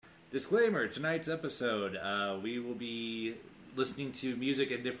Disclaimer, tonight's episode, we will be listening to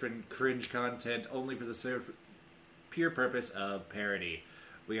music and different cringe content only for the pure purpose of parody.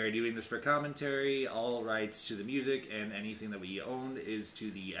 We are doing this for commentary. All rights to the music and anything that we own is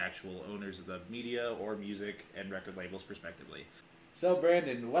to the actual owners of the media or music and record labels, respectively. So,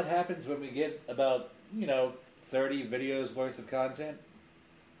 Brandon, what happens when we get about, 30 videos worth of content?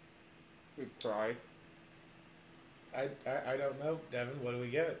 We cry. I don't know, Devin. What do we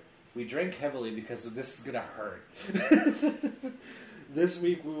get? We drink heavily because this is gonna hurt. This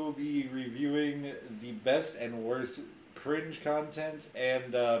week we will be reviewing the best and worst cringe content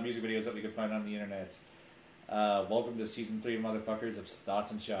and music videos that we can find on the internet. Welcome to season 3, motherfuckers, of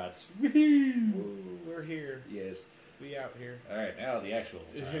Thoughts and Shots. Ooh, we're here. Yes. We out here. Alright, now the actual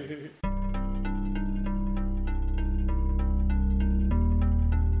time.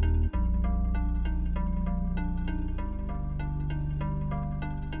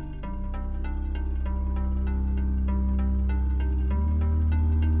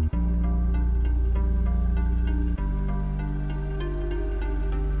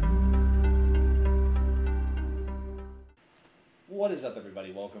 What is up,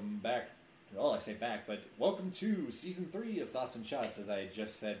 everybody? Welcome back. Well, I say back, but welcome to Season 3 of Thoughts and Shots, as I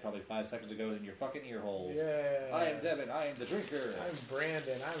just said probably 5 seconds ago in your fucking ear holes. Yeah. I am Devin, I am the drinker. I'm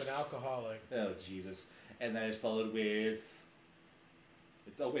Brandon, I'm an alcoholic. Oh, Jesus. And that is followed with...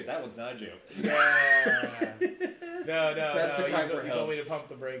 Oh, wait, that one's not a joke. Yeah. No. That's the kind You for told me helps. to pump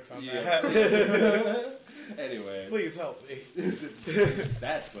the brakes on Yeah. that. Anyway. Please help me.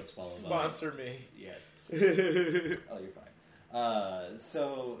 That's what's followed Sponsor me. Yes. Oh, you're fine.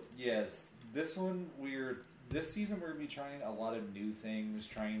 So, yes, this season we're going to be trying a lot of new things,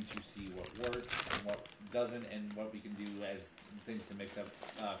 trying to see what works and what doesn't, and what we can do as things to mix up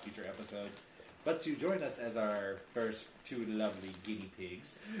future episodes. But to join us as our first 2 lovely guinea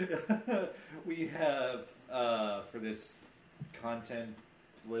pigs, we have, for this content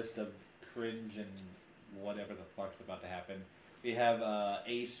list of cringe and whatever the fuck's about to happen, we have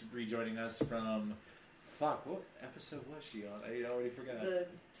Ace rejoining us from... Fuck, what episode was she on? I already forgot. The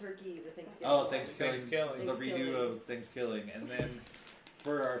Thanksgiving. Oh, Thanksgiving. Thanksgiving. The redo of Thanksgiving. And then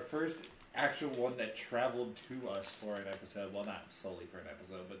for our first actual one that traveled to us for an episode, well, not solely for an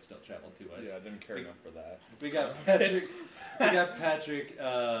episode, but still traveled to us. Yeah, I didn't care enough for that. We got Patrick.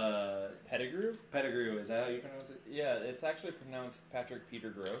 Pettigrew? Pettigrew, is that how you pronounce it? Yeah, it's actually pronounced Patrick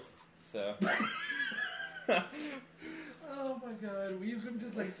Peter Growth, so... Oh my god, we've been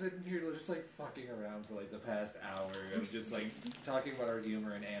just sitting here just fucking around for the past hour of just talking about our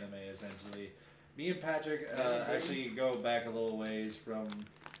humor and anime essentially. Me and Patrick actually go back a little ways from,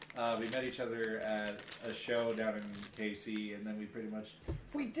 we met each other at a show down in KC, and then we pretty much...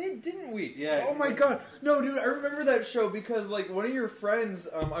 We did, didn't we? Yeah. Oh my god. No, dude, I remember that show because one of your friends,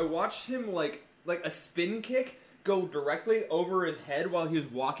 I watched him like a spin kick go directly over his head while he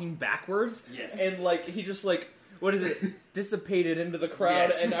was walking backwards. Yes. And he just what is it? Dissipated into the crowd,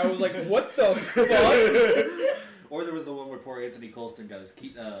 Yes. and I was like, "What the fuck?" Or there was the one where poor Anthony Colston got his he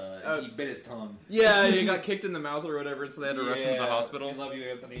bit his tongue. Yeah, he got kicked in the mouth or whatever, so they had to rush him to the hospital. We love you,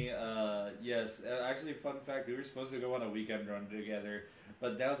 Anthony. Yes, actually, fun fact: we were supposed to go on a weekend run together,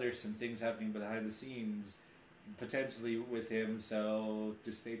 but now there's some things happening behind the scenes, potentially with him. So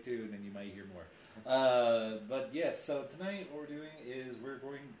just stay tuned, and you might hear more. But yes, so tonight what we're doing is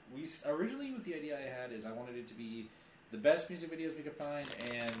originally with the idea I had is I wanted it to be the best music videos we could find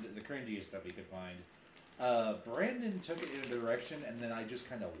and the cringiest that we could find. Brandon took it in a direction, and then I just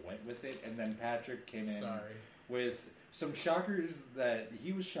kind of went with it, and then Patrick came in with some shockers that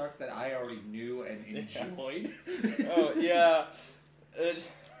he was shocked that I already knew and enjoyed. Oh yeah. It's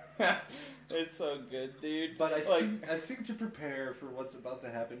so good, dude. But I think to prepare for what's about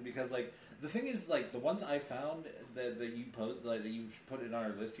to happen, because the thing is, the ones I found that you that you put in our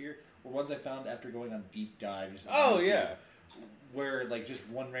list here were ones I found after going on deep dives. Oh yeah. Where just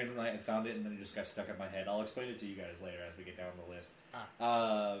one random night I found it and then it just got stuck in my head. I'll explain it to you guys later as we get down the list.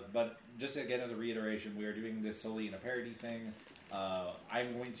 But just again as a reiteration, we are doing this solely in a parody thing.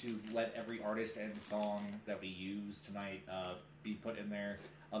 I'm going to let every artist and song that we use tonight be put in there.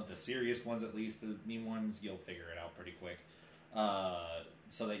 Of the serious ones, at least. The meme ones, you'll figure it out pretty quick.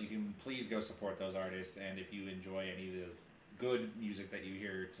 So that you can please go support those artists. And if you enjoy any of the good music that you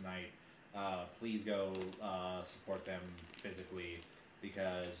hear tonight, please go support them physically.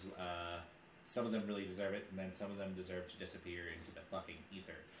 Because some of them really deserve it, and then some of them deserve to disappear into the fucking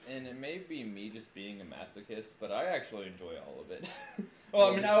ether. And it may be me just being a masochist, but I actually enjoy all of it.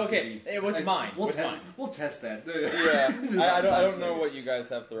 Well, I mean, okay, it was mine. We'll test that. Yeah, I don't know what you guys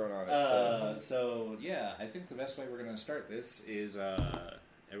have thrown on it. So yeah, I think the best way we're going to start this is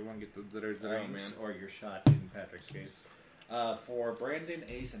everyone get the Oh, drinks man. or your shot in Patrick's case. For Brandon,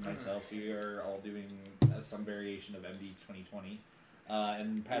 Ace, and myself, we are all doing some variation of MD 2020.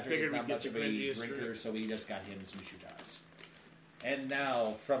 And Patrick is figured not we'd much get of the a cringiest drinker, drink. so we just got him some shoe guys. And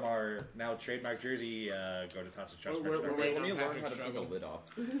now, from our now trademark jersey, go to Tots of Trust. Oh, we're Merch.com. waiting Let me on learn Patrick's how to take the struggle. lid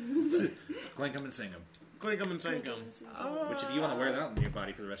off. Clink them and sing them. Clink them and sink them. Which, if you want to wear that on your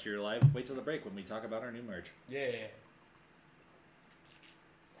body for the rest of your life, wait till the break when we talk about our new merch. Yeah.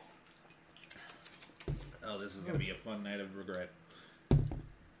 Oh, this is going to be a fun night of regret.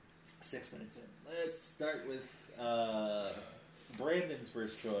 6 minutes in. Let's start with Brandon's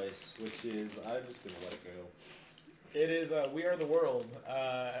first choice, which is, I'm just going to let it go. It is We Are the World,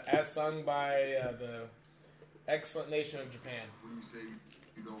 as sung by the excellent nation of Japan.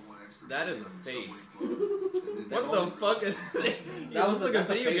 That is a face. That What the fuck is that? That was like a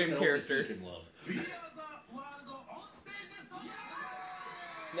that's video face game that only character. he can love.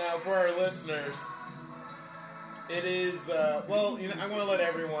 Now, for our listeners, it is, well, you know, I want to let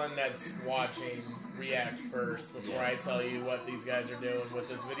everyone that's watching react first before I tell you what these guys are doing with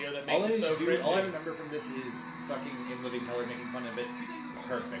this video that makes it so cringy. All I remember from this is fucking In Living Color making fun of it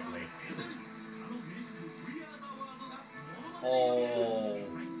perfectly. Oh.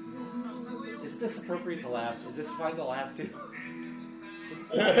 Is this appropriate to laugh? Is this fine to laugh too?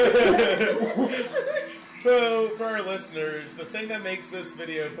 So, for our listeners, the thing that makes this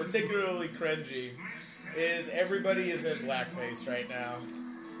video particularly cringy is everybody is in blackface right now.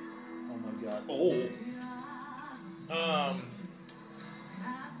 Oh my god. Oh.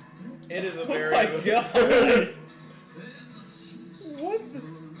 It is a very... Oh my god! What the...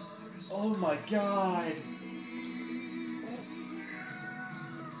 Oh my god.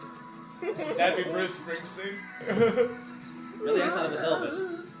 That'd be Bruce Springsteen. Really, I thought it was Elvis.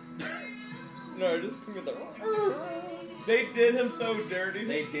 No, just get the... They did him so dirty.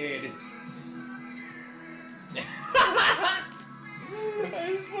 They did. His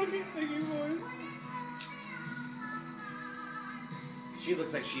fucking singing voice. She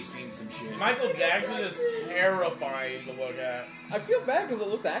looks like she's seen some shit. Michael Jackson is terrifying to look at. I feel bad because it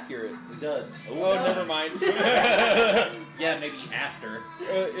looks accurate. It does. Oh, never mind. Yeah, maybe after.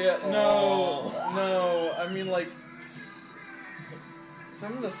 Yeah, no, Oh. no. I mean, like,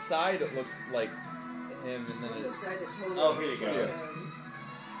 from the side it looks like him, and then On the it's... side, it totally Oh, here you looks go. like Yeah.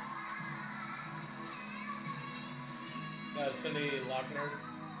 him. Cindy Lochner.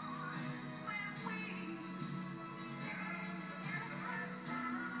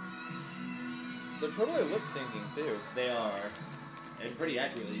 They're totally lip syncing too. They are. And pretty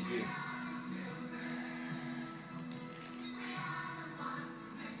accurately, too.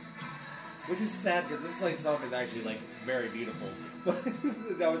 Which is sad, because this like song is actually like very beautiful.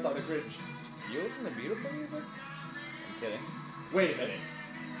 Now it's on a cringe. You listen to beautiful music? I'm kidding. Wait a minute.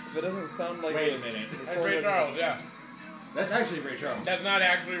 If it doesn't sound like... Wait a this- minute. That's Ray Charles, yeah. That's actually Ray Charles. That's not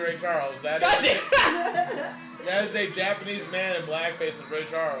actually Ray Charles. That God is, damn! that is a Japanese man in blackface of Ray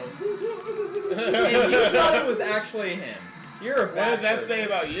Charles. And you thought it was actually him. You're a What bad does that person. say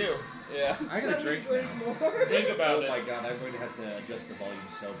about you? Yeah. I gotta Let me drink drink now. more. Think about Oh it. my god, I'm going to have to adjust the volume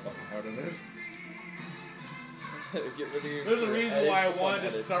so fucking hard on this. Get rid of your... There's a reason why I edits, wanted to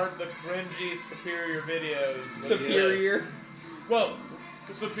edits. start the cringy superior videos. with Superior. this. Well,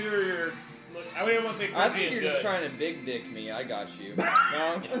 superior. Look, I wouldn't want to say cringy I think and you're good. just trying to big dick me. I got you. No,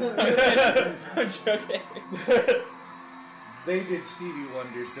 I'm kidding. I'm joking. They did Stevie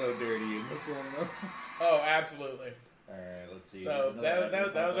Wonder so dirty in this one, though. Oh, absolutely. Alright, let's see. So There's another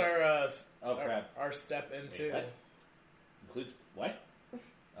that was item our Oh, crap. our step Wait, into what? Includes what? Oh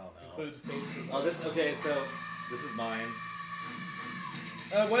no. includes paper. Oh, this. Okay, so this is mine.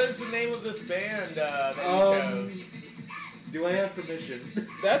 What is the name of this band that you chose? Do I have permission?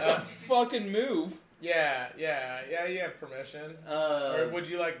 That's a fucking move. Yeah. You have permission. Or Uh, would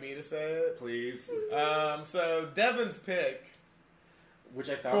you like me to say it? please. So Devin's pick Which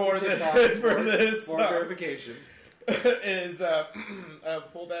I found For on this- TikTok for this for song. verification. is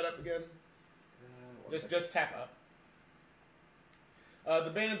pull that up again. Just tap up.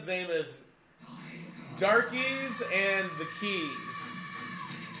 The band's name is Darkies and the Keys.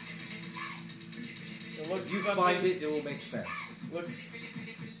 It looks If you something- find it, it will make sense. Looks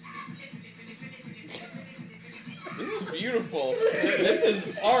This is beautiful. This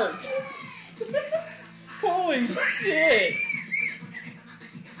is art. Holy shit.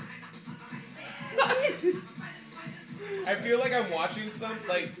 I feel like I'm watching some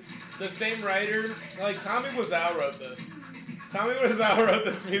like the same writer. Like Tommy Wiseau wrote this. Tommy Wiseau wrote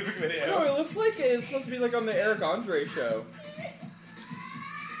this music No, video. it looks like it's supposed to be like on the Eric Andre show.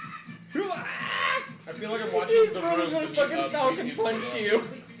 I feel like I'm watching the Bro's room. gonna the fucking music Falcon video. punch you.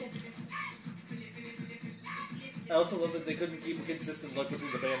 I also love that they couldn't keep a consistent look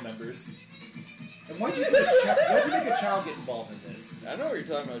between the band members. And why'd you make a child get involved in this? I know what you're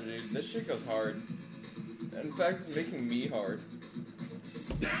talking about, dude. This shit goes hard. In fact, it's making me hard.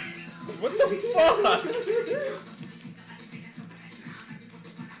 What the fuck?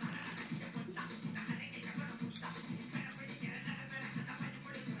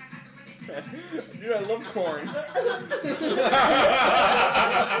 Dude, I love corn.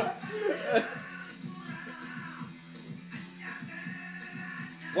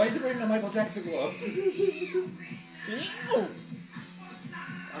 Why is he wearing a Michael Jackson glove?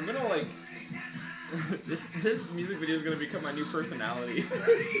 I'm gonna like this music video is gonna become my new personality. He said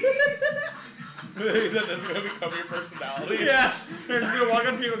this is gonna become your personality. Yeah, I'm just gonna walk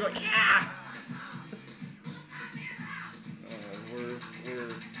up to people and go, yeah. We're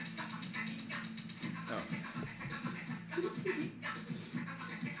oh.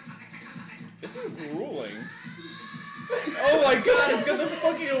 This is grueling. Oh my god, it's got the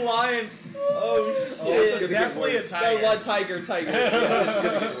fucking lion. Oh shit. Oh, it's definitely a tiger. No, tiger. Yeah, it's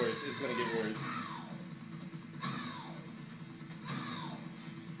gonna get worse. It's gonna get worse.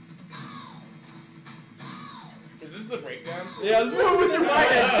 Is this the breakdown? Yeah, I was moving through my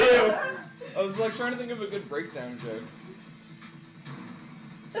head too. I was like trying to think of a good breakdown joke.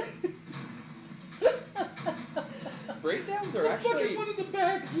 Breakdowns are actually one in the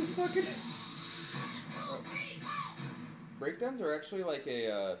back just fucking. breakdowns are actually like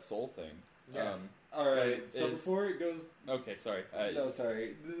a soul thing. Yeah. All right. So is- before it goes, Okay, sorry. no,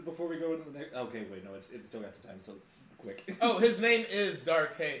 sorry. Before we go into the next. Okay, wait, no, it's still got some time. So quick. Oh, his name is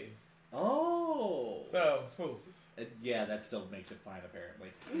Dark Cave. Oh. So, who? Yeah, that still makes it fine,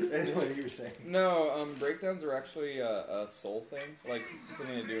 apparently. What you were saying? No, breakdowns are actually a soul thing, like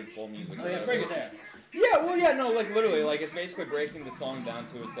something to do with soul music. Oh yeah, break it down. Yeah, well, yeah, no, like literally, like it's basically breaking the song down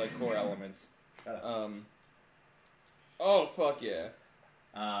to its like core elements. Oh fuck yeah.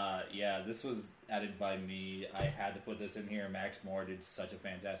 Yeah, this was added by me. I had to put this in here. Max Moore did such a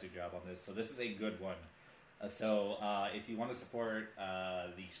fantastic job on this, so this is a good one. So if you want to support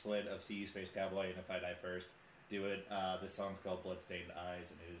the split of See You Space Cowboy and If I Die First, do it. This song's called Bloodstained Eyes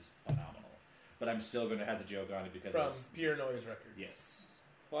and it is phenomenal. But I'm still going to have to joke on it because From it's... Pure Noise Records. Yes.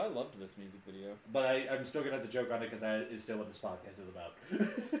 Well, I loved this music video. But I'm still going to have to joke on it because that is still what this podcast is about.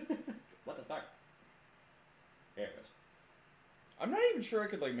 What the fuck? There it goes. I'm not even sure I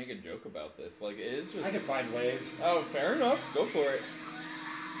could like make a joke about this. Like it is just. I can find ways. Oh, fair enough. Go for it.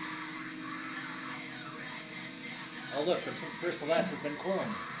 Oh look, from First to Last has been cloned.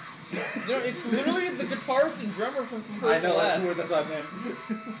 No, it's literally the guitarist and drummer from I First know, to Last. that's what I meant.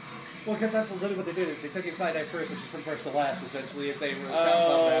 Well, because that's literally what they did, is they took If I Die First, which is from First to Last, essentially, if they were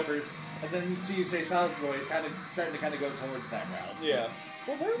SoundCloud rappers, and then See You Say Cowboy is kind of starting to kind of go towards that route. Yeah.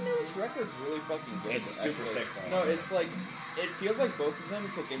 Well, their newest record's really fucking good. It's super actually. sick, though. No, it's like it feels like both of them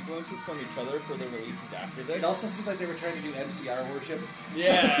took influences from each other for their releases after this. It also seemed like they were trying to do MCR worship.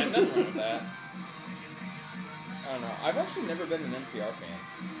 Yeah, nothing wrong with that. I don't know. I've actually never been an MCR fan.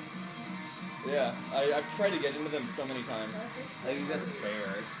 Yeah, I've tried to get into them so many times. I think that's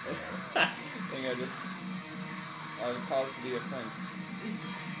fair. It's fair. I think I caused the offense.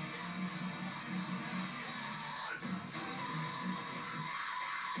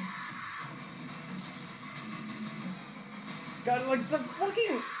 God, like the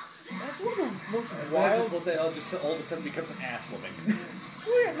fucking. That's one of the most wild. Just all of a sudden becomes an ass whooping.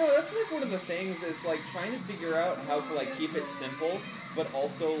 Well, yeah, no, that's like one of the things is like trying to figure out how to like keep it simple, but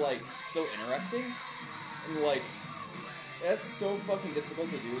also like so interesting, and like that's so fucking difficult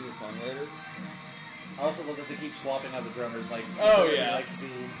to do as a songwriter. I also love that they keep swapping out the drummers, like Oh, yeah. like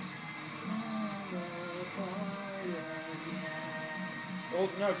scene. Well,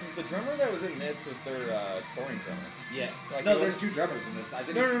 no, because the drummer that was in this was their touring drummer. Yeah. Like, No, it there's was- two drummers in this. I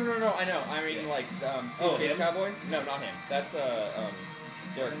think. No, it's- no, I know. I mean, like, See Oh, Space him? Cowboy? No, not him. That's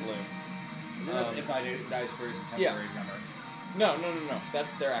Derek Bloom. That's If I Die First temporary drummer. No.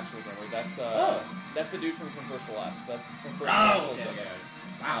 That's their actual drummer. That's that's the dude from First to Last. That's from First to Last. Okay.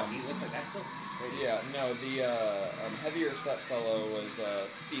 Wow, he looks like that still. Yeah, no, the heavier set fellow was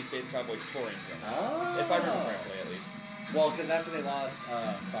See Space Cowboy's touring drummer. Oh. If I remember correctly, at least. Well, because after they lost,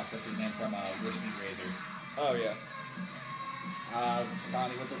 what's his name from Wish Me Razor? Oh, yeah.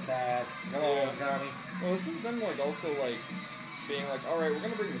 Connie with the sass. Come on, Connie. Well, this was them, like, also, like, being like, alright, we're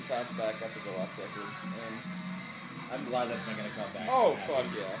gonna bring the sass back after the last record. And I'm glad that's making a comeback. oh, fuck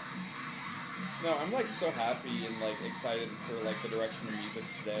yeah. No, I'm, like, so happy and, like, excited for, like, the direction of music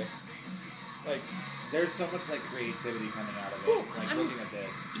today. Like, there's so much like creativity coming out of it. Well, Like I mean, looking at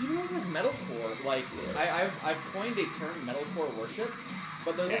this. even with like metalcore, like I've coined a term metalcore worship,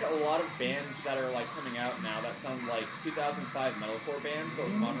 but there's like a lot of bands that are like coming out now that sound like 2005 metalcore bands, but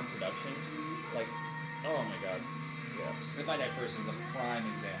with modern production. Like, oh my god, yeah. If I Die First is the prime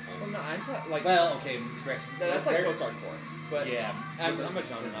example. Well, no, I'm like. Well, okay, That's like post-hardcore, but yeah, I'm a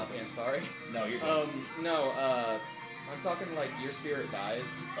genre Nazi. I'm sorry. No, you're good. I'm talking like Your Spirit Dies,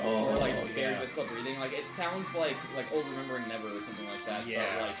 Oh, or like yeah. Buried Still Breathing. Like it sounds like Old Remembering Never or something like that.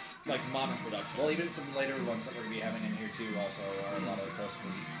 Yeah. But like modern production. Well, even some later ones that we're gonna be having in here too, also are a lot of close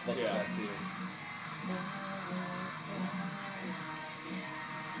to Yeah. that too.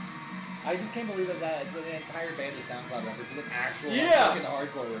 I just can't believe that it's an entire band of SoundCloud rappers with an actual fucking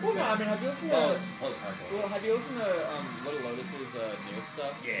hardcore. Well, no, I mean, have you listened to? Post-hardcore. Well, have you listened to Little Lotus's newest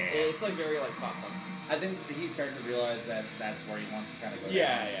stuff? Yeah. It's like very like pop punk. I think he's starting to realize that that's where he wants to kind of go.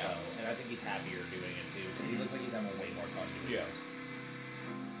 Yeah, down, yeah. So, and I think he's happier doing it too because he looks like he's having way more fun doing Yeah. this.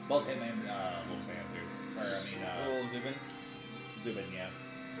 Both him and Lil Sam too. Or I mean, Little Zubin. Zubin, yeah.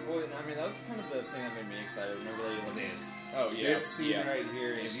 Well, I mean, that was kind of the thing that made me excited. Whenever they like, This. oh yeah, This scene right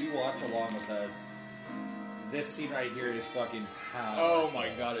here, if you watch along with us, this scene right here is fucking powerful. Oh my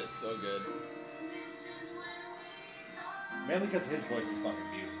god, it's so good. Mainly because his voice is fucking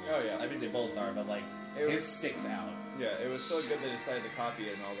beautiful. Oh, yeah. I mean, they both are, but like, It his was- sticks out. Yeah, it was so good they decided to copy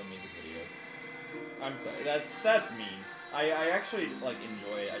it in all the music videos. I'm sorry, that's mean. I actually like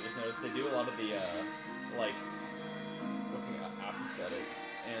enjoy it. I just noticed they do a lot of the like looking apathetic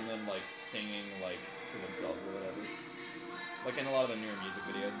and then like singing like to themselves or whatever. Like in a lot of the newer music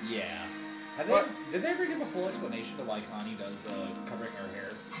videos. Yeah. Did they ever give a full explanation to why Connie does the covering her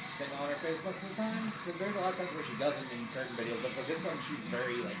hair thing on her face most of the time? Because there's a lot of times where she doesn't in certain videos, but for this one, she's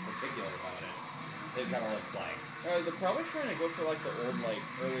very like particular about it. They've got all its like. They're probably trying to go for like the old like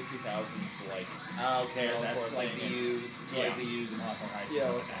early 2000s like. Okay, metalcore that's like thing the and- used, Yeah. like the used in Hawthorne Heights. Yeah,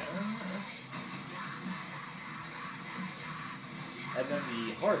 or something like that. And then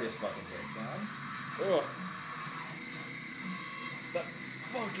the hardest fucking breakdown. Ugh. That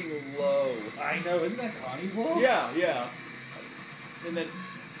fucking low. I know, isn't that Connie's low? Yeah, yeah. And then.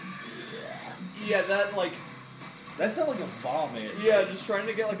 Yeah, that like. That sounds like a vomit. Yeah, just trying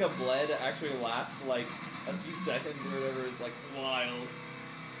to get like a bled to actually last like a few seconds or whatever is like wild.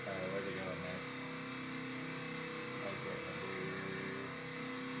 Alright, where's it going next? I can't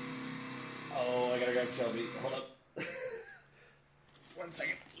remember. Oh, I gotta grab Shelby. Hold up. 1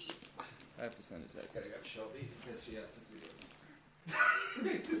 second. I have to send a text. Gotta grab Shelby because she has to see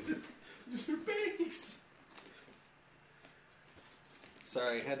this. Just her banks.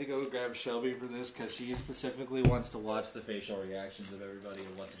 Sorry, I had to go grab Shelby for this because she specifically wants to watch the facial reactions of everybody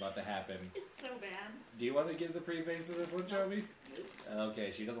and what's about to happen. It's so bad. Do you want to give the preface of this one, Shelby?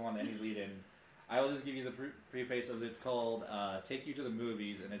 Okay, she doesn't want any lead-in. I will just give you the preface of it. It's called Take You to the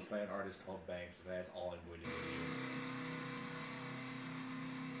Movies, and it's by an artist called Banks, and that's all I'm going to give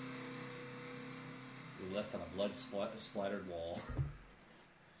you. You're left on a blood-splattered wall.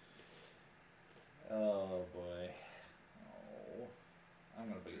 Oh, boy. Oh. I'm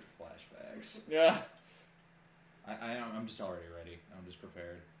going to be flashbacks. Yeah. I'm just already ready. I'm just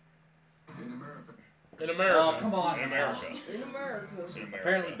prepared. In America. Oh, come on. In America. In America. In America.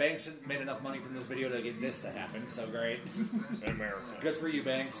 Apparently, Banks made enough money from this video to get this to happen, so great. In America. Good for you,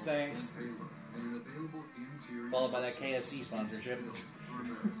 Banks. Thanks. Followed by that KFC sponsorship.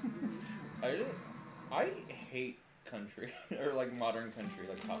 I hate country or like modern country,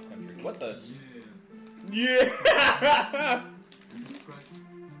 like pop country. What the? Yeah.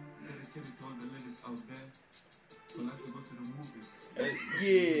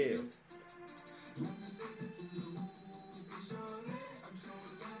 Yeah.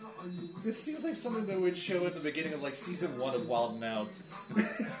 This seems like something that would show at the beginning of like season 1 of Wild 'N Out.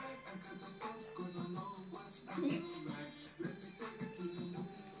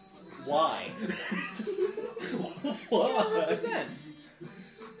 Why? Why? Represent.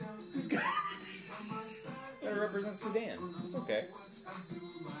 Gotta represent Sudan. It's okay.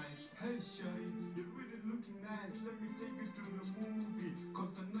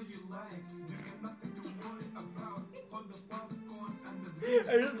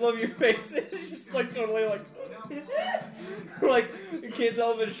 I just love your face. It's just like totally like, like you can't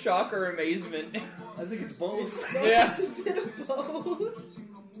tell if it's shock or amazement. I think it's both. Yeah. It's a bit of both.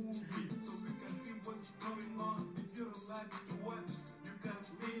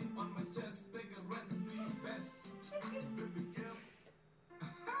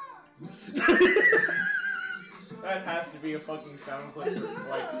 That has to be a fucking sound clip for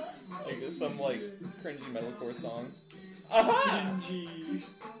like some like cringy metalcore song. Aha! Cringy.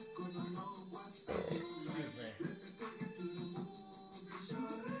 Excuse me.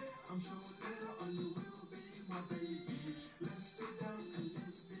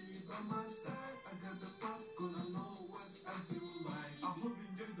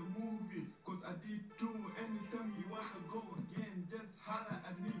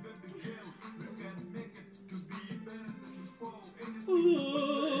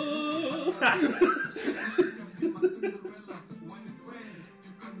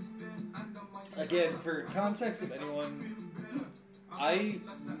 Again, for context, if anyone, I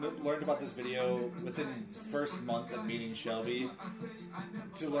learned about this video within the first month of meeting Shelby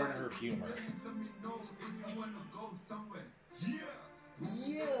to learn her humor.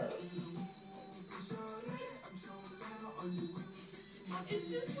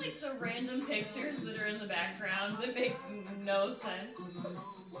 It's just like the random pictures that are in the background that make no sense.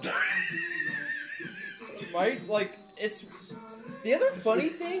 Right? Like, it's... The other funny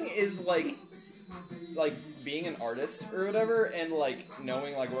thing is, like being an artist or whatever, and, like,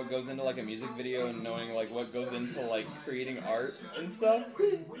 knowing, like, what goes into, like, a music video and knowing, like, what goes into, like, creating art and stuff.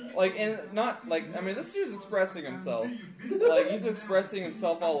 Like, and not, like, I mean, this dude's expressing himself. Like, he's expressing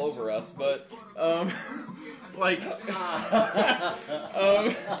himself all over us, but, like,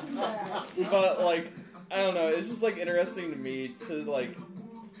 but, like, I don't know, it's just, like, interesting to me to, like,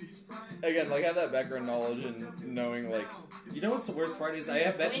 again, like, have that background knowledge and knowing, like... You know what's the worst part is?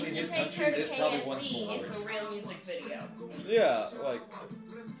 I bet in his country this probably wants more. It's a real music video. Yeah, like...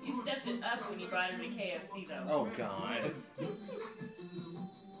 You stepped it up when you brought him to KFC, though. Oh, God.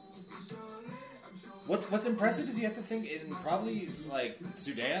 What's impressive is you have to think in probably, like,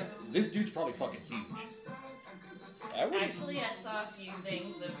 Sudan, this dude's probably fucking huge. Actually, I saw a few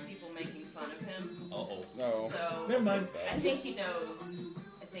things of people making fun of him. Uh-oh. No. So, Never mind. I think he knows.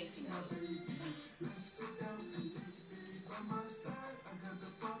 I think he knows.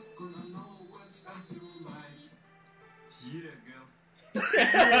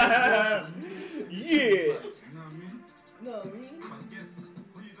 Yeah. No, me?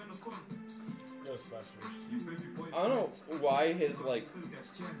 I don't know why his, like...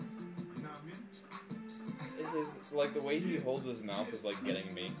 His, like, the way he holds his mouth is, like,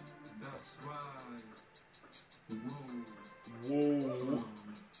 getting me. Whoa.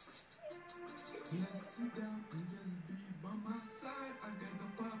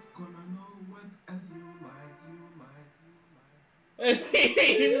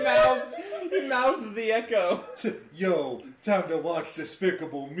 he mouths the echo. Yo, time to watch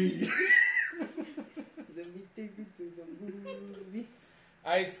Despicable Me. Let me take you to the movies.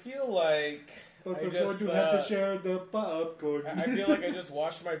 I feel like But I we're just, going to have to share the popcorn. I feel like I just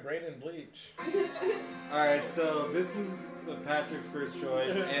washed my brain in bleach. Alright, so this is Patrick's first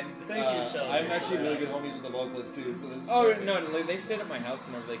choice, and Thank you, Sheldon. I'm actually really good homies with the vocalist too, so this is Oh, perfect. no, like, they stayed at my house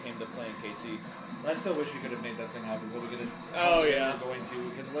whenever they came to play in KC. I still wish we could have made that thing happen, so we could have... Oh, yeah. We were going to,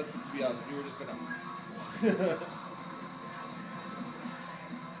 because let's be honest, we were just gonna...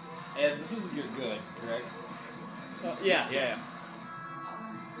 And this was your good, correct? Yeah.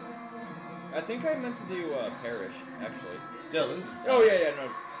 I think I meant to do Parish, actually. Still, this is... Oh, yeah, no.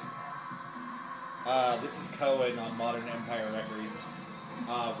 This is Cohen on Modern Empire Records,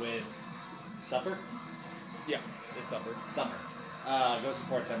 with Suffer? Yeah, they suffered. Suffer. Go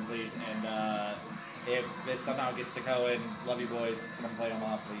support them, please, and if this somehow gets to Cohen, love you boys, come play them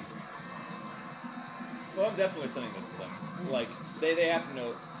off, please. Well, I'm definitely sending this to them. Like, they have to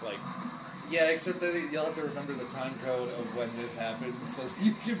know, like... Yeah, except that you'll have to remember the time code of when this happened, so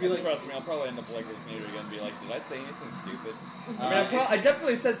you can be like... Trust me, I'll probably end up like listening to it again and be like, did I say anything stupid? Uh, I mean, I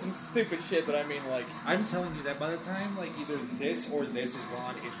definitely said some stupid shit, but I mean, like... I'm telling you that by the time, like, either this or this is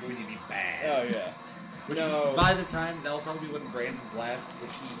gone, it's going to be bad. Oh, yeah. Which, No. by the time, that'll probably be when Brandon's last,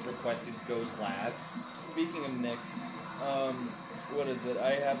 which he requested, goes last. Speaking of Nicks, what is it?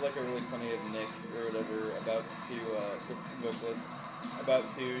 I have, like, a really funny of Nick, or whatever, about to, the vocalist, about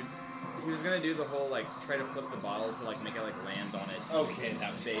to... He was gonna do the whole, like, try to flip the bottle to, like, make it, like, land on its Okay,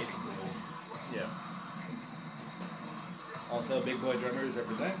 that was base. cool. Yeah. Also, Big Boy Drummers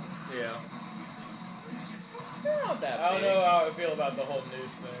represent. Yeah. They're not that I don't big. know how I feel about the whole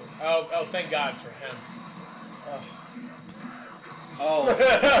news thing. Oh, thank God for him. Oh.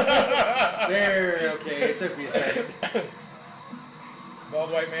 There, okay, it took me a second.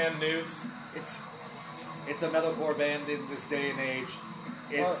 Bald white man news. It's a metalcore band in this day and age.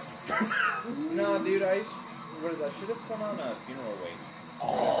 It's... No, dude, what is that? Should have come on a Funeral Wake.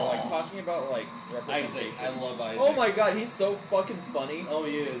 Oh. Like, talking about, like, Isaac. representation. I love Isaac. Oh my god, he's so fucking funny. Oh,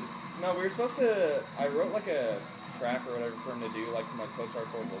 he is. No, we were supposed to. I wrote like a track or whatever for him to do, like some like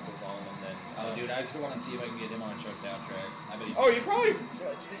post-hardcore vocals on, and then. Oh, dude, I still want to see if I can get him on a choked out track. I bet he. Oh, you probably.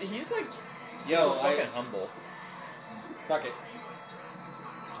 He's like. Yo, fucking humble. Fuck it.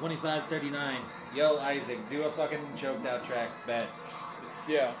 25:39. Yo, Isaac, do a fucking choked out track. Bet.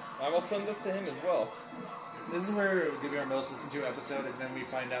 Yeah, I will send this to him as well. This is where we give our most listened to episode, and then we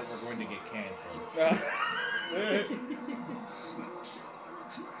find out we're going to get canceled.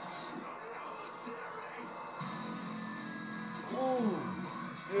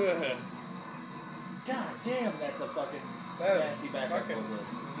 Ugh. God damn, that's a fucking That is nasty backup fucking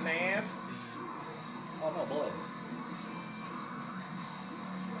vocalist. nasty. Oh no, bullet.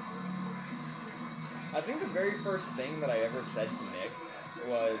 I think the very first thing that I ever said to Nick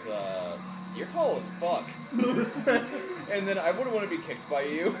was, "You're tall as fuck," and then I wouldn't want to be kicked by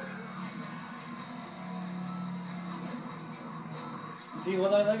you. See,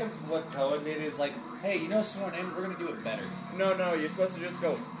 what I like of what Cohen did is like, hey, you know Sworn In, we're gonna do it better. No, you're supposed to just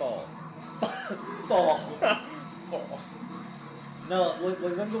go fall. Fall. Fall. No, look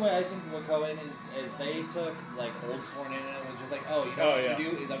the way I think what Cohen is they took like old Sworn In and it was just like, oh, you know what I'm gonna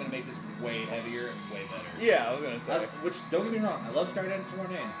do is I'm gonna make this way heavier and way better. Yeah, I was gonna say. Which, don't get me wrong, I love Skynet and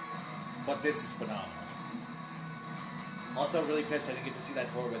Sworn In, but this is phenomenal. Also, really pissed I didn't get to see that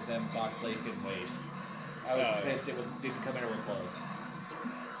tour with them, Fox Lake and Waste. I was pissed it didn't come anywhere close.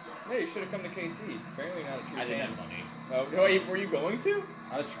 Hey, you should have come to KC. Apparently not a true I didn't fan. have money. Oh, were you going to?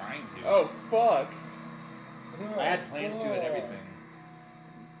 I was trying to. Oh, fuck. I had plans to and everything.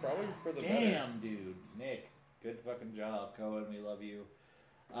 Probably for the Damn, dude. Nick, good fucking job. Cohen, we love you.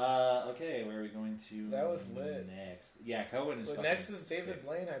 Okay, where are we going to That was lit. next? Yeah, Cohen is fucking Next is David sick.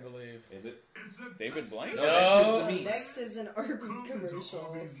 Blaine, I believe. Is it? David Blaine? No, next is the meats. Next is an Arby's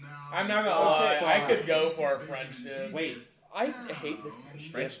commercial. I'm not gonna lie, I could go for a French dip. Wait, I hate the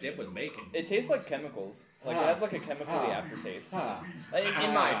French dip with bacon. It tastes like chemicals. Like, it has like a chemically aftertaste. In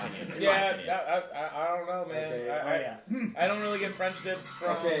my opinion. Yeah, I don't know, man. Okay, I don't really get French dips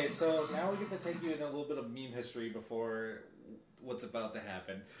from. Okay, so now we get to take you in a little bit of meme history before what's about to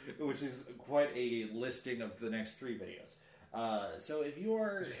happen, which is quite a listing of the next 3 videos. So if you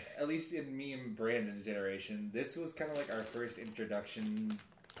are, at least in meme Brandon's generation, this was kind of like our first introduction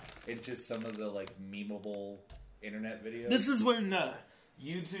into some of the like memeable internet videos. This is when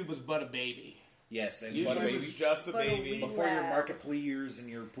YouTube was but a baby. Yes, and YouTube was just a But a baby. wee- before your markipliers and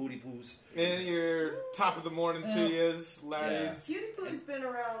your pooty poos And your top of the morning to yous, laddies. PewDiePie's been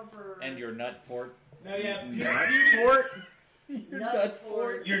around for... and your nut fort. No, yeah. Nut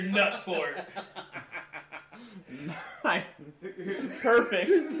Fort. Your nut fort.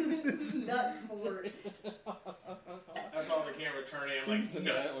 Perfect. Nut Fort. That's all the camera turning. I'm like,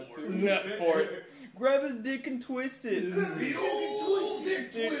 nut fort. Nut fort. Grab his dick and twist it. The old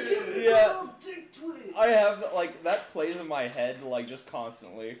dick twist. Yeah. I have, like, that plays in my head, like, just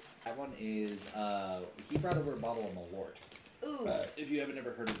constantly. That one is, he brought over a bottle of Malort. Ooh. If you haven't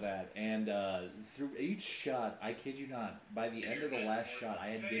ever heard of that. And through each shot, I kid you not, by the end of the last shot, I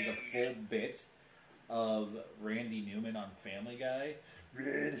had did a full bit of Randy Newman on Family Guy.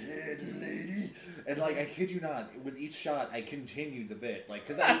 Redhead lady. And, like, I kid you not, with each shot, I continued the bit. Like,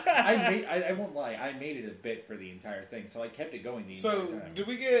 because I won't lie, I made it a bit for the entire thing, so I kept it going the entire So, time. did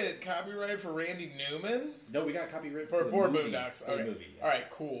we get copyright for Randy Newman? No, we got copyright For the movie. Boondocks. For the movie. Yeah. Alright,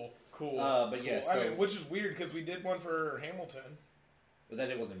 cool. But yeah, Cool. so... I mean, which is weird because we did one for Hamilton. But then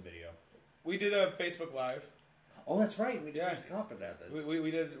it wasn't video. We did a Facebook Live. Oh, that's right. We did Yeah. comp for that. Then. We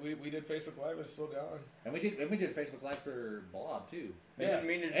did Facebook Live and it's still going. And we did Facebook Live for Blob too. I didn't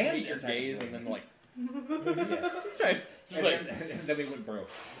mean to just And meet your Attack gaze of and then, Titan. like... And then we went broke.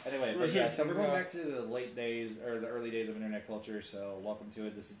 Anyway, but yeah, so we're going back to the late days, or the early days of internet culture, so welcome to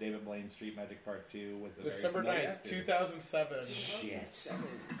it. This is David Blaine, Street Magic Part 2 with the December very 9th, 2007. Shit.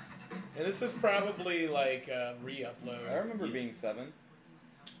 And this is probably like a re-upload. I remember being 7.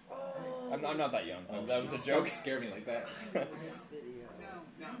 Oh. I'm not that young. Oh, that was a Jesus, joke. don't scare me like that. This video.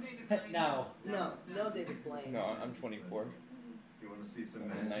 No. No David Blaine. No, I'm 24. You want to see some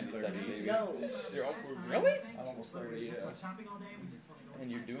I'm 97, baby. No. You're really? I'm almost 30, yeah. And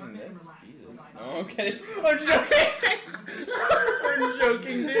you're doing this? Jesus. No, I'm kidding. I'm joking! I'm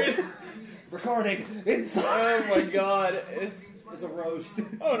joking, dude. Recording inside. Oh my god. It's a roast.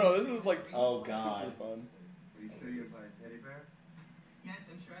 Oh no, this is like Oh god. super fun. Are you sure you buy a teddy bear? Yes,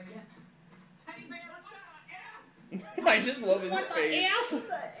 I'm sure I did. Teddy bear, what the F? I just love his face. What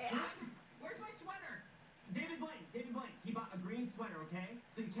the F? Where's my sweater? David Blaine, he bought a green sweater, okay?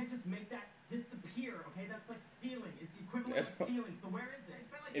 So you can't just make that disappear, okay? That's like stealing. It's the equivalent of stealing. So where is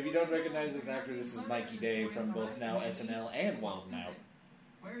it? If you don't recognize this actor, this is Mikey Day from both now SNL and Wild 'N Out.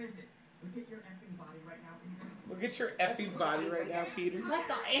 Where is it? Look at your effing body right now, Peter. Look at your effing body right now, Peter. What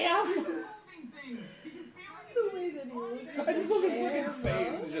the F? You're moving things. Did you feel it? The way that he looks. I just love his fucking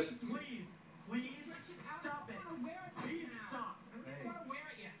face. It's just Please, stop it. Please stop. Hey, want to wear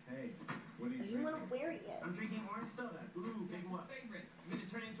it yet. hey, what are I you didn't want to drinking? wear it yet. I'm drinking orange soda. Ooh, big what? Favorite. I'm gonna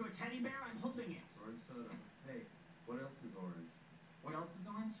turn into a teddy bear. I'm holding it. Orange soda. Hey, what else is orange? What else is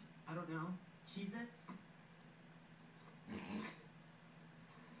orange? I don't know. Cheez-It?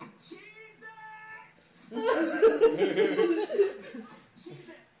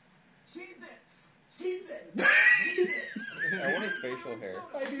 Cheez-It! I want his facial hair.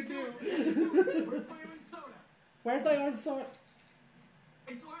 I do too. Where's my orange soda? Where's my orange soda?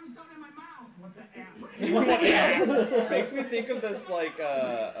 It's orange soda in my mouth. What the F? What the F? Makes me think of this like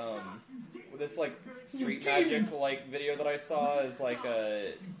street magic like video that I saw is like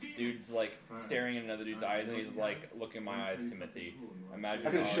a dude's like staring in another dude's eyes and he's like, look in my eyes, Timothy. Imagine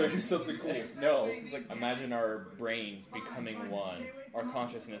I'm gonna show you something cool. No. It's like imagine our brains becoming one. Our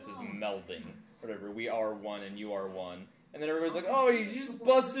consciousness is melding. Whatever. We are one and you are one. And then everybody's like, oh, you just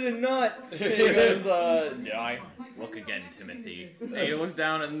busted a nut. And he goes, yeah, I look again, Timothy. And he looks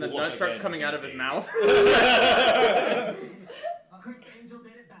down and the Look nut starts again, coming out of his Timothy. mouth. Chris Angel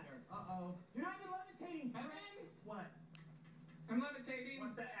did it better. Uh-oh. You're not even levitating, Kevin! What? I'm levitating.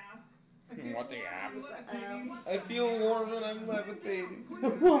 What the F? What the F? I feel warm when I'm levitating. Whoa!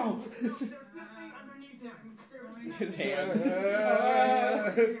 No, there's nothing underneath him. His hands.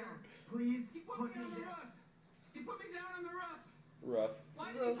 Please put me on the roof. He put me down on the roof. Rough.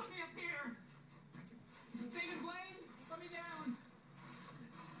 Why did he put me up here? David Blaine, put me down.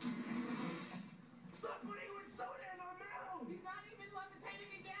 Stop putting orange soda in our mouth. He's not even levitating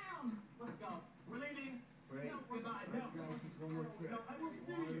me down. Let's go. We're leaving. Wait. No, goodbye. No. Just one more trick. No, I will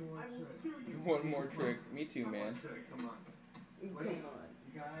sue you. I will sue you. One more trick. Me too, man. Come on. Come on.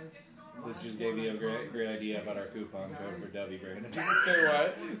 You guys. This just gave me a great idea about our coupon code for W, Brandon. Say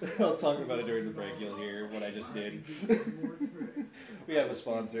what? I'll talk about it during the break. You'll hear what I just did. One more trick. We have a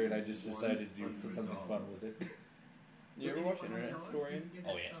sponsor, and I just decided to do something fun with it. You ever watch Internet Historian?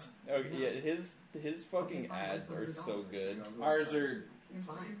 Oh yes, Oh yeah, his fucking ads are so good. ours are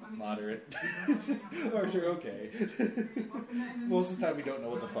moderate. Ours are okay. Most of the time, we don't know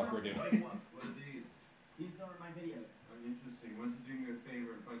what the fuck we're doing. What are these? These are my videos. Interesting. Why don't you do me a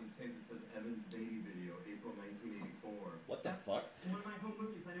favor and find the tape that says Evan's Baby Video, April 1984. What the fuck? One of my home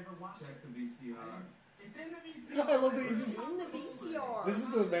movies. I never watched Check it. the VCR. It's in the VCR. I love that he's It's in the VCR. This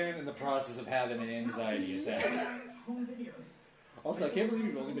is the man in the process of having an anxiety attack. Home videos. Also, I can't believe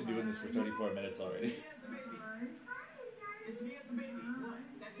we've only been doing this for 34 minutes already. It's me as a baby. What?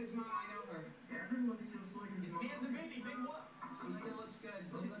 That's his mom. I know her. Evan looks just like his It's mom. me as a baby. Big what? She still looks good.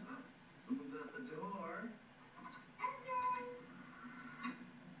 Someone's at the door.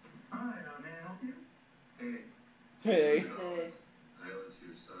 Hi, may I help you? Hey, Hey. Hey. Tyler's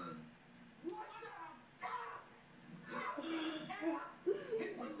your son. What the fuck?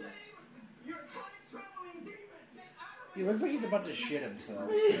 It's the same. You're a time-traveling demon. Get out of He looks like he's about to shit himself.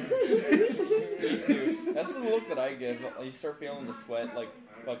 Me too. That's the look that I give. You start feeling the sweat like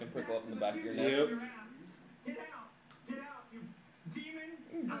fucking prickle up in the back of your neck. Yep. Get out! Get out, you demon!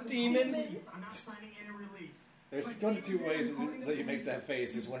 Demon. I'm not signing any release. There's one of two ways that you make that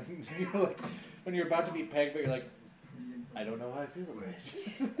face. Is when you're like, when you're about to be pegged, but you're like, I don't know how I feel about it.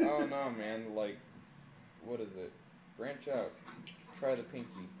 Oh no, man! Like, what is it? Branch out. Try the pinky.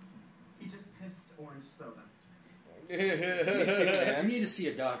 He just pissed orange soda. Me too, I man. need to see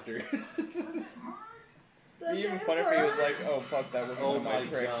a doctor. Does it hurt? Does It'd be even it funnier if he was hurt? like, oh fuck, that was one Oh of my my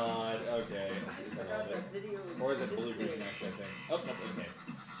tricks. god. Okay. I forgot that video Or is it existed. Blueberry next? I think. Oh, no,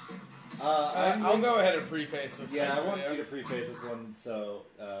 okay. I'll go ahead and preface this. Yeah, next I want video. you to preface this one. So,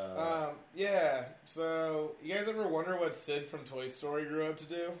 Yeah. So, you guys ever wonder what Sid from Toy Story grew up to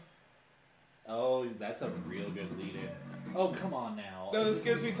do? oh, that's a real good lead-in. Oh, come on now. No, this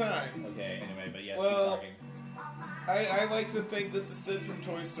gives me time. Okay. Anyway, but yes, Well- keep talking. I like to think this is Sid from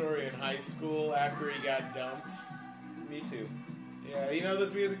Toy Story in high school after he got dumped. Me too. Yeah, you know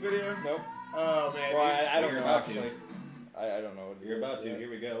this music video? Nope. Oh man. Well, I don't You're know about to. actually. I don't know what it You're is about to. yet.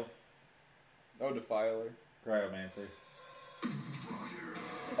 Here we go. Oh, Defiler. Cryomancer.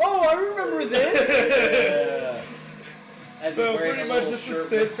 Oh, I remember this. Yeah. As So he's wearing pretty a much little just a shirt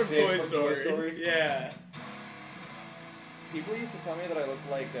Sid with from Sid Toy Story. Yeah. People used to tell me that I looked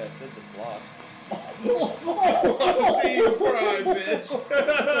like Sid the Sloth. I'll see you cry,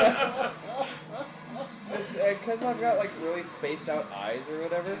 bitch. It's because I've got like really spaced out eyes or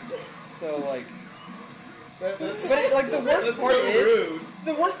whatever. So like, but like the worst That's part so is rude.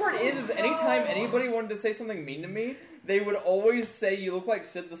 the worst part is anytime anybody wanted to say something mean to me, they would always say you look like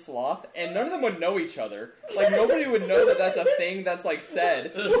Sid the Sloth, and none of them would know each other. Like, nobody would know that that's a thing that's, like,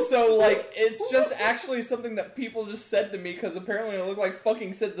 said. So, like, it's just actually something that people just said to me, because apparently I look like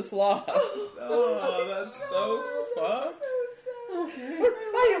fucking Sid the Sloth. Oh, that's so fucked.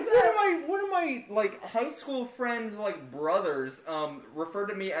 One of my like high school friends, like brothers, referred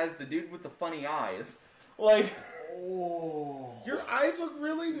to me as the dude with the funny eyes. Like, Your eyes look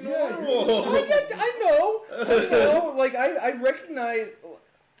really normal. I know. Like, I recognize.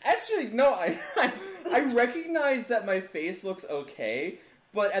 Actually, no, I recognize that my face looks okay.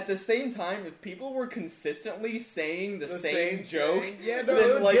 But at the same time, if people were consistently saying the same joke, thing. Yeah, no, then,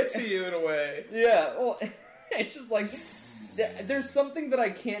 it would like, get to you in a way. Yeah, well, it's just like there's something that I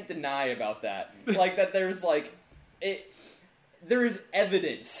can't deny about that. Like, that there's like there is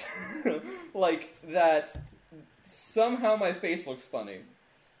evidence like that somehow my face looks funny.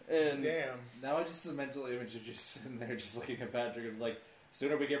 And Damn. Now I just a mental image of just sitting there just looking at Patrick is like,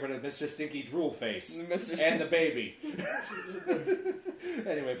 sooner we get rid of Mr. Stinky Drool Face Mr. and the baby.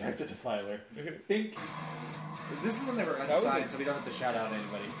 Anyway, back to Defiler. Think this is when they were unsigned, so we don't have to shout out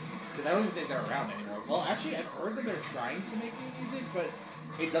anybody because I don't even think they're around anymore. Well, actually, I've heard that they're trying to make new music, but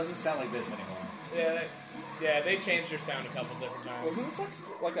it doesn't sound like this anymore. Yeah, they changed their sound a couple different times. Wasn't this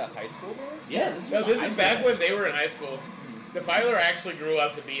like a high school band? Yeah, this No, was this high is school. back when they were in high school. Defiler actually grew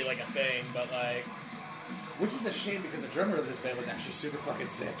up to be like a thing, but like Which is a shame because the drummer of this band was actually super fucking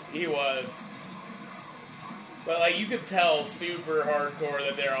sick. he was. But like you could tell super hardcore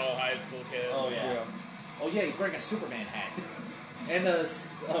that they're all high school kids. Oh yeah. Oh yeah, he's wearing a Superman hat. And a shirt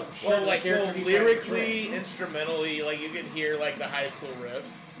Well, like character he's trying to lyrically, portray. instrumentally, like you can hear like the high school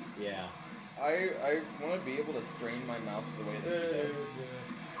riffs. Yeah. I want to be able to strain my mouth the way that he does.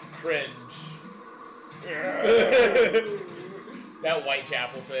 Cringe. That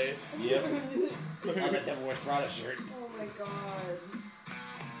Whitechapel face. Yep. On that Devil Wears Prada shirt. Oh my god.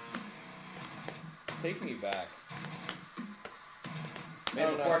 Take me back.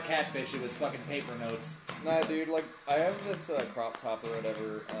 Man, No, before no. Catfish, it was fucking paper notes. Nah, dude, like, I have this crop top or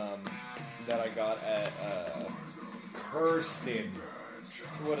whatever that I got at, Kirsten.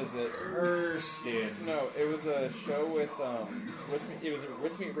 what is it? Kirsten. No, it was a show with, it was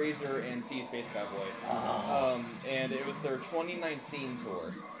Wrist Meat Razor and Sea Space Cowboy. And it was their 2019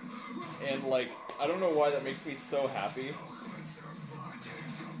 tour. And, like, I don't know why that makes me so happy.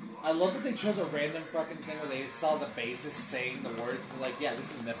 I love that they chose a random fucking thing where they saw the bassist saying the words and were like, yeah,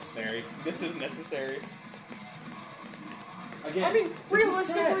 this is necessary. This is necessary. Again, I mean,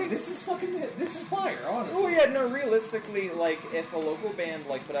 realistically- this is fire, honestly. Oh yeah, no, realistically, like, if a local band,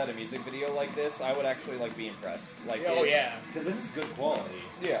 like, put out a music video like this, I would actually, like, be impressed. Like, Oh it's- yeah. Because this is good quality.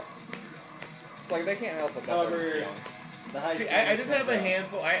 Yeah. It's like, they can't help it that However, they're young. The high See, school I just have a stuff,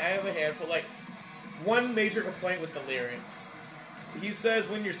 handful. I have a handful. Like one major complaint with the lyrics. He says,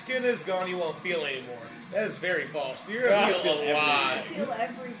 "When your skin is gone, you won't feel anymore." That is very false. You're gonna feel a I lot. feel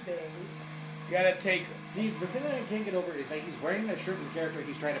everything. You gotta take. See, the thing that I can't get over is that he's wearing a shirt with the character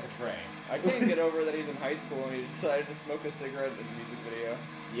he's trying to portray. I can't get over that he's in high school and he decided to smoke a cigarette in his music video.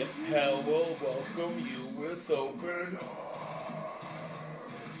 Yep. Hell will welcome you with open arms.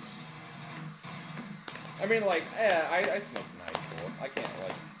 I mean, like, I smoked in high school. I can't,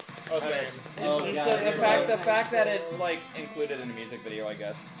 like... Oh, same. It's Oh, just God, the you're fact, right. the fact that it's, like, included in a music video, I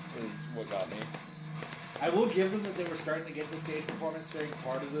guess, is what got me. I will give them that they were starting to get the stage performance during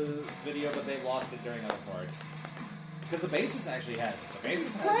part of the video, but they lost it during other parts. Because the bassist actually has it. The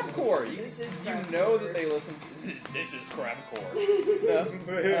bassist has it. Crapcore! You, This is you crapcore. know that they listen to... This is crapcore.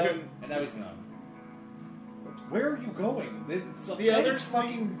 No. And that was no. Where are you going? It's a The fence others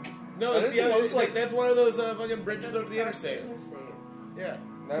fucking. No, That it's is the the other. most, Like like- that's one of those fucking bridges Just over the across interstate. Yeah.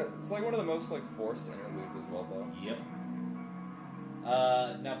 It's like one of the most, like, forced interludes as well, though. Yep.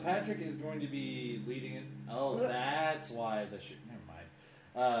 Now Patrick is going to be leading it. Oh, that's why the shit. Never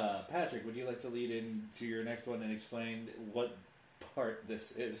mind. Patrick, would you like to lead into your next one and explain what part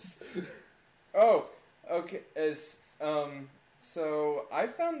this is? Oh, okay. So I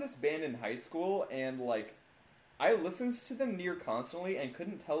found this band in high school, and like, I listened to them near constantly and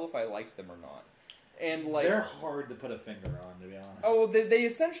couldn't tell if I liked them or not. And like, They're hard to put a finger on, to be honest. oh, they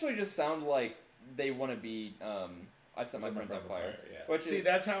essentially just sound like they want to be. I set my friends on fire. Yeah. Which See, is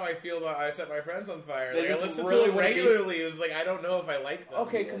that's how I feel about I Set My Friends on Fire. They Like, I just listen really to them wanna be- regularly. It's like I don't know if I like them.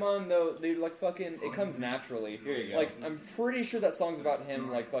 okay. Come on, though, dude. Like, fucking, it comes naturally. Here you go. Like, I'm pretty sure that song's about him,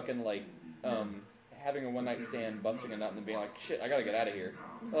 like, fucking, like, having a one night stand, busting a nut, and then being like, shit, I gotta get out of here.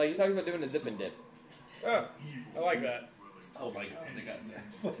 Like, he's talking about doing a zip and dip. Oh, I like that. Oh my god, they got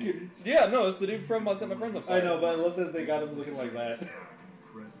fucking. Yeah, no, it's the dude from I Set My Friends on Fire. I know, but I love that they got him looking like that.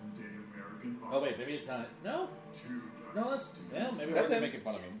 Present day American Oh wait, maybe it's not. No. No, that's maybe That's we're him. making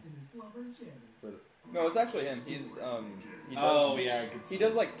fun of him. No, it's actually him. He does, Yeah, I could see. he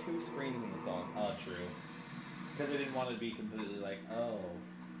does like 2 screams in the song. Oh, true. Because they didn't want to be completely like, oh.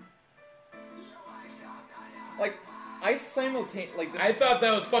 Like, I simultaneously like this. I thought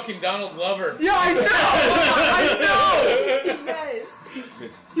that was fucking Donald Glover. Yeah, I know. I know. Yes.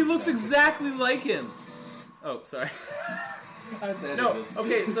 He looks exactly like him. Oh, sorry. No,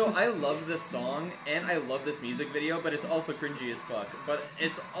 okay, so I love this song, and I love this music video, but it's also cringy as fuck. But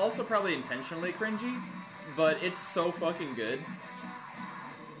it's also probably intentionally cringy, but it's so fucking good.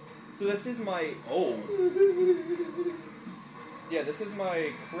 So this is my... Oh. Yeah, this is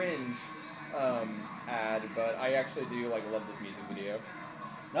my cringe ad, but I actually do, like, love this music video.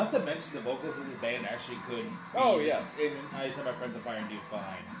 Not to mention the vocals of this band actually could be Oh, yeah. in I Set My Friends on Fire and do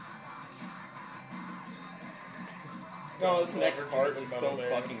fine. No, this next Glover part could is have so been better.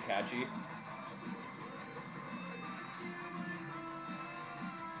 fucking catchy.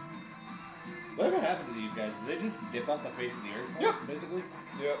 Whatever happened to these guys? Did they just dip off the face of the earth? Yeah. Basically?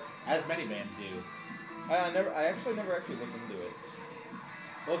 Yep. As many bands do. I actually never looked into it.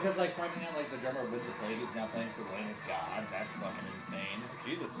 Well, because, like, finding out, like, the drummer of Winds of Plague is now playing for Land of God, that's fucking insane.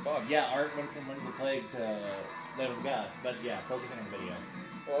 Jesus fuck. Yeah, Art went from Winds of Plague to Land of God, but yeah, focusing on the video.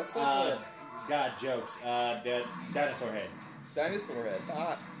 Well, let's look at God, jokes. Dinosaur head. Dinosaur Head.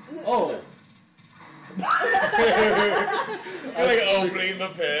 Ah. Oh! You're like opening the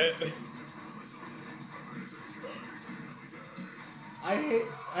pit. I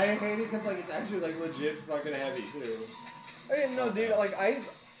hate it because, like, it's actually, like, legit fucking heavy, too. I didn't know, dude. Like,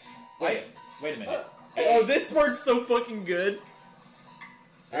 Wait a minute. Oh, this part's so fucking good.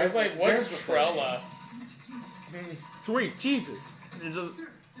 I was like, what's There's the Trella? Sweet Jesus. It's just... Sir,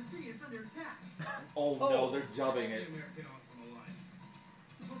 the city is under attack. Oh, no, they're dubbing it. American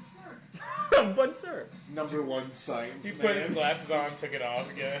awesome alive. But sir. Number 1 science He put his glasses on, took it off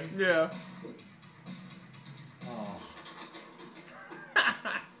again. Yeah. Oh.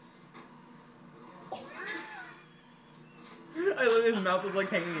 I love his mouth is like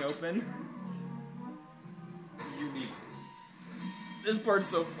hanging open. Unique. This part's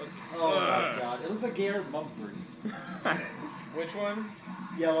so fucking... Oh, my God. It looks like Garrett Mumford. Which one?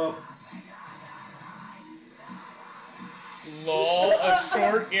 Yellow. Lol, a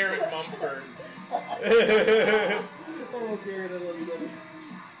short Garrett Mumford. Oh, Garrett, I love you, buddy.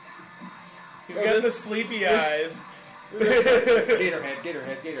 He's got the sleepy eyes.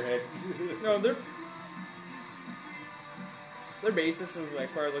 Gatorhead. No, their bassist in the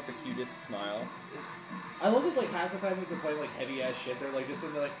next part is like the cutest smile. I love it, like, half the time when they're playing, like, heavy-ass shit, they're, like, just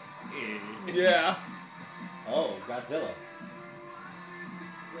in there, like, eh. Yeah. Oh, Godzilla.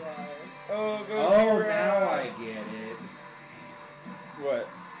 Wow. Oh, Oh, now I get it. What?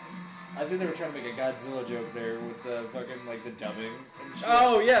 I think they were trying to make a Godzilla joke there with the fucking, like, the dubbing and shit.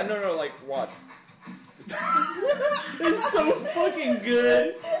 Oh, yeah, no, like, watch. It's so fucking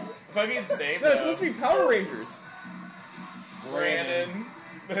good. Fucking same. No, it's supposed to be Power Rangers. Brandon.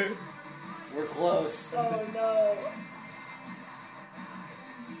 We're close. Oh no.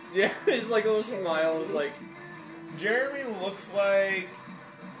 Yeah, it's like a little smile. It's like, Jeremy looks like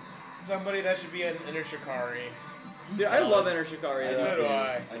somebody that should be an Inner Shikari. dude, I love Enter Shikari. I though. So do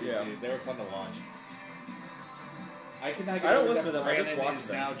I. do Yeah. too. They were fun to watch. I cannot get I don't over listen that to them, I just Brandon watch is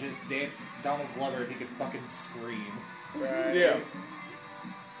them. now just Donald Glover if he could fucking scream. Right. Yeah.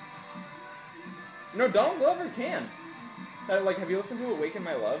 No, Donald Glover can. Like, have you listened to Awaken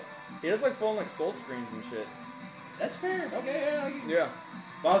My Love? He does like full like soul screams and shit. That's fair. Okay, yeah. Yeah.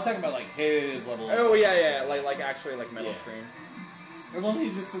 But I was talking about, like, his level of... Oh yeah, like actually like metal Yeah. screams. I love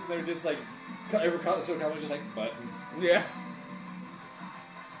he's just sitting there just, like... So calmly just, like, button. Yeah.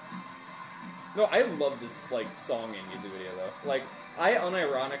 No, I love this like song and music video though. Like, I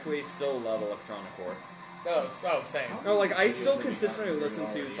unironically still love electronic core. Oh, same. No, like I Videos still that we consistently got listen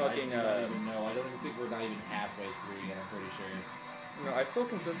to already. fucking. I do not even know. I don't even think we're not even halfway through yet. I'm pretty sure. No, I still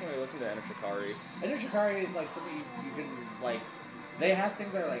consistently listen to Enter Shikari. I know Shikari is like something you can like. They have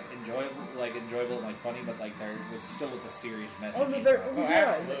things that are like enjoyable and like funny, but like they're still with a serious message. Oh, no, they're- Oh,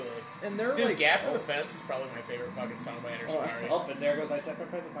 Yeah. absolutely. And they're Dude, like, Gap in the Fence is probably my favorite fucking song by Inner Shikari. Oh, and there goes I Set My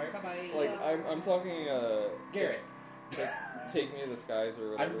Friends on Fire. Bye bye. like I'm talking Garrett. Take Me to the Skies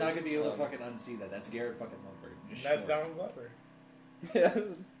or whatever. I'm not gonna be able to fucking unsee that. That's Garrett fucking Mumford. That's Donald Glover. Yeah.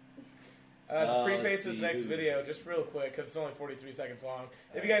 To preface let's this see next who- video, just real quick, because it's only 43 seconds long.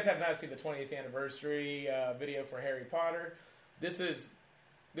 If you guys have not seen the 20th anniversary video for Harry Potter, there's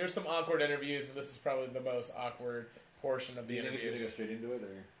some awkward interviews, and this is probably the most awkward portion of Do the you think it's gonna go interviews. straight into it,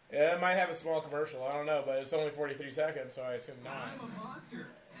 or? Yeah, it might have a small commercial, I don't know, but it's only 43 seconds, so I assume not. I'm a monster.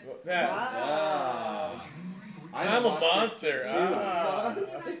 Well, yeah. Ah. I'm a monster. Too. Ah.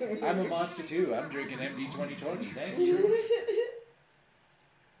 I'm a monster too. I'm drinking MD 2020. Thank you. Us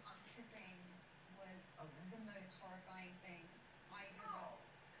kissing was the most horrifying thing either of us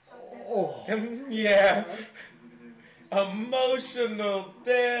have ever Yeah. Emotional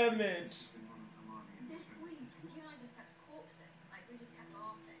damage. This week, you and I just kept corpsing. Like, we just kept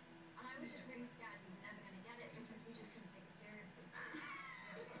laughing. And I was just really scared we were never going to get it because we just couldn't take it seriously.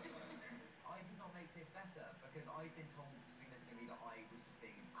 I did not make this better because I've been told significantly that I was just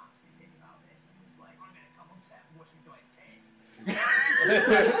being an absolute dick about this and was like, I'm gonna come on set and watch you guys kiss.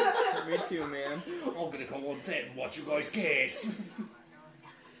 Me too, man. I'm gonna come on set and watch you guys kiss. I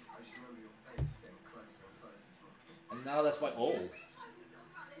just remember your face getting closer and closer to my And now that's why. Oh. Every time we talk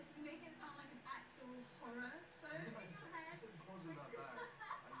about this, you make it sound like an actual horror show in your head. It wasn't that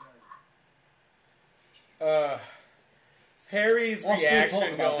bad. I know. Harry's I'll still reaction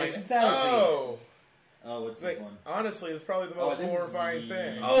talk about going, this in therapy. oh. Oh, what's Like, this one? honestly, it's probably the Oh, I most think horrifying Z.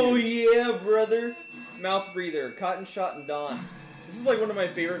 thing. Oh yeah, brother. Mouth Breather, Cotton Shot and Dawn. This is like one of my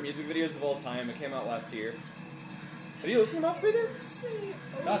favorite music videos of all time. It came out last year. Have you listened to Mouth Breather?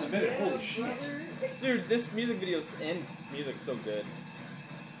 Not in a minute. Holy shit. Dude, this music video and music's so good.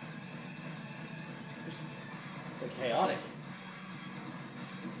 Like chaotic.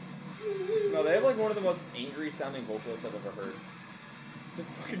 No, they have like one of the most angry sounding vocalists I've ever heard. The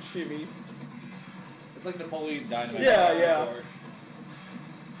fucking shimmy. It's like Napoleon Dynamite. Yeah, yeah.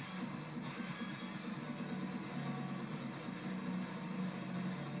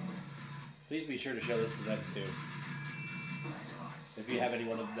 Please be sure to show this to them too. If you have any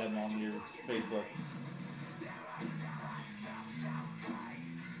one of them on your Facebook.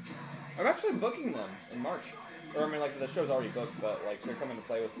 I'm actually booking them in March. Or I mean, like the show's already booked, but like they're coming to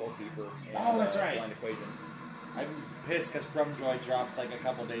play with Soulkeeper and Oh, that's right. Blind Equation. I'm pissed because Drumjoy drops like a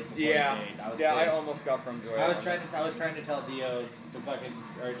couple days before Yeah, the date. I was yeah, I pissed. almost got from Joy. I was trying to tell Dio to fucking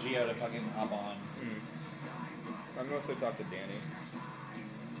or Gio to fucking hop on. I mostly talked to Danny.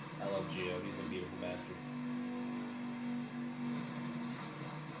 I love Gio. He's a beautiful bastard.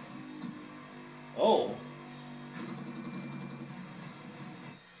 Oh.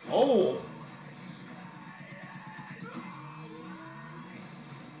 Oh.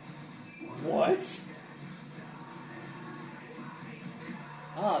 What?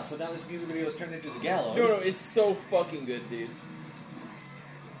 Ah, so now this music video is turned into the gallows. No, it's so fucking good, dude.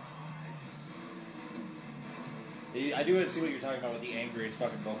 I do see what you're talking about with the angriest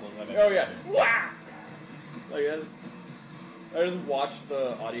fucking vocals I've ever Oh yeah. heard. Wah! Like I just watched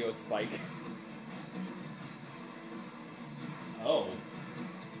the audio spike. Oh.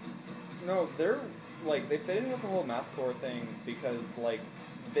 No, they're like they fit in with the whole mathcore thing because like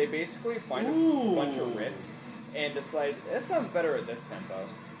they basically find Ooh. a bunch of riffs and decide this sounds better at this tempo,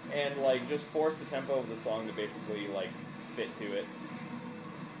 and like just force the tempo of the song to basically like fit to it.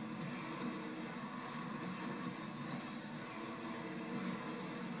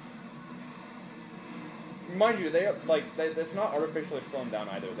 Mind you, it's not artificially slowing down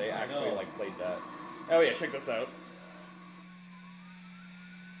either. They actually know. like played that. Oh yeah, check this out.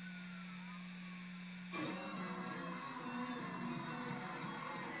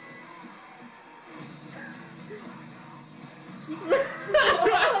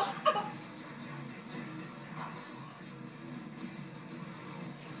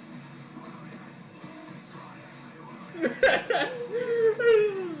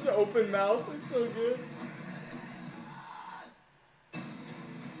 This is open mouth. It's so good.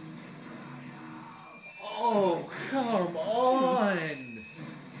 Oh, come on!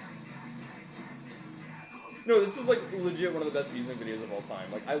 No, this is like legit one of the best music videos of all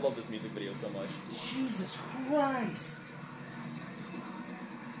time. Like, I love this music video so much. Jesus Christ!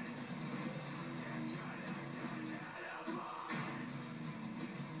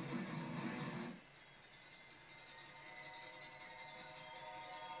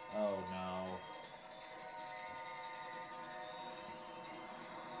 Oh no.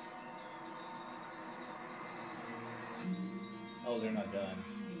 Oh, they're not done.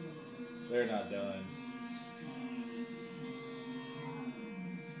 They're not done.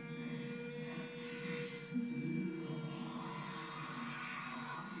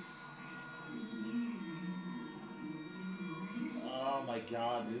 Oh my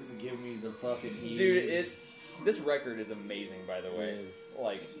god, this is giving me the fucking heat. Dude, this record is amazing, by the way. It is.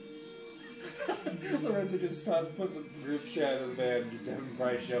 Like, Lorenzo just stopped, put the group chat of the band, Devin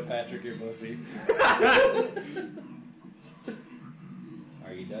Price, show Patrick your pussy.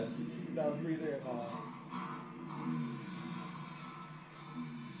 Are you done? No, breather.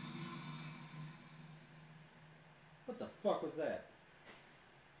 What the fuck was that?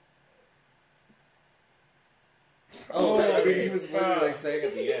 mean, he was literally like saying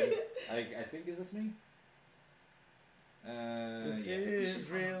at the end. I think, is this me? This Yeah. is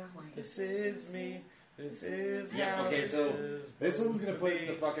real. This is me. This is Yeah, how okay, it so is this one's gonna supposed put to you in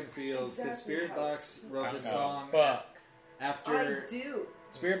the be. fucking feels. Because Exactly Spirit how Box it's wrote this Oh, song fuck. after. I do.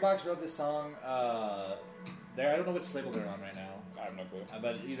 Spirit Box wrote this song. I don't know which label they're on right now. I have no clue.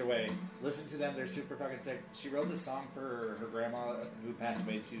 But either way, listen to them. They're super fucking sick. She wrote this song for her grandma who passed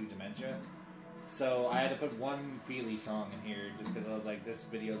away to dementia. So I had to put one Feely song in here just because I was like, this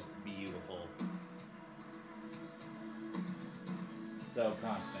video's beautiful. So,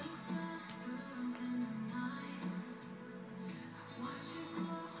 Constant.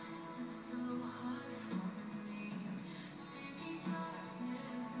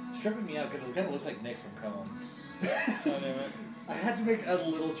 It's tripping me out because it kind of looks like Nick from Cone. I had to make a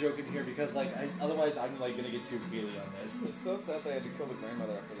little joke in here because, like, otherwise I'm like gonna get too feely on this. It's so sad they had to kill the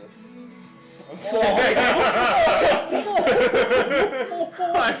grandmother after this. I'm sorry.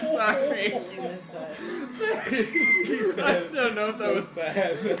 You missed that. I don't know if that was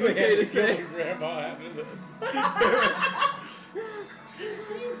sad. They okay had to to kill say. their grandma after this.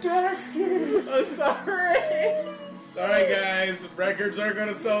 You bastard! I'm sorry. Sorry, guys. The records aren't going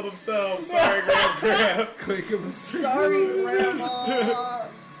to sell themselves. Sorry, Grandpa. Click of the street. Sorry, Grandma.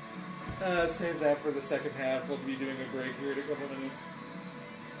 Save that for the second half. We'll be doing a break here in a couple minutes.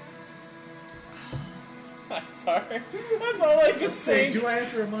 I'm sorry. That's all I can say. Do I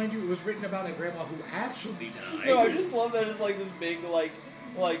have to remind you it was written about a grandma who actually died? No, I just love that it's like this big, like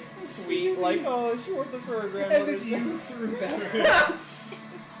sweet, like, oh, she wrote this for her grandmother. And then you threw that.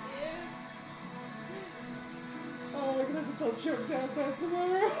 Oh, I'm gonna have to tell Choke Down that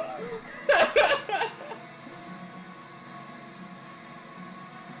tomorrow.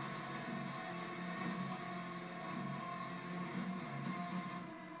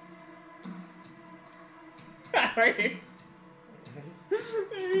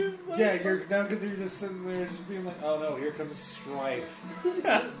 Yeah, you're now because you're just sitting there, just being like, "Oh no, here comes strife."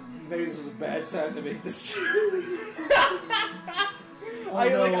 Maybe this is a bad time to make this joke. Oh, I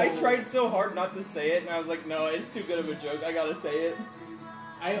no. tried so hard not to say it, and I was like, no, it's too good of a joke. I gotta say it.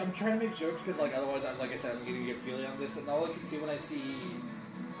 I'm trying to make jokes because, like, otherwise, like I said, I'm going to get feeling on this, and all I can see when I see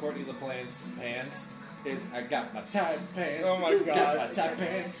Courtney LaPlante's pants is, "I got my tight pants." Oh my Got God. my tight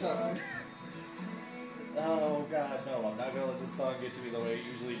pants on. Oh god, no! I'm not gonna let this song get to me the way it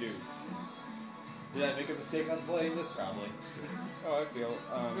usually do. Did I make a mistake on playing this? Probably. Oh, I feel.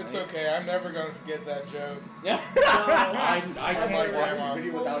 It's okay. I'm never going to forget that joke. Yeah. I Oh can't my watch this grandma.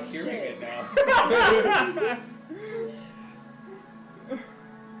 video without Holy hearing shit. it now.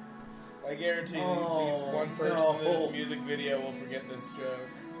 I guarantee at Oh, least one person no. in this music video will forget this joke.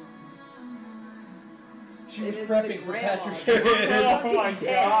 She was It is prepping the for grandma. Patrick's Oh my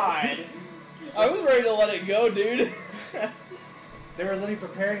god. I was ready to let it go, dude. They were literally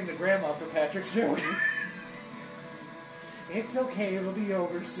preparing the grandma for Patrick's joke. It's okay, it'll be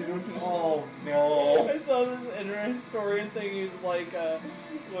over soon. Oh no. I saw this internet historian thing. He was like,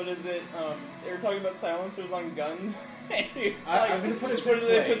 what is it? They were talking about silencers on guns. And he was like, I'm gonna put it what this do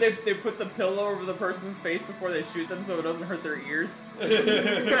they way. put? They put the pillow over the person's face before they shoot them so it doesn't hurt their ears.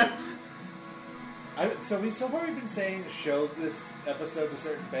 So far we've been saying show this episode to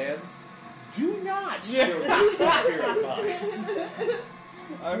certain bands. Do not show Yeah. this to Spirit Box.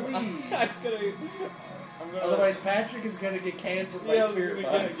 I'm Please. gonna. Otherwise, Patrick is going to get canceled by yeah, Spirit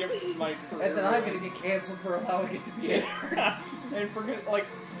gonna Box. get my career And then I'm ruined. going to get canceled for allowing it to be aired. And for like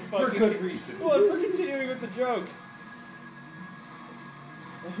For fucking- good reason. Well, for continuing with the joke.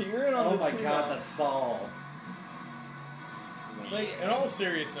 You're in on Oh this my too god, now. the thaw. Like, in all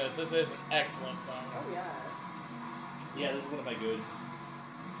seriousness, this is an excellent song. Oh yeah. Yeah, this is one of my goods.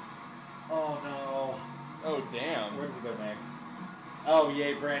 Oh no. Oh damn. Where does it go next? Oh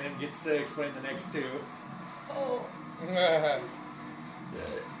yay, Brandon gets to explain the next two. Oh.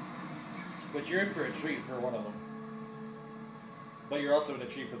 But you're in for a treat for one of them. But you're also in a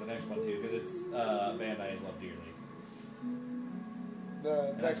treat for the next one too, because it's a band I love dearly. The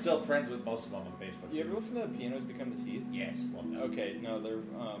And I'm next still friends with most of them on Facebook. You ever listen to Pianos Become the Teeth? Yes, love them. Okay, no, they're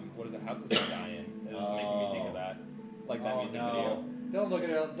what is it? Houses of Dying. It was making me think of that, like that music video. Don't look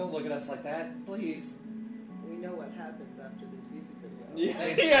at us like that, please. We know what happens after this music video. Yeah,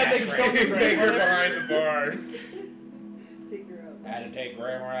 Thanks, yeah, they Patrick. killed the take her grandmother. behind the bar. Take her out. Had to take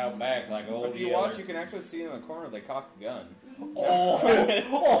Grandma out back like old If you watch, you can actually see in the corner they cock a gun.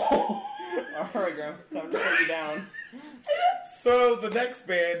 Oh. All right, Grandma, time to put you down. So the next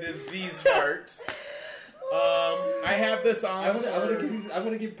band is These Hearts. I have this on. I'm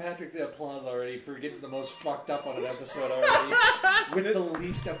gonna give Patrick the applause already for getting the most fucked up on an episode already with the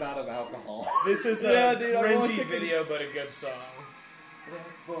least amount of alcohol. This is a cringy video, but a good song.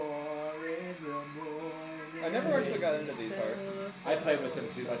 I never actually got into these hearts. I played with them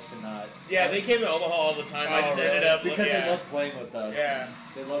too much to not. Yeah, they came to Omaha all the time. I just ended up because they love playing with us. Yeah,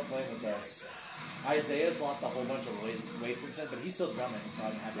 they love playing with us. Isaiah's lost a whole bunch of weight since then, but he's still drumming, so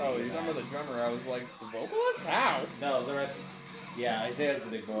I'm happy. Oh, you're talking about the drummer. I was like, the vocalist? How? No, the rest. Yeah, Isaiah's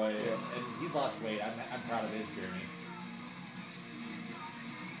the big boy, and he's lost weight. I'm proud of his journey.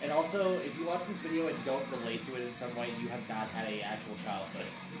 And also, if you watch this video and don't relate to it in some way, you have not had an actual childhood.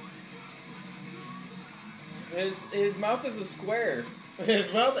 His mouth is a square.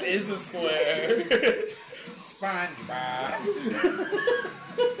 His mouth is a square. SpongeBob.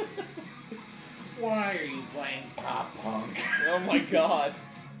 Why are you playing pop punk? Oh my god.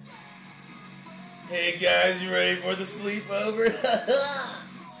 Hey guys, you ready for the sleepover?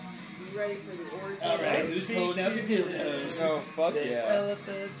 You ready for the orgy? Alright, who's pulling out the dildos? Oh, fuck yeah.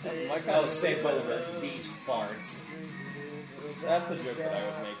 That's my kind of same by the way. These farts. That's the joke that I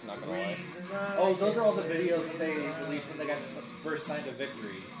would make, not gonna lie. Oh, those are all the videos that they released when they got first signed to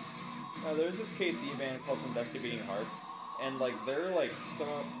Victory. There's this KC band called From Dusty Beating Hearts, and like they're like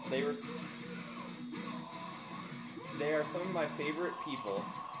they are some of my favorite people,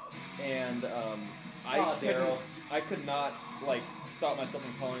 and I could not like stop myself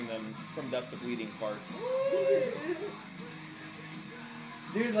from calling them From Dust to Bleeding Farts.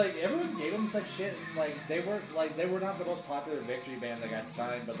 Dude, like everyone gave them such shit. Like they were not the most popular Victory band that got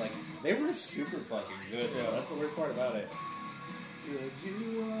signed, but like they were super fucking good. Yeah, that's the worst part about it.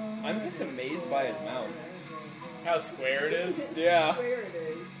 I'm just amazed by his mouth. How square it is? Yeah. Square it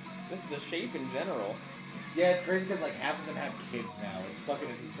is. Just the shape in general. Yeah, it's crazy because like half of them have kids now. It's fucking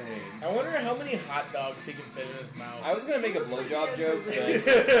insane. I wonder how many hot dogs he can fit in his mouth. I was gonna make a blowjob joke, but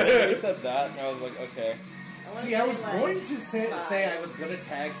when you said that, and I was like, okay. See, I was going to say I was going to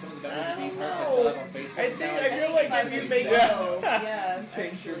tag some of the members of these hearts I still have on Facebook. I feel like if you make yeah,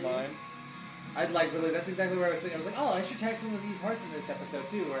 changed your mind. I'd like really. That's exactly where I was thinking. I was like, oh, I should tag some of these hearts in this episode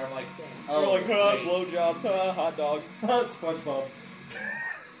too. Where I'm like, You're like, blowjobs, hot dogs, SpongeBob.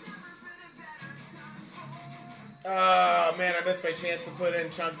 Oh man, I missed my chance to put in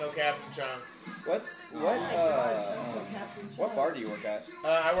Chunk No Captain Chunk. What bar do you work at?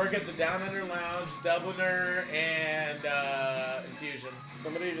 I work at the Down Under Lounge, Dubliner, and Infusion.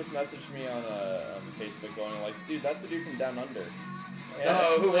 Somebody just messaged me on Facebook going like, dude, that's the dude from Down Under.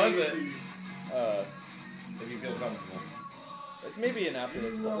 Oh, who was it? If you feel comfortable. It's maybe an after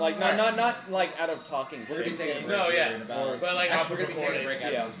this, like not like out of talking. We're gonna be taking a break. No, yeah, but like actually, we're gonna be taking a break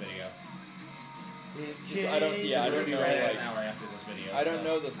after this video. I don't know. Right at an hour after this video. I don't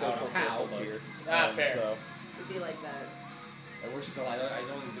know the social circles here. Fair. So. It'd be like that. And we're still. I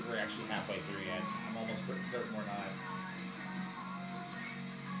don't think we're actually halfway through yet. I'm almost certain we're not.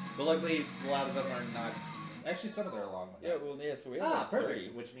 But luckily, a lot of them are not. Actually, some of them are long. Yeah. Well, yeah. So we have like perfect.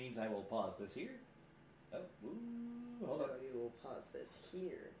 30. Which means I will pause this here. Oh, hold on. You will pause this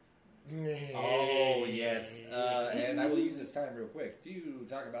here. Oh yes, and I will use this time real quick to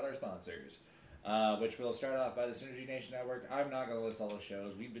talk about our sponsors. Which will start off by the Synergy Nation Network. I'm not going to list all the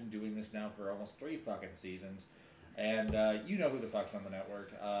shows. We've been doing this now for almost 3 fucking seasons. And you know who the fuck's on the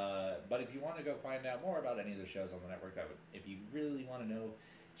network. But if you want to go find out more about any of the shows on the network, if you really want to know,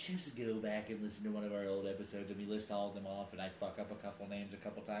 just go back and listen to one of our old episodes and we list all of them off and I fuck up a couple names a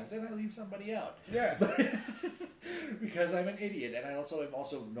couple times and I leave somebody out. Yeah. Because I'm an idiot and I am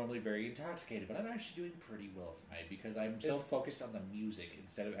also normally very intoxicated, but I'm actually doing pretty well tonight because I'm so focused on the music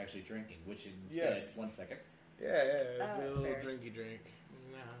instead of actually drinking, which instead, 1 second. Yeah, let's do a little fair. drinky drink.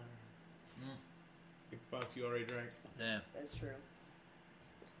 Fuck, you already drank. Yeah. That's true.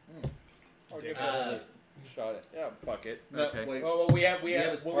 I'll give it a shot at. Yeah, fuck it. No, Okay. wait. Well, we have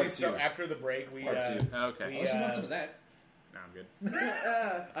part two. after the break. Part 2. Okay. we, I also want some of that. No, I'm good.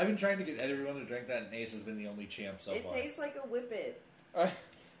 I've been trying to get everyone to drink that, and Ace has been the only champ so It far. tastes like a Whippet.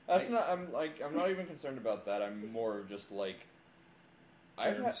 That's not. I'm not even concerned about that. I'm more just like.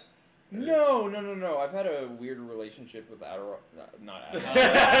 Germs? No. I've had a weird relationship with Adderall. Not Adderall.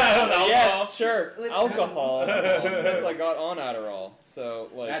 Alcohol. Yes, sure. With alcohol since I got on Adderall. So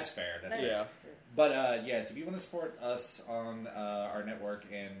like. That's fair. That's fair. Yeah. But yes, if you want to support us on our network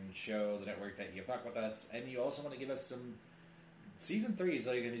and show the network that you fuck with us, and you also want to give us some. Season 3 is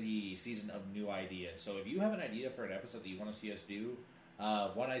like going to be the season of new ideas. So if you have an idea for an episode that you want to see us do,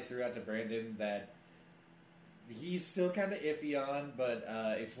 one I threw out to Brandon that he's still kind of iffy on, but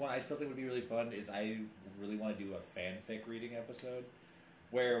it's one I still think would be really fun. Is I really want to do a fanfic reading episode.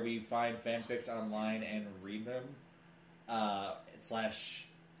 where we find fanfics online and read them, /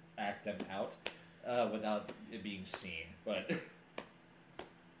 act them out, without it being seen. But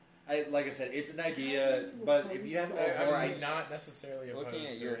like I said, it's an idea. But if you have I'm not necessarily opposed. Looking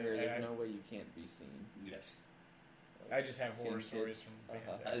at to your it. hair, there's no way you can't be seen. yes, I just have horror Seen stories from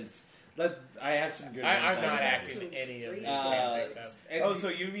fanfics. I have some good. I'm ones not I acting can any of these Uh, fanfics out. and- Oh, so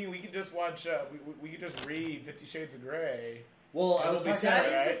you mean we could just watch? We could just read 50 Shades of Grey? Well, I It'll was be talking sad,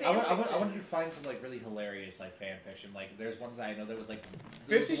 about. right? I wanted to find some like really hilarious like fan fiction. Like there's ones I know that was like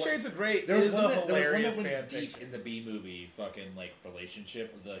 50 Shades of Grey There was is one a that, there was one hilarious that went fan deep fiction. in the bee movie, fucking like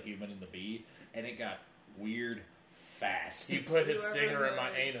relationship of the human and the bee, and it got weird fast. He put his You ever stinger in my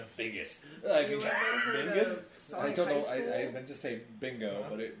heard- anus. Biggest. You ever heard Bingus? of I Sonic don't know. High School? I meant to say bingo,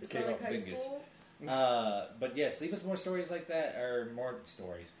 but it came Sonic out High bingus. School? But yes, leave us more stories like that, or more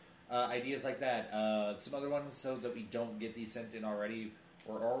stories, ideas like that. Some other ones, so that we don't get these sent in already.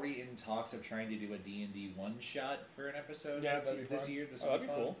 We're already in talks of trying to do a D&D one-shot for an episode Yeah, this, that'd be this fun. year. This Oh, would be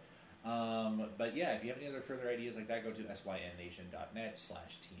that'd be fun. But yeah, if you have any other further ideas like that, go to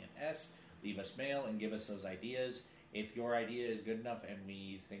synnation.net/TNS. Leave us mail and give us those ideas. If your idea is good enough and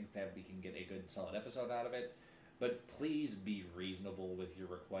we think that we can get a good solid episode out of it, but please be reasonable with your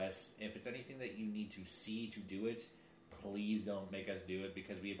requests. If it's anything that you need to see to do it, please don't make us do it,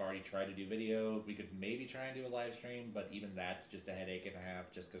 because we've already tried to do video. We could maybe try and do a live stream, but even that's just a headache and a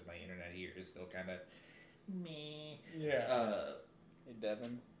half, just because my internet here is still kind of meh. Yeah. Hey,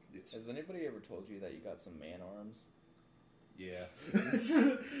 Devin, It's- has anybody ever told you that you got some man arms? Yeah.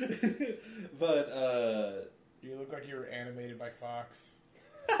 But You look like you were animated by Fox.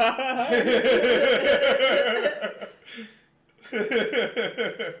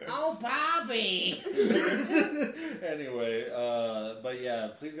 oh, Bobby. Anyway, but yeah,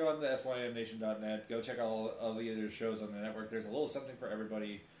 please go on to synnation.net. Go check all the other shows on the network. There's a little something for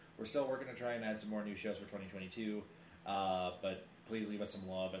everybody. We're still working to try and add some more new shows for 2022. But please leave us some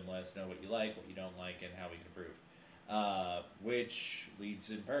love and let us know what you like, what you don't like, and how we can improve. Which leads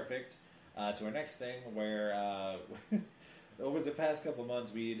in perfect to our next thing, where over the past couple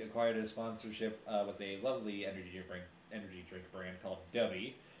months we acquired a sponsorship with a lovely energy drink brand called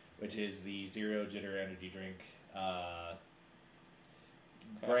Dubby, which is the Zero Jitter energy drink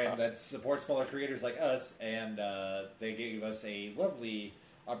brand that supports smaller creators like us, and they gave us a lovely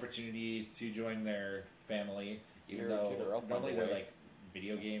opportunity to join their family, even Zero Jitter, though I'll find normally a they're way. like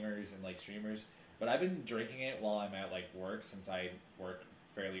video gamers and like streamers. But I've been drinking it while I'm at like work, since I work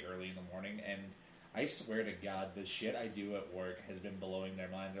fairly early in the morning, and I swear to God, the shit I do at work has been blowing their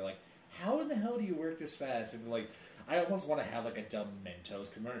mind. They're like, how in the hell do you work this fast? And like, I almost want to have like a dumb Mentos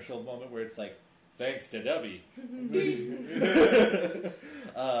commercial moment where it's like, thanks to Dubby.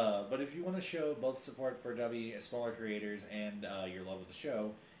 But if you want to show both support for Dubby, smaller creators, and your love of the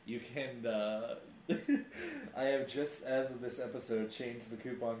show, you can... I have just, as of this episode, changed the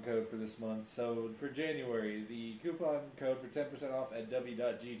coupon code for this month. So for January, the coupon code for 10% off at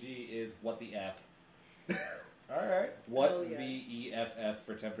w.gg is what the F. Alright. What Hell yeah. VEFF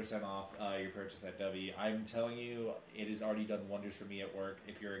for 10% off your purchase at W. I'm telling you, it has already done wonders for me at work.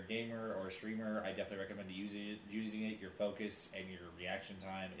 If you're a gamer or a streamer, I definitely recommend using it. Your focus and your reaction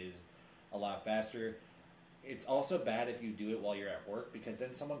time is a lot faster. It's also bad if you do it while you're at work, because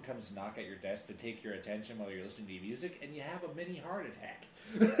then someone comes knock at your desk to take your attention while you're listening to your music, and you have a mini heart attack.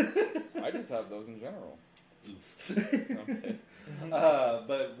 I just have those in general. Oof. Okay.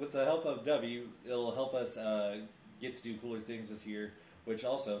 But with the help of W, it'll help us get to do cooler things this year, which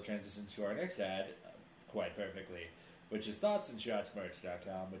also transitions to our next ad quite perfectly, which is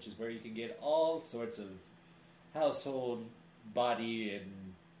thoughtsandshotsmerch.com, which is where you can get all sorts of household, body, and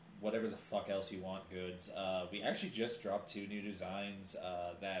whatever the fuck else you want goods. We actually just dropped 2 new designs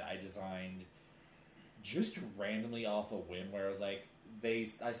that I designed just randomly off a whim, where I was like, I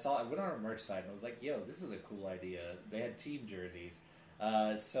went on our merch site and I was like, yo, this is a cool idea. They had team jerseys.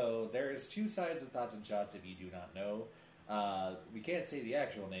 So there's 2 sides of Thoughts and Shots, if you do not know. We can't say the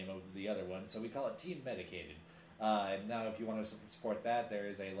actual name of the other one, so we call it Team Medicated. And now if you want to support that, there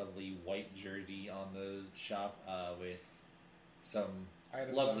is a lovely white jersey on the shop with some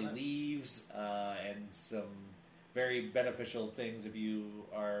Items lovely on it. leaves and some very beneficial things if you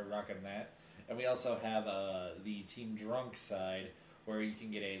are rocking that. And we also have the Team Drunk side, where you can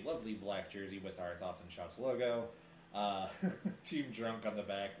get a lovely black jersey with our Thoughts and Shots logo. Team Drunk on the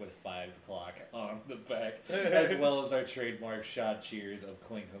back with 5 o'clock on the back, as well as our trademark shot cheers of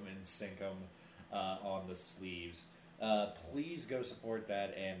Clinkum and Sinkum on the sleeves. Please go support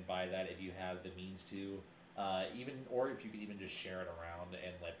that and buy that if you have the means to. Or if you could even just share it around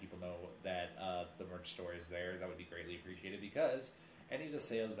and let people know that the merch store is there, that would be greatly appreciated, because any of the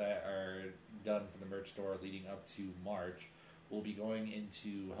sales that are done for the merch store leading up to March will be going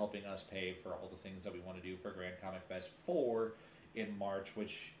into helping us pay for all the things that we want to do for Grand Comic Fest 4 in March,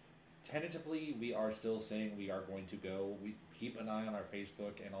 which tentatively we are still saying we are going to go. We keep an eye on our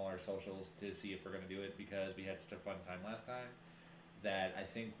Facebook and all our socials to see if we're going to do it, because we had such a fun time last time that I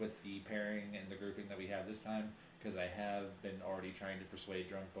think with the pairing and the grouping that we have this time, because I have been already trying to persuade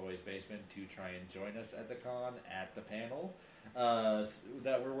Drunk Boys Basement to try and join us at the con at the panel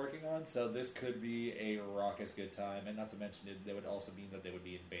that we're working on, so this could be a raucous good time, and not to mention it would also mean that they would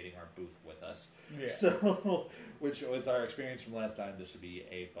be invading our booth with us. Yeah. So, which with our experience from last time, this would be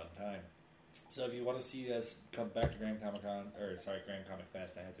a fun time. So if you want to see us come back to Grand Comic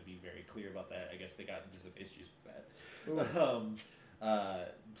Fest, I have to be very clear about that. I guess they got into some issues with that.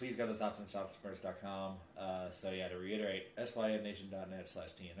 Please go to thoughtsandshotsmerch.com. So yeah, to reiterate,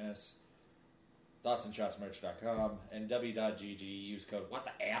 synnation.net/TNS, thoughtsandshotsmerch.com, and w.gg. Use code what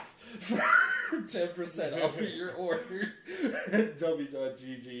the F for 10% off of your order.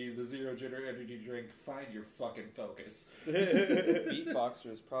 w.gg, the Zero Jitter energy drink. Find your fucking focus.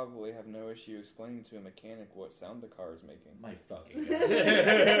 Beatboxers probably have no issue explaining to a mechanic what sound the car is making. My fucking god.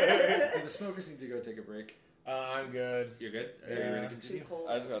 Do the smokers need to go take a break? I'm good. You're good? Are Yeah. you ready to continue?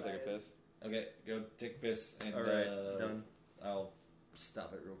 I just gotta take a piss. Okay, go take a piss. And, Alright, done. I'll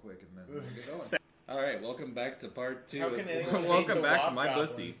stop it real quick and then we'll get going. Alright, welcome back to part 2. How can anyone hate Welcome the back to Wop my Goblin?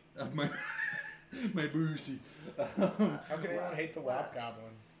 pussy. My boozy. How can anyone hate the Wop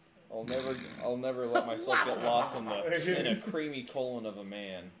Goblin? I'll never let myself get lost in a creamy colon of a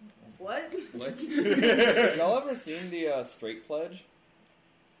man. What? What? Y'all ever seen the Straight Pledge?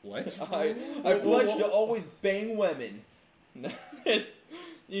 What? I pledge to always bang women.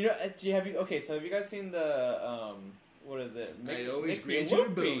 You know? Have you guys seen the what is it? I always makes me create you a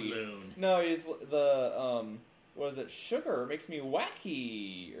loopy. balloon. No, he's the what is it? Sugar makes me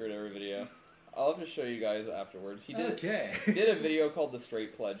wacky or whatever video. I'll just show you guys afterwards. He did he did a video called The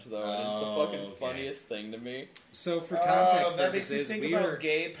Straight Pledge though, and it's the fucking funniest thing to me. So for context that makes me purposes, think we about were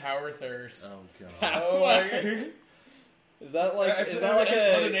gay power thirst. Oh god. Oh my. Is that like? I Is said that like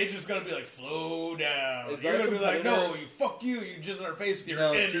Mother a? Nature's gonna be like, slow down. Is You're that a gonna be like, no, competitor? you fuck you. You jizz in our face with your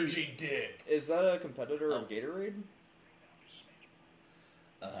No, see- energy dick. Is that a competitor of Gatorade?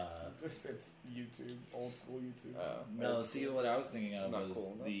 It's YouTube, old school YouTube. No, that's see cool. what I was thinking of Not was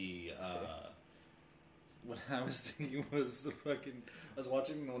cool enough. the what I was thinking was the fucking. I was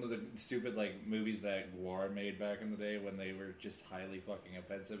watching one of the stupid like movies that Guar made back in the day when they were just highly fucking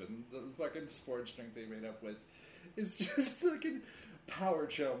offensive, and the fucking sports drink they made up with is just fucking power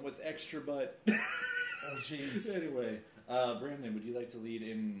chum with extra butt. Oh jeez. Anyway, Brandon, would you like to lead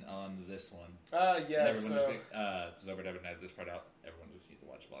in on this one? Yeah. Everyone So so we're never gonna edit this part out. Everyone just needs to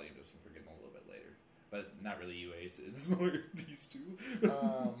watch Volume just since we're getting a little bit later. But not really you, Ace. It's more these two.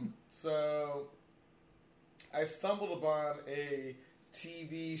 so I stumbled upon a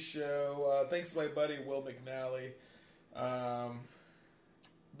TV show. Thanks to my buddy Will McNally.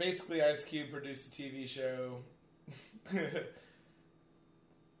 Basically, Ice Cube produced a TV show.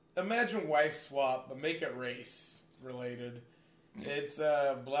 Imagine Wife Swap, but make it race related. It's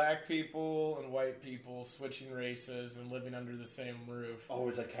black people and white people switching races and living under the same roof. Oh,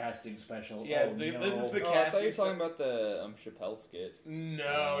 it's a casting special. Yeah, oh, this is the Oh, I casting. thought you were talking about the Chappelle skit.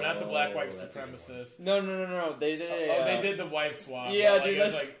 No, not the black white that's a good supremacist. No. They did. They did the wife swap. Yeah, like, dude, it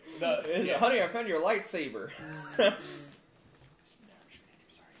was that's- like the, yeah. Honey, I found your lightsaber.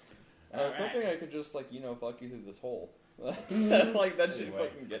 I was hoping I could just fuck you through this hole. Like that shit Anyway,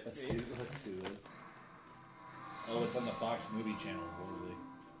 fucking gets let's me. do this. Oh, it's on the Fox movie channel. Literally.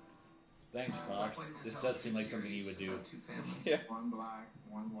 Thanks, Fox. This does seem like something you would do. Two families, Yeah. one black,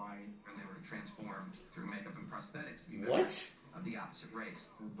 one white, and they were transformed through makeup and prosthetics to be What? members of the opposite race.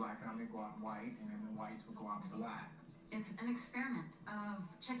 The black army go out white, and then the whites will go out black. It's an experiment of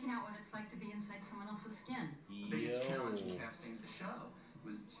checking out what it's like to be inside someone else's skin. The biggest challenge in casting the show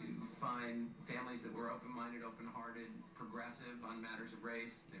was to find families that were open-minded, open-hearted, progressive on matters of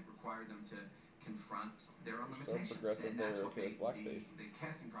race. It required them to confront their own So limitations. progressive and that's they're what okay made with blackface. the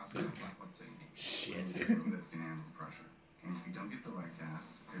casting process of Black What's So Unique. Shit. That can handle the pressure. And if you don't get the right cast,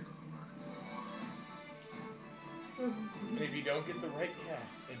 it doesn't work. And if you don't get the right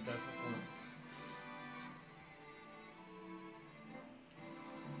cast, it doesn't work.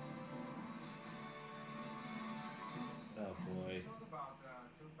 Oh boy. It was about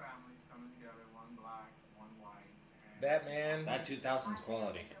two families coming together, one black, one white. And That man, That 2000's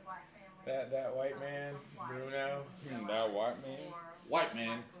quality. that white man, Bruno. That white man. White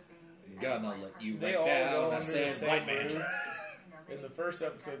man, gonna let you They right all down. go I under the said same white man. roof. in the first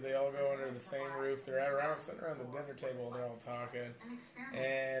episode, they all go under the same roof. They're sitting around the dinner table and they're all talking.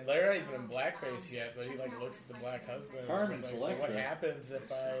 And they're not even in blackface yet, but he like looks at the black husband. And he's like, so what happens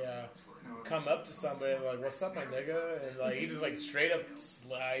if I come up to somebody and like, what's up, my nigga? And like he just like straight up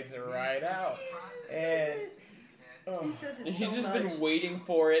slides it right out. And he says it he's so just much. been waiting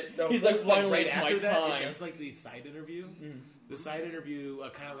for it. No, He's like, finally, right it's my after that, time. it does like the side interview. The side interview,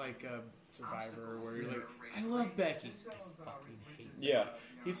 kind of like Survivor, where you're like, I love Becky. I fucking hate her. Yeah.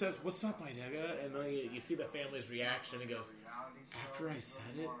 He says, what's up, my nigga? And then you see the family's reaction. He goes, after I said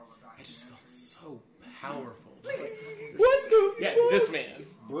it, I just felt so powerful. Just like, What the yeah, this man.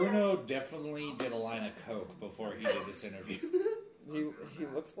 Bruno definitely did a line of coke before he did this interview. He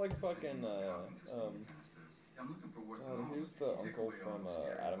looks like fucking who's the uncle from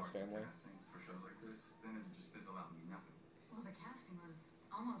Addams Family? Well, the casting was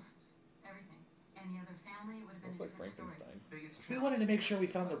almost everything. Any other family, it would have been Looks a like different Frankenstein. We wanted to make sure we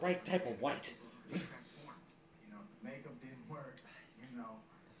found the right type of white. You know, if the makeup didn't work,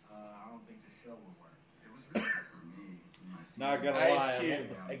 I don't think the show would work. It was really for me. Not gonna Ice lie.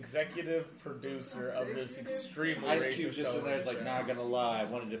 Cube, executive producer of this extremely Ice racist Cube just in there is like, television not gonna lie, I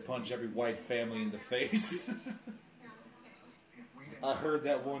wanted to punch every white family in the face. I heard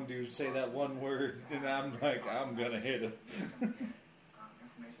that one dude say that one word, and I'm like, I'm gonna hit him.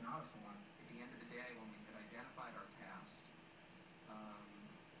 Information out of someone. At the end of the day, when we had identified our cast,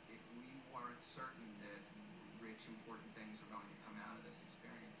 if we weren't certain that rich, important things were going to come out of this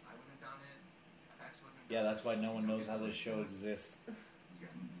experience, I wouldn't have done it. FX wouldn't have done Yeah, that's why no one knows how this show exists.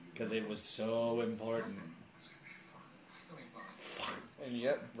 Because it was so important. And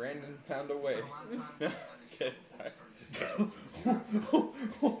yet, Brandon found a way. Okay, sorry.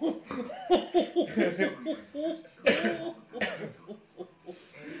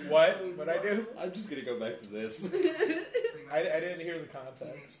 What? What'd I do? I'm just gonna go back to this. I didn't hear the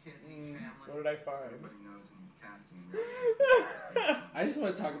context. What did I find? I just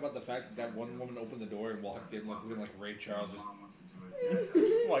want to talk about the fact that one woman opened the door and walked in looking like Ray Charles.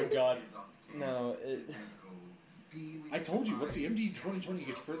 Oh my god. No, I told you, once the MD 2020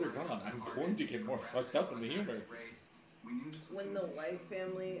 gets further gone, I'm going to get more fucked up in the humor. When the white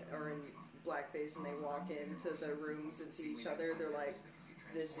family are in blackface and they walk into the rooms and see each other, they're like,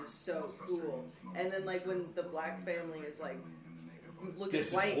 this is so cool. And then like when the black family is like looking This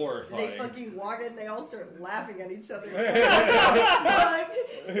is white, horrifying. they fucking walk in, they all start laughing at each other.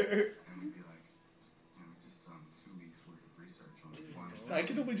 I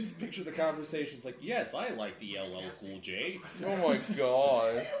can only just picture the conversations like, yes, I like the LL Cool J. oh my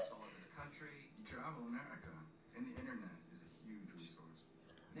god. Travel America and the internet is a huge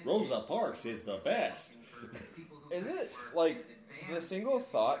resource. Rosa Parks is the best. Is it, like, the single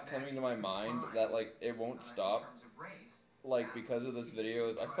thought coming to my mind that, like, it won't stop, like, because of this video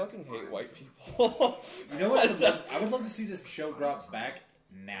is I fucking hate white people. You know what? I would love to see this show brought back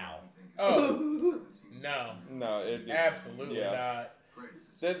now. Oh no, No, it'd be... absolutely Yeah. not.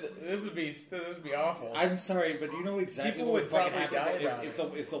 This would be awful. I'm sorry, but you know exactly People what would fucking probably happen die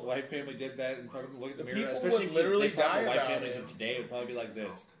about if the white family did that and fucking look at the The mirror. people Especially would literally if they found die the white about families it. of today, it would probably be like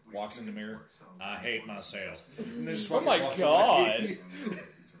this: walks in the mirror, I hate myself. And they just Oh fucking my walks god. away.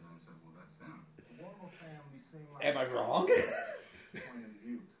 Am I wrong? I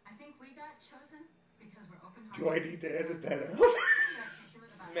think we got chosen because we're open-hearted. Do I need to edit that out?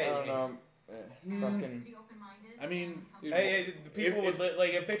 I don't know. Fucking... Be open-minded. I mean, Dude, Hey, the people would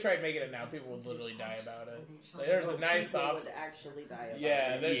like if they tried making it now, people would literally die about it. Like, there's a nice People soft. would actually die about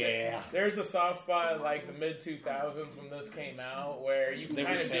Yeah, it. there's a soft spot in, like the mid 2000s when this came out where you can They were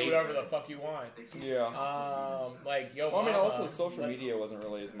kind of do safe. whatever the fuck you want. Yeah. Like yo, Well, I mean, mama, also, social like- media wasn't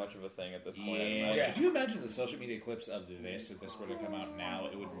really as much of a thing at this point. I yeah. imagine. Yeah. Could you imagine the social media clips of this if this were to come out now?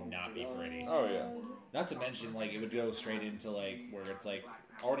 It would not be pretty. Oh, yeah. Not to mention, like, it would go straight into, like, where it's, like,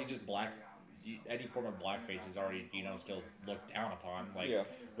 already just black... Any form of blackface is already, still looked down upon. Like, Yeah.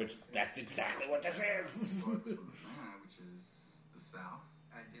 which, that's exactly what this is! which is the South.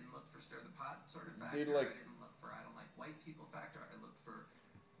 I didn't look for stir the pot sort of factor. Dude, like- I didn't look for I don't like white people factor. I looked for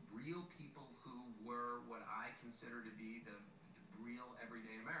real people who were what I consider to be the real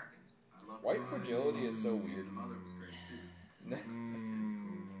everyday Americans. I love White fragility is so weird. Mother was great too.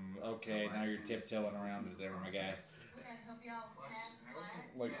 Okay, now you're tiptoeing around it there, my guy. I hope y'all had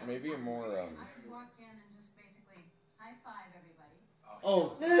fun. Like, maybe a more, I could walk in and just basically high five everybody.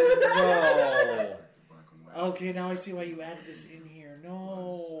 Oh, no! Okay, now I see why you added this in here.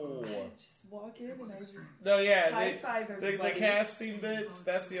 No! Just walk in and I just No, yeah, high five the everybody. casting bits.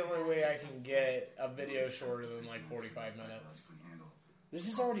 That's the only way I can get a video shorter than like 45 minutes. This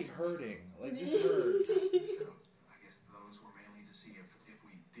is already hurting. Like, this hurts. I guess those were mainly to see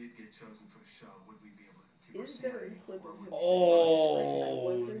did get chosen for the show, would we be able to keep Is there a clip of him? Oh, saying that? I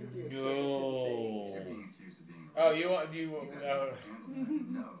wonder if there'd be a clip of him saying You're it. being accused of being. Oh, you want you?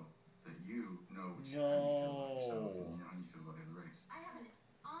 know that you know what you have to feel about yourself and how you feel about the other race. I have an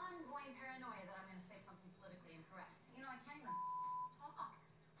ongoing paranoia that I'm going to say something politically incorrect. You know, I can't even talk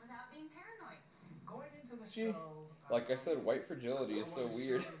without being paranoid. Going into the Gee, show, like I said, white fragility is so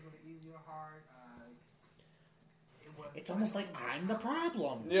weird. It's almost like I'm the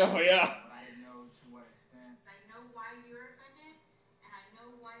problem. Yeah, yeah. I didn't know to what extent. I know why you're offended, and I know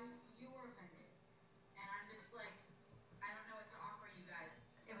why you're offended. And I'm just like, I don't know what to offer you guys.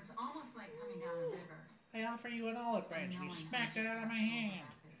 It was almost like coming down a river. I offer you an olive branch and you smacked it out of my hand.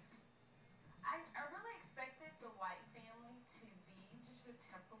 I really expected the white family to be just a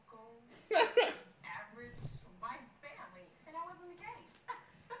typical, average white family, and that wasn't the case.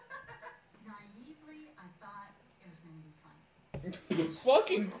 Naively, I thought it was going to be fun.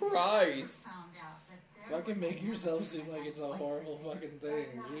 Fucking Christ. Found out that there Fucking was make another yourself seem like it's a white horrible person. fucking thing.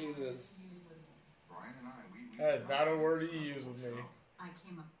 Jesus. Brian and I, we That is not a word you use with me. I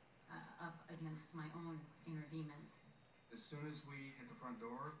came up against my own inner demons. As soon as we hit the front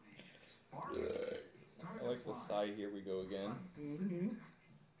door, sparks started I like to the fly. sigh. Here we go again.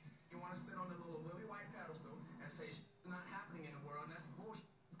 You want to sit on the little lily white pedestal and say shit's not happening in the world, and that's bullshit.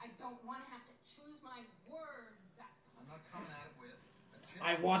 I don't want to have to choose my words. I'm not coming at it with a chip.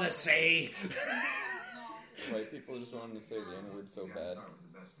 I want to say. White people just wanted to say the N-word so bad. Start with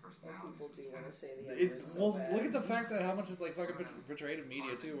the best White personality. people do want to say the It, N-word so well, bad. look at the fact that how much it's like fucking portrayed in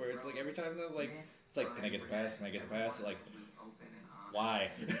media too, where it's like every time they're like, it's like, can I get the pass? Can I get the pass? Like, why?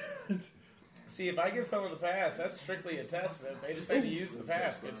 See, if I give someone the pass, that's strictly a test. And if they decide to use the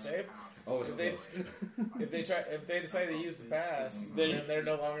pass, good save. Oh, it's If they, close. if they decide to use the pass, then they're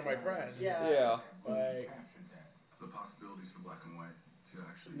no longer my friend. Yeah. Yeah. Like, The possibilities for black and white to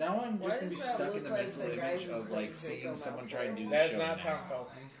actually. Now I'm Why just gonna be does that stuck in look the like mental the guy image who of like plays seeing Draco someone Malfoy? try and do the that's show not now. Tom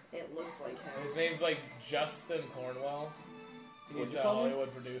Felton. It looks like him. His name's like Justin Cornwell. What'd He's you a call him?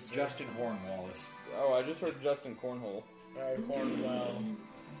 Hollywood producer. Justin Hornwallis. Oh, I just heard Justin Cornhole. Cornwell.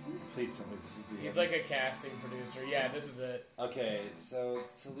 Please tell me this is the He's end. like a casting producer. Yeah, this is it. Okay, so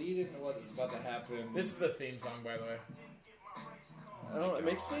to lead into what's about to happen. This is the theme song, by the way. I don't know. It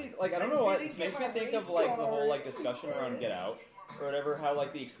makes me like I don't know what it makes me think of like the whole like discussion around Get Out or whatever. How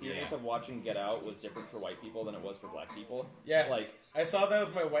like the experience of watching Get Out was different for white people than it was for black people. Yeah, Like I saw that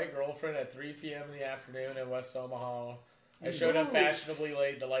with my white girlfriend at 3 p.m. in the afternoon in West Omaha. I showed up fashionably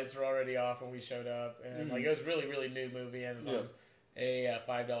late. The lights were already off when we showed up, and like it was really, really new movie. And it was on a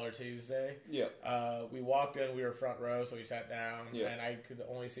 $5 Tuesday. yeah, We walked in. We were front row, so we sat down, Yeah. and I could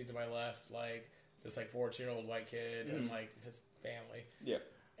only see to my left like this like 14-year-old white kid and like his family. yeah.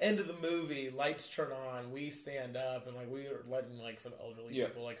 End of the movie, lights turn on, we stand up, and like we were letting like some elderly Yeah.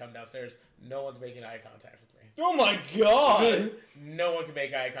 people like come downstairs. No one's making eye contact with me. Oh my god! No one can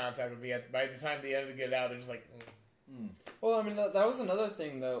make eye contact with me. By the time they end to get out, they're just like Well, I mean that was another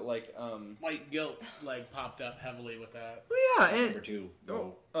thing though. Like, white guilt like popped up heavily with that. yeah, Number two.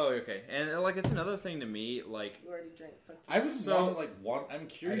 Go. Oh, okay. And like it's another thing to me. Like, You already drank. Fuck I would So- want I'm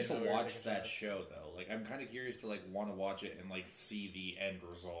curious to didn't know we were watch taking that shots. show though. Like I'm kind of curious to like want to watch it and like see the end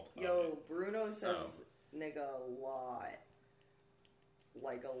result. Of Yo, it. Bruno says nigga a lot.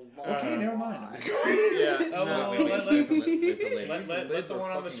 Like a lot. Okay, never mind. yeah, Oh, no, Let Lids the are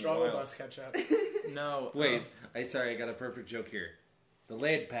one on the fucking stroller wild. bus catch up. no. Wait, I got a perfect joke here. The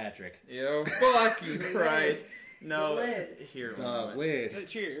lid, Patrick. Yo, fucking Christ! No, The lid. here. The one moment. lid.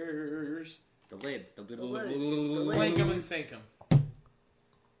 Cheers. The lid. The lid. lid. Clank 'em and sink 'em.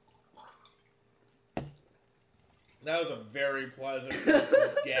 That was a very pleasant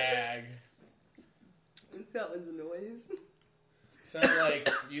gag. That was a noise. Sounded like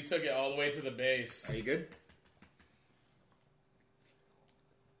you took it all the way to the base. Are you good?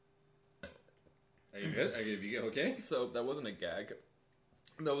 Are you good? Are you okay? So that wasn't a gag.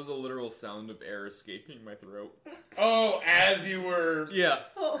 That was a literal sound of air escaping my throat. Oh, as you were. Yeah.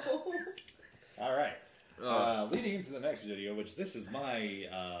 Oh. All right. Leading into the next video, which this is my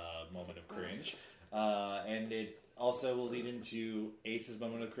moment of cringe, and it also will lead into Ace's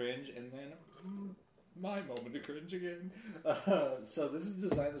moment of cringe, and then my moment of cringe again. So this is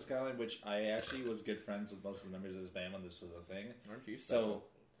Design the Skyline, which I actually was good friends with most of the members of this band when this was a thing. Aren't you? So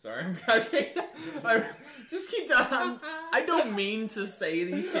Sorry, I just keep down. I don't mean to say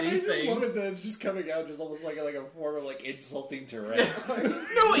these shitty things. that it's just coming out just almost like a form of like insulting Tourette's. No,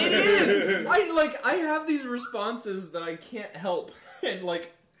 it is. I have these responses that I can't help, and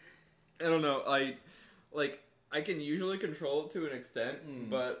like I don't know. I can usually control it to an extent,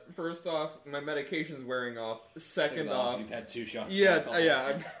 but first off, my medication's wearing off. Second off, you've had 2 shots.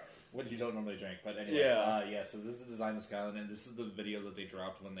 Yeah. What you don't normally drink, but anyway. Yeah. So this is Design the Skyline, and this is the video that they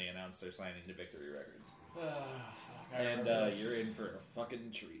dropped when they announced their signing to Victory Records. And you're in for a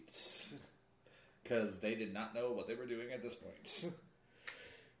fucking treat. Because they did not know what they were doing at this point.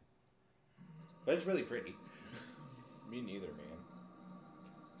 But it's really pretty. Me neither, man.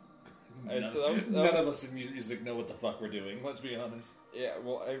 None of us in music know what the fuck we're doing, let's be honest. Yeah,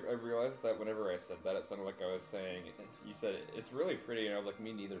 well, I realized that whenever I said that, it sounded like I was saying, you said, it's really pretty, and I was like,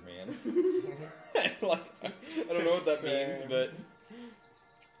 me neither, man. Like, I don't know what that means, but...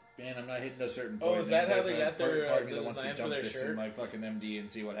 Man, I'm not hitting a certain point. Oh, is that how they got their part of me that wants to design for jump their this shirt? in my fucking MD and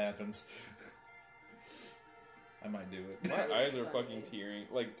see what happens. I might do it. My eyes are fucking tearing.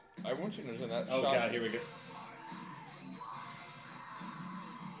 Like, I want you to understand that Oh shot. god, here we go.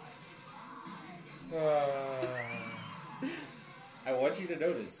 I want you to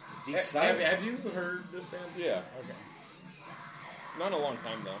notice these silence. Have you heard this band? Yeah. Okay. Not in a long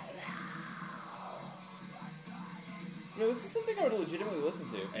time, though. No, this is something I would legitimately listen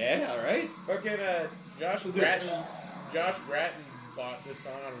to. Yeah, alright. Fucking Josh Bratton bought this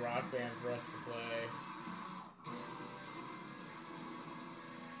song on Rock Band for us to play.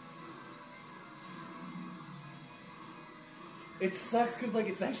 It sucks because, like,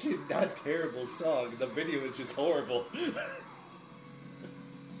 it's actually not a terrible song. The video is just horrible.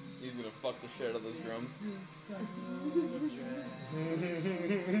 He's gonna fuck the shit out of those drums.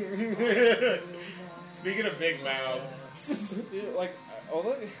 Speaking of big mouths, like,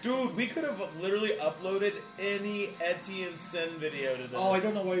 dude, we could have literally uploaded any Etienne Sin video to this. Oh, I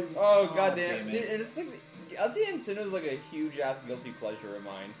don't know why. Oh, goddamn! It's like Etienne Sin is like a huge ass guilty pleasure of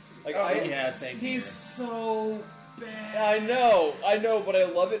mine. Like, same. He's so bad. I know, but I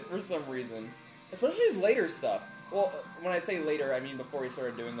love it for some reason, especially his later stuff. Well, when I say later, I mean before he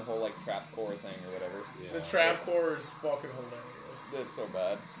started doing the whole like trapcore thing or whatever. Yeah. The trapcore is fucking hilarious. It's so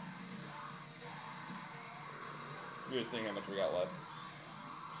bad. You're just seeing how much we got left.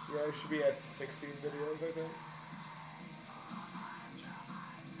 Yeah, we should be at 16 videos, I think.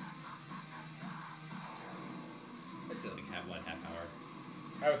 I'd say like half hour.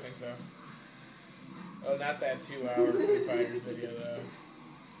 I would think so. Oh, not that 2-hour Foo Fighters video though.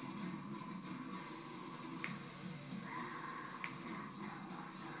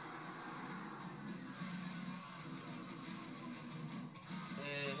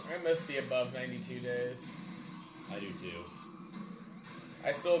 I miss the Above 92 days. I do too.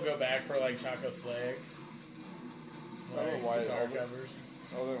 I still go back for like Choco Slick. I don't know why guitar covers.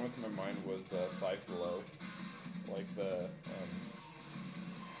 All that went through my mind was Five Below. Like the,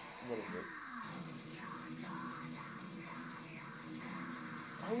 what is it?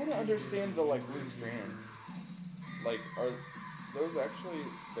 I want to understand the like blue strands. Like, are those actually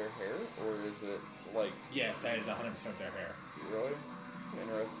their hair, or is it like? Yes, that is 100% their hair. Really? It's an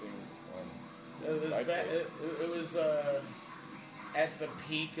interesting one. It was at the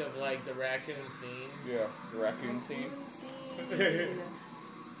peak of like the raccoon scene. Yeah, the raccoon scene.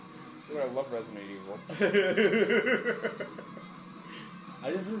 Dude, I love Resident Evil.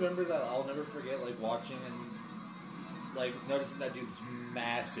 I just remember that I'll never forget like watching and like noticing that dude's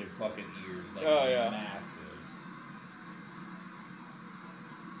massive fucking ears. Like, oh yeah, massive.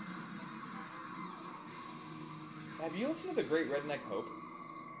 Have you listened to The Great Redneck Hope?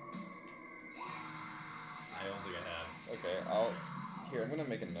 I don't think I have. Okay, I'm gonna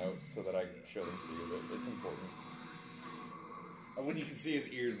make a note so that I can show them to you, but it's important. When you can see his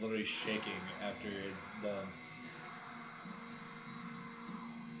ears literally shaking after it's done.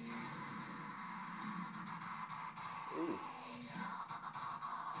 Ooh.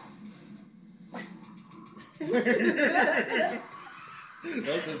 That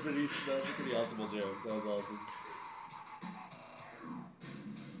was a pretty optimal joke. That was awesome.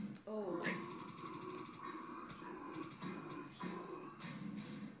 Oh.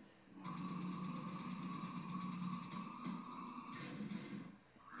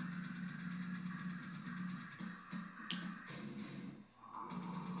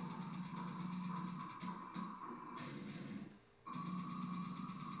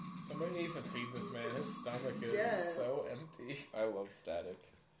 Somebody needs to feed this man. His stomach is so empty. I love Static.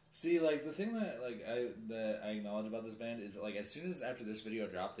 See, like the thing that I acknowledge about this band is like as soon as after this video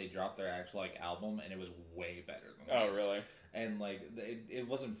dropped, they dropped their actual like album, and it was way better than this. Really? And like it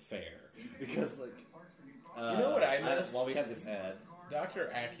wasn't fair because like you know what I miss? While we had this ad, Dr.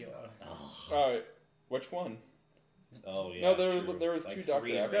 Acula. Oh, which one? Oh yeah. No, there was like two Dr.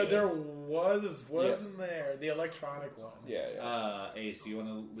 Acula. No, there wasn't there the electronic one. Yeah. Ace, do you want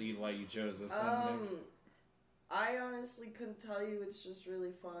to lead why you chose this one? Mix? I honestly couldn't tell you. It's just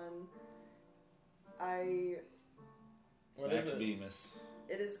really fun. What is Max it? Bemis.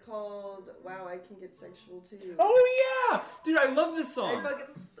 It is called "Wow, I Can Get Sexual Too." Oh yeah, dude, I love this song. I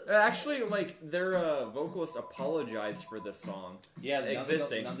fucking- Actually, like their vocalist apologized for this song. Yeah,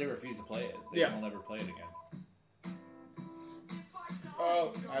 existing. Now they refuse to play it. They Yeah. won't ever play it again.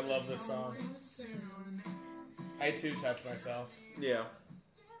 Oh, I love this song. I too touch myself. Yeah.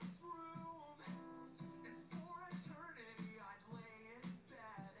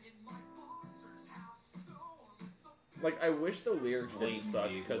 Like, I wish the lyrics didn't Blatant suck,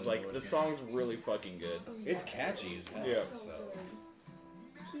 vehicle because, like, the endorsement. song's really fucking good. It's catchy as hell. Yeah. So So. good.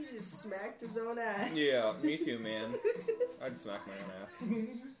 He just smacked his own ass. Yeah, me too, man. I'd smack my own ass.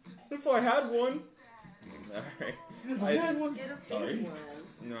 If I had one. Alright. If I had one. Get a Sorry. fake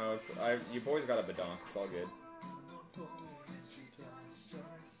one. No, you boys got a badonk. It's all good.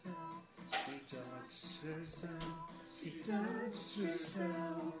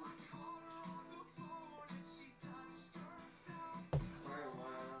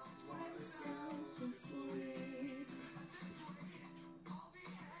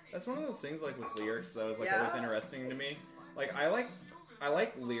 That's one of those things, like, with lyrics, that was, like, always Yeah. interesting to me. Like, I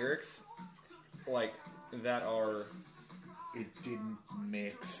like lyrics, like, that are... It didn't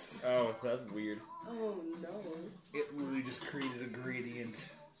mix. Oh, that's weird. Oh no. It literally just created a gradient.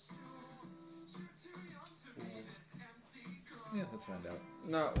 Yeah, let's find out.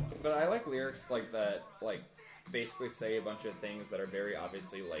 No, but I like lyrics like that, like, basically say a bunch of things that are very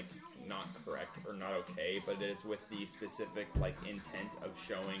obviously, like, not correct or not okay, but it is with the specific, like, intent of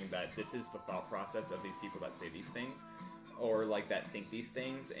showing that this is the thought process of these people that say these things, or, like, that think these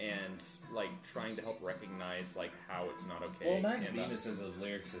things, and, like, trying to help recognize, like, how it's not okay. Well, Max and, Bemis is a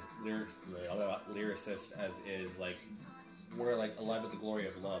lyricist as is, like, where, like, Alive with the Glory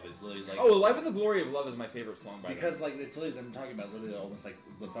of Love is literally, like... Oh, Alive with the Glory of Love is my favorite song by Because, like, it's literally them talking about literally almost, like,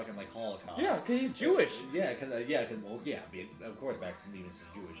 the fucking, like, Holocaust. Yeah, because he's Jewish. Yeah, because, of course Max Bemis is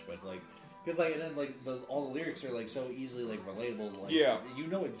Jewish, but, like... Because, like, and then, like, all the lyrics are, like, so easily, like, relatable. Like, Yeah. you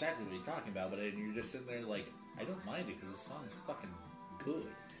know exactly what he's talking about, but then you're just sitting there, like, I don't mind it because the song's fucking good.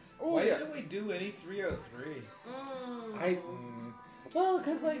 Oh, Why yeah. didn't we do any 303? Well,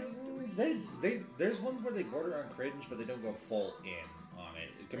 because, like, there's ones where they border on cringe, but they don't go full in on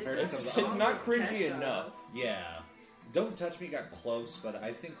it. Compared to some of the It's other not ones. cringy enough. Yeah. Don't Touch Me got close, but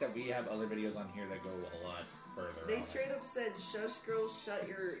I think that we have other videos on here that go a lot further. They on straight up said, "Shush, girls, shut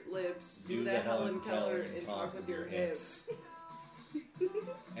your lips. Do, Do the the Helen Helen Keller Keller and talk with your hips." hips."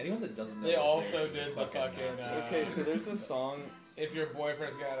 Anyone that doesn't know They those also lyrics is did the fucking. nuts. Okay, so there's this song... If your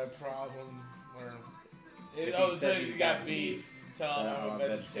boyfriend's got a problem, or If he so says he's he's got got beef, tell him I'm I'm a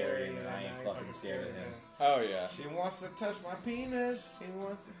vegetarian and I ain't fucking scared of him. Oh, yeah. She wants to touch my penis. She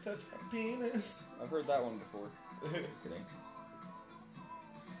wants to touch my penis. I've heard that one before. Kidding.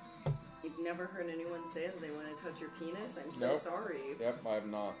 You've never heard anyone say that they want to touch your penis? I'm so Nope. sorry. Yep, I have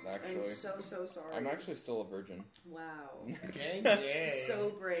not, actually. I'm so sorry. I'm actually still a virgin. Wow. Gang, gang.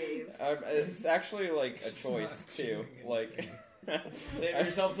 So brave. It's actually, like, a choice, too. Like... Save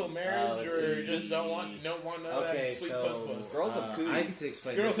yourself till marriage, let's or see. just don't want none of that sweet puss. Girls have cooties. I need to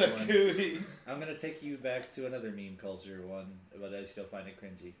explain Girls this have one. cooties. I'm gonna take you back to another meme culture one, but I still find it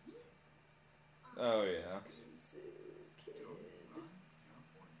cringy. Oh, yeah.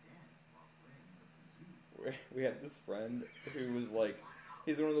 We had this friend who was like,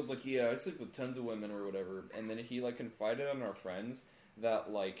 he's one of those like, yeah, I sleep with tons of women or whatever, and then he like confided on our friends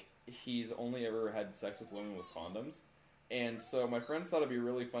that like he's only ever had sex with women with condoms, and so my friends thought it'd be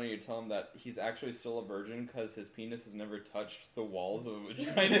really funny to tell him that he's actually still a virgin because his penis has never touched the walls of a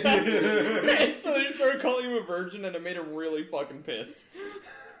vagina, and so they started calling him a virgin, and it made him really fucking pissed.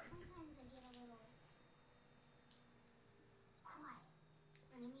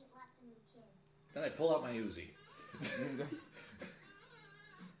 Then I pull out my Uzi.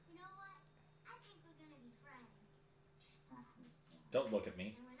 Don't look at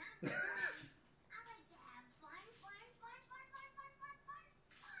me.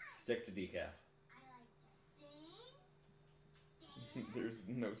 Stick to decaf. There's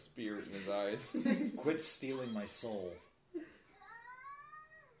no spirit in his eyes. Quit stealing my soul.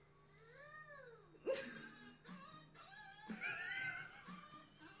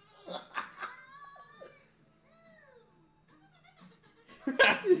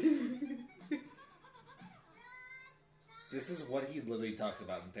 This is what he literally talks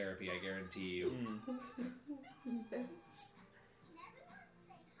about in therapy, I guarantee you.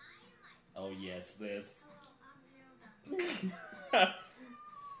 Oh yes, this.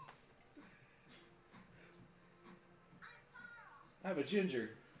 I'm a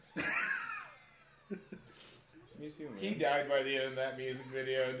ginger. Me too, man. He died by the end of that music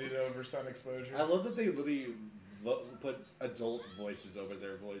video due to over sun exposure. I love that they literally put adult voices over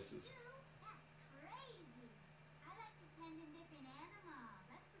their voices.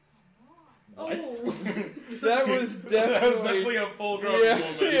 What? Oh. That was definitely... That was definitely a full-grown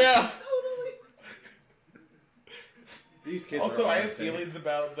woman. Yeah. These kids Also, are I have awesome. feelings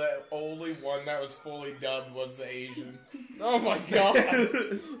about the only one that was fully dubbed was the Asian. Oh my god.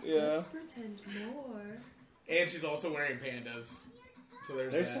 Yeah. Let's pretend more. And she's also wearing pandas. So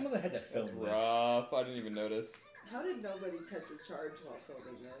there's that. someone that had to film That's this. rough. I didn't even notice. How did nobody catch a charge while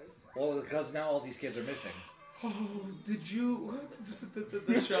filming this? Well, because now all these kids are missing. Oh, did you...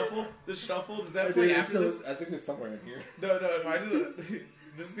 The shuffle? The shuffle? Does that play after this? I think it's somewhere in here. No, I just...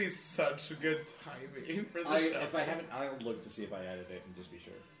 This would be such a good timing for the shuffle. If I haven't, I'll look to see if I added it and just be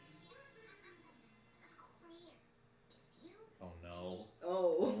sure. Oh no.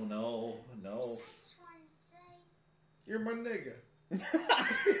 Oh. Oh no. No. You're my nigga. I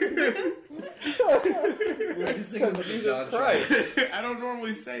just think of the Jesus John Christ. I don't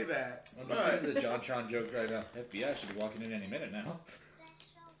normally say that. I'm just thinking of the John Tron joke right now. FBI should be walking in any minute now.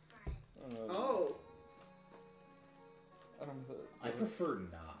 Oh. I prefer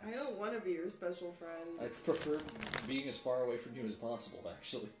not. I don't want to be your special friend. I prefer being as far away from you as possible,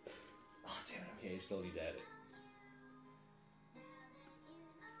 actually. Oh, damn it. Okay, I still need to edit.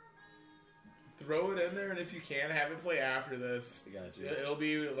 Throw it in there, and if you can, have it play after this. I got you. It'll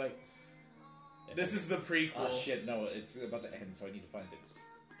be like... This is the prequel. Oh, shit. No, it's about to end, so I need to find it.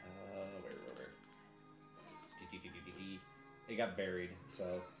 Where? It got buried,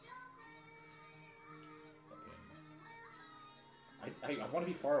 so... I want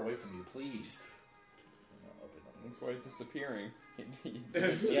to be far away from you, please. That's why he's disappearing.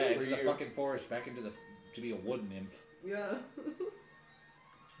 Yeah, into the fucking forest, back into the... to be a wood nymph. Yeah.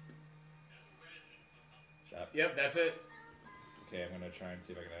 Yep, that's it. Okay, I'm gonna try and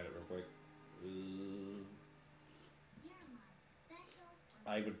see if I can add it real quick.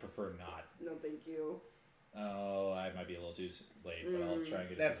 I would prefer not. No, thank you. Oh, I might be a little too late, but I'll try and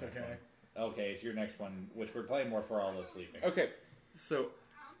get it. That's to the next okay. one. Okay, it's your next one, which we're playing more for all the sleeping. Okay, so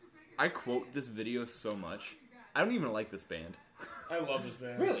I quote this video so much. I don't even like this band. I love this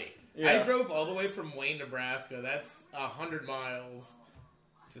band. Really? Yeah. I drove all the way from Wayne, Nebraska. That's 100 miles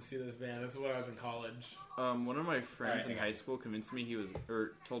to see this band. This is when I was in college. One of my friends Alright, in high school convinced me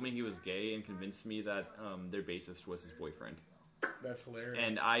told me he was gay and convinced me that their bassist was his boyfriend. That's hilarious.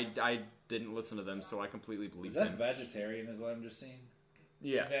 And I didn't listen to them, so I completely Is believed that him. vegetarian is what I'm just seeing?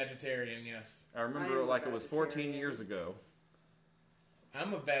 Yeah. Vegetarian, yes. I remember I'm like it was 14 vegetarian. years ago.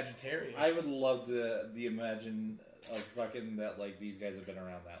 I'm a vegetarian. I would love to the imagine of fucking that like these guys have been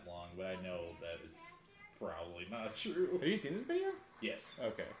around that long, but I know that it's probably not true. Have you seen this video? Yes.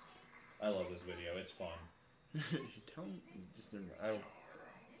 Okay. I love this video. It's fun. You should tell me.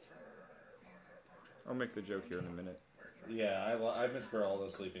 I'll make the joke here in a minute. Yeah, I miss Beraldo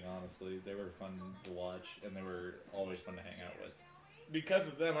sleeping, honestly. They were fun to watch, and they were always fun to hang out with. Because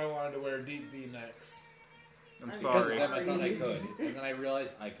of them, I wanted to wear deep V-necks. I'm Because sorry. of them, I thought I could, and then I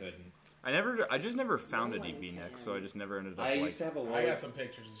realized I couldn't. I just never found a deep V-neck, so I just never ended up I like... used to have a I got some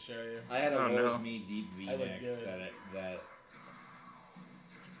pictures to show you. I had a Oh, Woe's no. Me deep I look V-neck good. that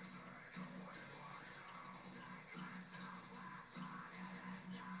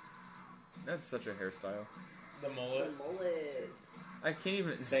That's such a hairstyle. The mullet. The mullet. I can't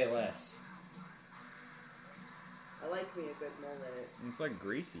even... say less. I like me a good mullet. It's like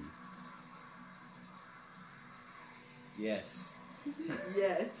greasy. Yes.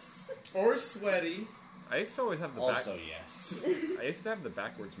 Yes. Or sweaty. I used to always have the Also yes. I used to have the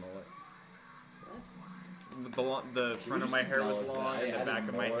backwards mullet. What? The front of my hair was Acknowledge long, that. and I the back added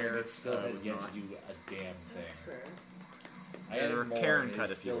of my more, hair and it still has was yet not. to do a damn That's thing. fair. I added Or more, Karen and cut,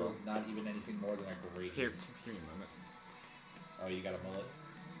 it's if you still will. not even anything more than a gradient. Here, give me a moment. Oh, you got a mullet?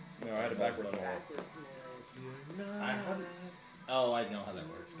 No, I had a backwards mullet. Backwards mullet. I haven't. Oh, I know how that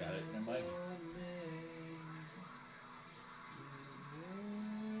works. Got it. Never mind.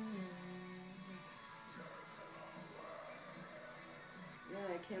 Yeah,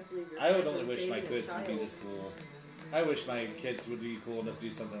 I can't believe your I would friend only was wish my dating a kids would be child. this cool. I wish my kids would be cool enough to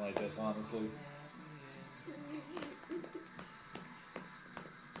do something like this, honestly.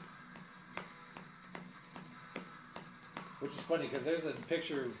 Which is funny, because there's a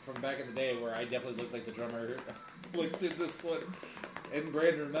picture from back in the day where I definitely looked like the drummer looked in this one. And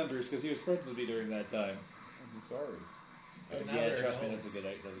Brandon remembers, because he was friends with me during that time. I'm sorry. Oh, now Yeah, they're trust me, adults. that's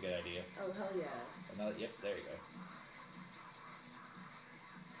a good idea. Oh, hell yeah. Another, yep, there you go.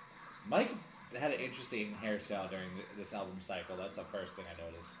 Mike had an interesting hairstyle during this album cycle. That's the first thing I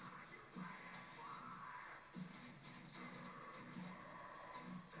noticed.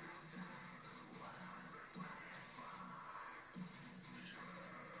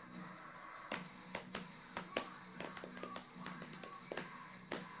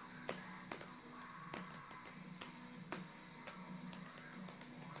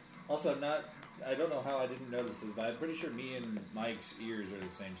 Also, I don't know how I didn't notice this, but I'm pretty sure me and Mike's ears are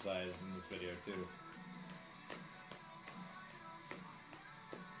the same size in this video, too.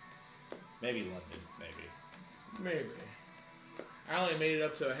 Maybe London, Maybe. I only made it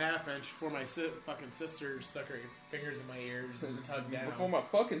up to a half inch before my fucking sister stuck her fingers in my ears and tugged down. Before my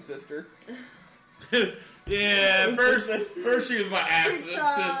fucking sister. Yeah, first she was my absolute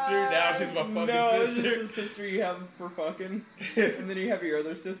sister, now she's my fucking sister. This is the sister you have for fucking. And then you have your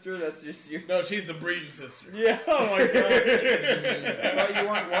other sister, that's just your... No, she's the breeding sister. Yeah, oh my god. I thought you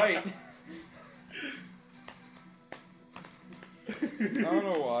weren't white. I don't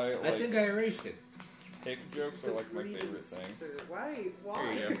know why. I think I erased it. Cake jokes are like my favorite thing. Why?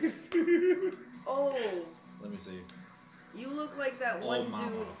 There you go. Oh, Let me see. you look like that Oh, one mama.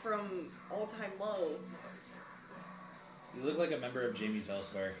 dude from All Time Low. You look like a member of Jamie's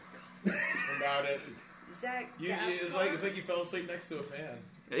Elsewhere. About it. Zach It's like you fell asleep next to a fan.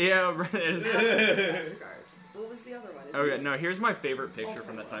 Yeah, right. What was the other one? Okay, no, here's my favorite picture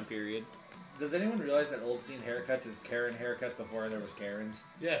from that time period. Does anyone realize that Oldstein Haircuts is Karen Haircut before there was Karens?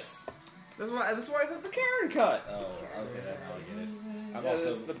 Yes. That's why it's like the Karen cut. Oh, okay, then now I get it. I'm Yeah, also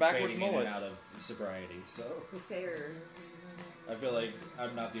this is the backwards fading in mullet. and out of sobriety, so Fair. I feel like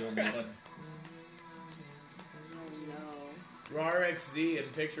I'm not the only one. Oh no. RAR XD in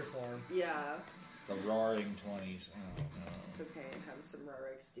picture form. Yeah. The roaring 20s. Oh, no. It's okay. I have some RAR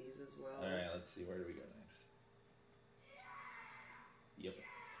XDs as well. Alright, let's see. Where do we go next? Yep.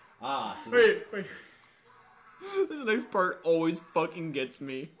 So Wait. This next part always fucking gets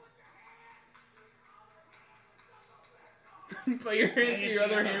me. Put your hands to your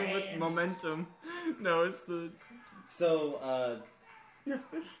other hand with momentum. No, it's the... So,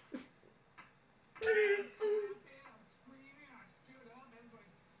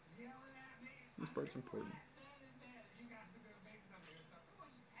 This part's important.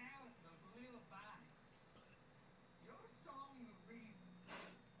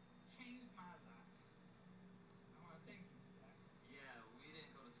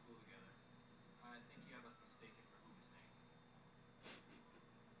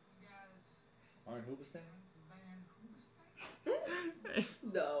 Arn Hoobastank?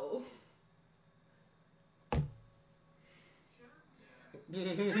 No.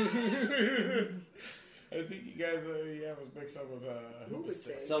 I think you guys was mixed up with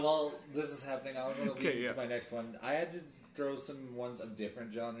Hoobastank. So while this is happening, I'm going to lead Okay, into my next one. I had to throw some ones of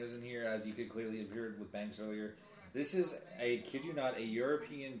different genres in here, as you could clearly have heard with Banks earlier. This is, kid you not, a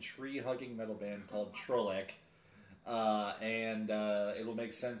European tree-hugging metal band called Trolek. And it'll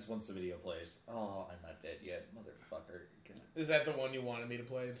make sense once the video plays. Oh, I'm not dead yet, motherfucker. God. Is that the one you wanted me to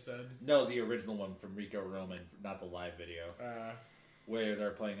play instead? No, the original one from Rico Roman, not the live video. Where they're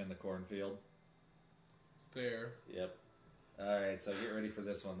playing in the cornfield. There. Yep. Alright, so get ready for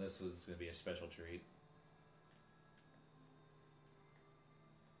this one. This was going to be a special treat.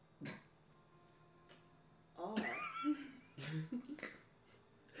 Oh.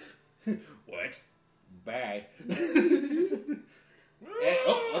 What? Bye.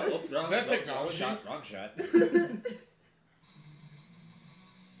 Wrong, Is that technology? Wrong shot.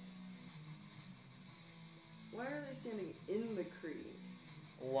 Why are they standing in the creek?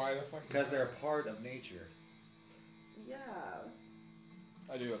 Why the fuck? Because they're a part of nature. Yeah.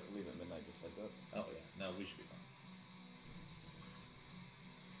 I do have to leave at midnight, just heads up. Oh, yeah. No, we should be fine.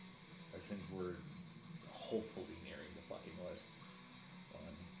 I think we're hopefully nearing the fucking list. 1,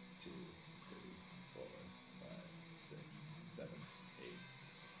 2, 3, 4, 5, 6, 7, 8,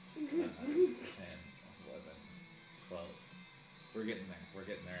 9, 10, 11, 12. We're getting there. We're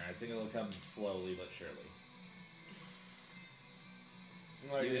getting there. I think it'll come slowly but surely.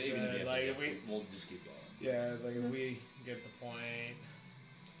 Like Even you if you said, have like to if we, we'll just keep going. yeah, it's like if we get the point.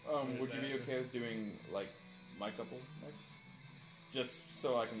 Would you be okay with doing, like, my couple next? Just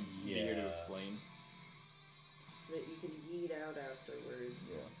so I can be here to Yeah. explain. So that you can yeet out afterwards.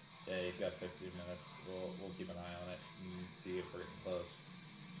 Yeah, you've got 15 minutes. We'll keep an eye on it and see if we're getting close.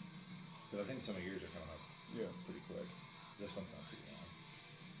 Because I think some of yours are coming up pretty quick. This one's not too long.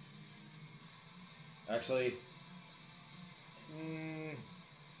 Actually,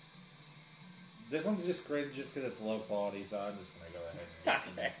 this one's just cringe just because it's low quality, so I'm just going to go ahead and get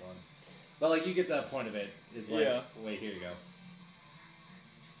the next one. But, like, you get the point of it. It's like, wait, here you go.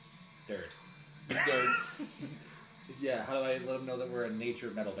 Dirt. Yeah, how do I let them know that we're a nature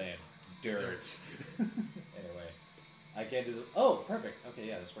metal band? Dirt. Anyway, I can't do the... Oh, perfect. Okay,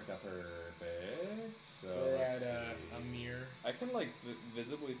 yeah, this worked out perfect. So We're let's at see. a mirror. I can, like,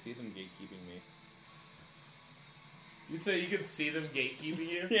 visibly see them gatekeeping me. You say you can see them gatekeeping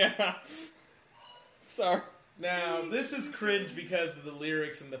you? Yeah. Sorry. Now, this is cringe because of the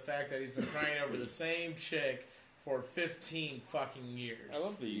lyrics and the fact that he's been crying over the same chick for 15 fucking years. I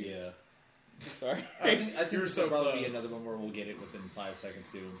love the Yeah. Sorry. I think You're this so will probably be close. another one where we'll get it within 5 seconds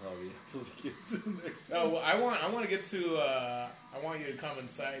too, and probably get to the next Oh, one. well, I want to get to. I want you to come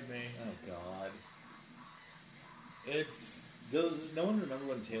inside me. Oh god. It's. Does no one remember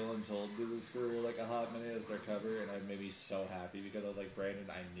when Tale Untold did this for like a hot minute as their cover, and I made me so happy because I was like, Brandon,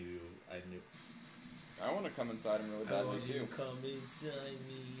 I knew. I want to come inside him really badly too. Come inside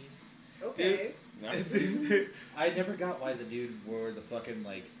me. Okay. Yeah. I never got why the dude wore the fucking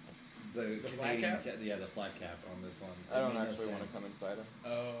like the flat Canadian cap? Yeah, the flat cap on this one. I don't It made no actually want to sense. come inside him.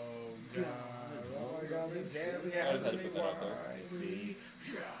 Oh god! Oh my god! This can't be I just had to happening. put that out there. Why me?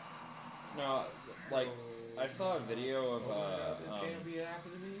 No, like I saw a video of This can't be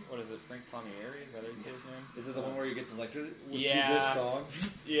happening to me. what is it? Frank Palmieri? Is that how you say his name? Is it the one where he gets electrocuted to Yeah. this song?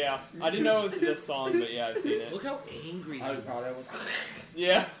 Yeah, I didn't know it was this song, but yeah, I've seen it. Look how angry he I thought I was.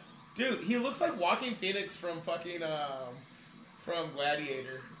 Yeah. Dude, he looks like Joaquin Phoenix from fucking from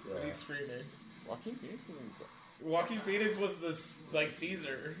Gladiator when Yeah. he's screaming. Joaquin Phoenix was in. Joaquin Phoenix was this like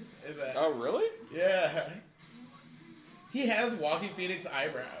Caesar in that. Oh really? Yeah. He has Joaquin Phoenix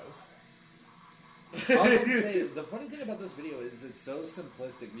eyebrows. I was gonna say, the funny thing about this video is it's so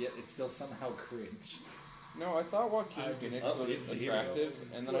simplistic, yet it's still somehow cringe. No, I thought Joaquin I Phoenix was- was here we go. attractive,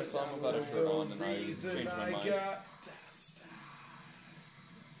 and then I saw him without a shirt on, and I changed my mind.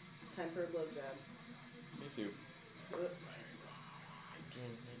 Time for a blowjob. Me too.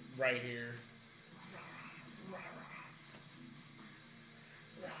 Right here.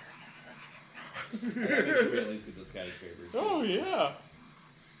 I think we should at least get the skyscrapers. Oh yeah.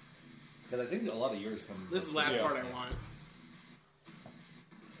 Because I think a lot of yours come. This is the last Yeah. part I want.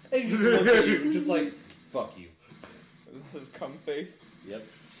 And he just looks at you, just like, fuck you. His cum face. Yep.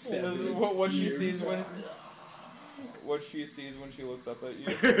 What she sees when. What she sees when she looks up at you.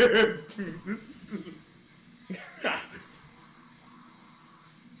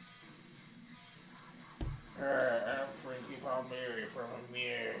 I'm Frankie Palmieri from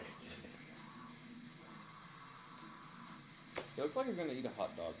here. He looks like he's gonna eat a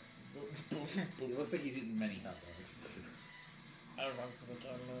hot dog. It looks like he's eating many hot dogs. I run to the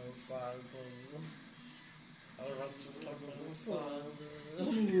tunnel side. I run to the tunnel side.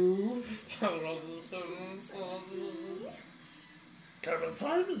 I run to the tunnel side. Come and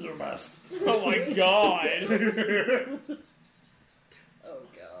find me, you must. Oh my god! Oh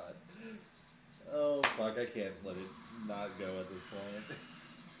god. Oh fuck, I can't let it not go at this point.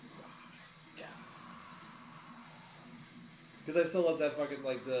 Because I still love that fucking,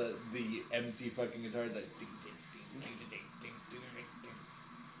 like, the empty fucking guitar, that ding, ding, ding, ding, ding, ding, ding, ding, ding.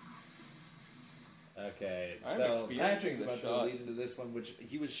 Okay, I'm so experiencing Patrick's the about to shot. lead into this one, which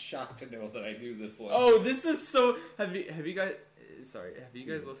he was shocked to know that I knew this one. Oh, this is so. Have you guys? Sorry, have you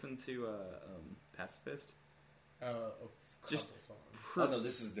guys listened to Pacifist? Just Oh no,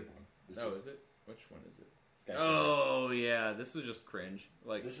 this is a different one. This Oh, is is it? Which one is it? Skyscrapers. Oh yeah, this was just cringe.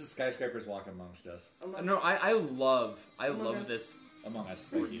 Like This is Skyscrapers Walk Amongst Us. no, I love Among Us. this. Among Us,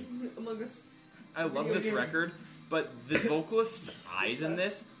 thank you. Among Us. I love Video this game. record, but the vocalist's eyes in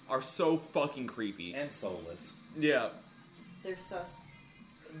this are so fucking creepy. And soulless. Yeah. They're sus.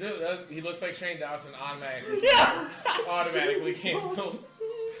 Dude, he looks like Shane Dawson automatically. Yeah. Automatically canceled.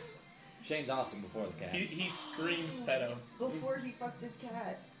 Shane Dawson before the cat. He screams pedo. Before he fucked his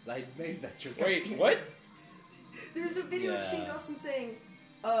cat. I made that joke. Wait, what? There's a video of Yeah. Shane Dawson saying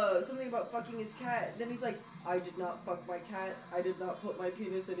something about fucking his cat. Then he's like, I did not fuck my cat. I did not put my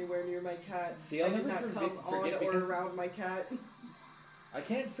penis anywhere near my cat. See, I'll I did never not come forget on because- or around my cat. I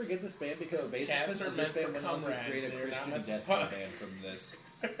can't forget this band because the Cats bassist are of this meant band for went on to comrades, create a they're not Christian meant to death fuck. band from this.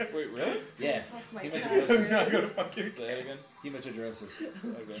 Wait, really? Yeah. Fuck my He cat. mentioned I'm not gonna fucking Say it again. Hematodrosis.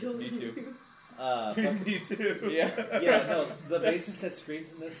 Okay, Killing me too. you. Fuck- Me too. Yeah. yeah, no, the bassist that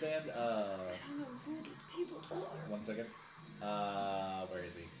screams in this band, I don't know who these people are. 1 second. Where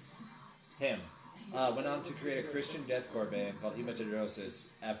is he? Him. Went on to create a Christian deathcore band called Hematodrosis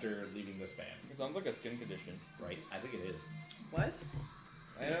after leaving this band. It sounds like a skin condition. Right? I think it is. What?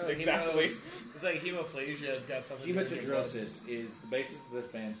 I know. Exactly. It's like hemophagia has got something. to do with your blood. Hematodrosis is the bassist of this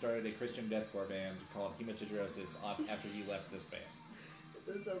band started a Christian deathcore band called Hematodrosis after he left this band.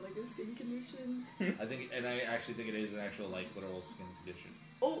 It does sound like a skin condition. I think, and I actually think it is an actual like literal skin condition.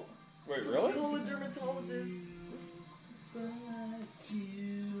 Oh! Wait, someone really? Call a dermatologist.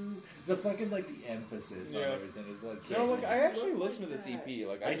 The fucking like the emphasis on Yeah. everything is like. No, like I actually Look listened to like this that. EP.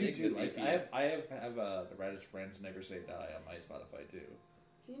 Like I do dig too. this EP. I have the Reddest Friends Never Say Die on my Spotify too.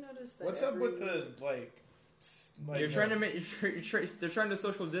 Can you notice that? What's up with the like Like, You're trying to make. They're trying to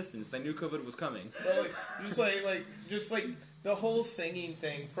social distance. They knew COVID was coming. But just like the whole singing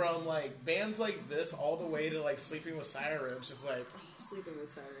thing from like bands like this all the way to like Sleeping with Sirens, just like Sleeping with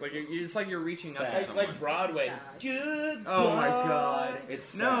Sirens. It's like you're reaching out to like, someone. like Broadway. Sad. Good. Oh my god! It's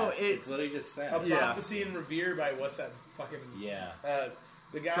sass. No, it's literally just sad. A Prophecy and Revere by what's that fucking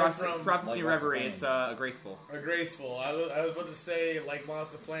the guy from Prophecy and Like Reverie. It's Graceful. or Graceful. I was about to say like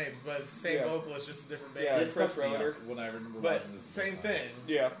Lost of Flames, but it's the same vocalist, just a different band. Yeah, This Chris fucked me Roeder. up when I remember But watching this. same thing.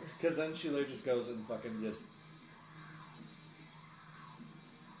 Yeah. Because then she literally just goes and fucking just.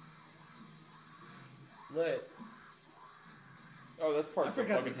 Lit. Oh, that's part I of so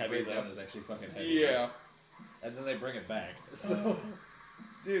forgot fucking this heavy breakdown though. is actually fucking heavy. Yeah. And then they bring it back. So.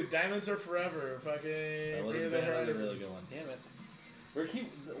 Dude, Diamonds Are Forever. Fucking That would Bring have the been another Horizon. really good one. Damn it.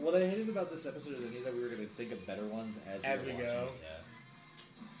 What I hated about this episode is I knew that we were going to think of better ones as we we were go. watching it,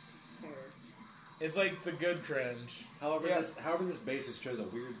 Fair. It's like the good cringe. However, Yeah. this bassist chose a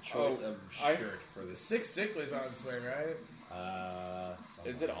weird choice of shirt for this. Six Stickley's on its way, right?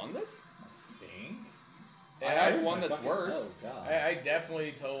 Is it on this? I think. Yeah, I have here's one my that's fucking- worse. Oh god. I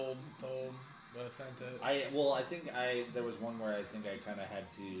definitely told sent it. I think there was one where I think I kind of had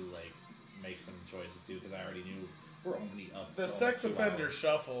to like make some choices too because I already knew we're only up. The to Sex almost 2 Offender hours.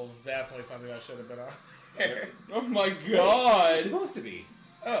 Shuffle is definitely something that should have been on. Yep. Oh my It's god! supposed to be.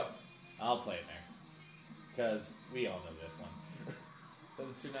 Oh, I'll play it next because we all know this one. the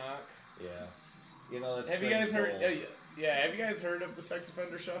Tunak. Yeah. You know that's. Have you guys Fred's heard? goal. Yeah, have you guys heard of the Sex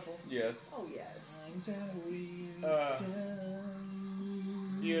Offender Shuffle? Yes. Oh yes.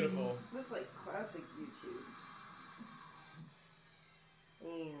 Beautiful. That's like classic YouTube.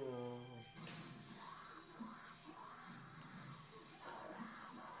 Ooh.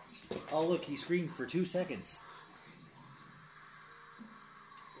 Oh look, he screamed for 2 seconds.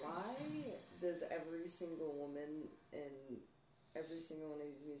 Why does every single woman in every single one of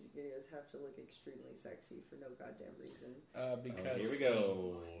these music videos have to look extremely sexy for no goddamn reason? Because Here we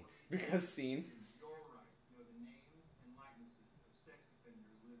go. Because scene. You're right. You know the names and likenesses of sex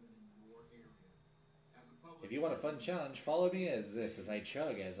offenders living in your area. As a public If you want a fun challenge, follow me as I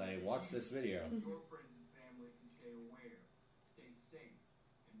chug as I watch this video. your friends and family can stay aware, stay safe,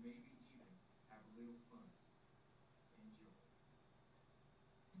 and maybe even have a little fun. Enjoy.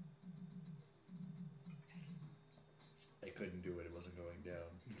 I couldn't do it. It wasn't going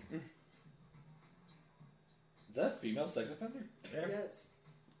down. Is that a female sex offender? Yeah. Yes.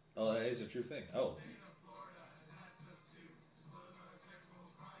 Oh, that is a true thing. Oh.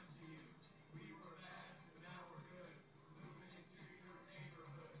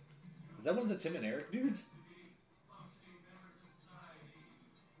 Is that one of the Tim and Eric dudes?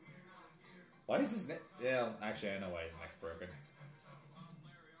 Why is his neck? Yeah, actually, I know why his neck's broken.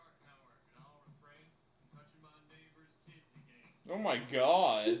 Oh my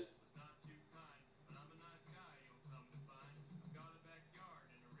god.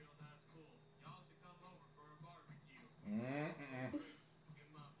 Mm-mm.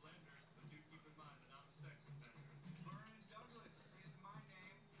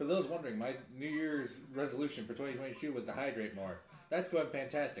 For those wondering, my New Year's resolution for 2022 was to hydrate more. That's going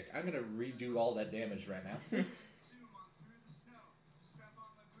fantastic. I'm going to redo all that damage right now.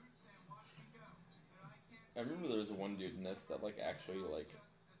 I remember there was one dude in this that like actually like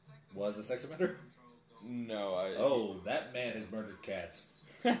Was a sex offender? no I Oh, that man has murdered cats.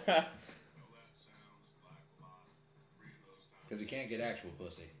 Because he can't get actual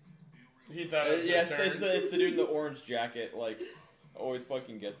pussy. He thought it was yes his turn. it's the dude in the orange jacket like always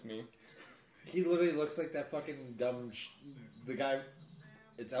fucking gets me. He literally looks like that fucking dumb the guy.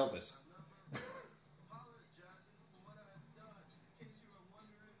 It's Elvis.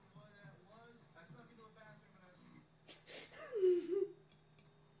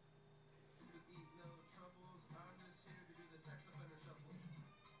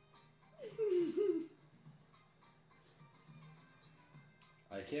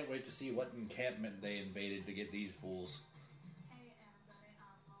 I can't wait to see what encampment they invaded to get these fools. Hey everybody,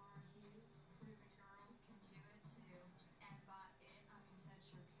 I'm Laura Hughes. Proving girls can do it too. And by it, I mean touch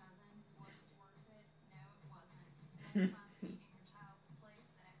your cousin. Was it worth it? No, it wasn't. Next time taking your child to play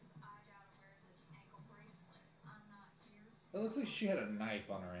sex, I gotta wear this ankle bracelet. I'm not here to. It looks like she had a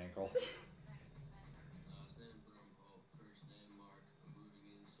knife on her ankle.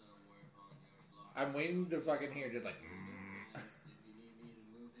 I'm waiting to fucking hear just like.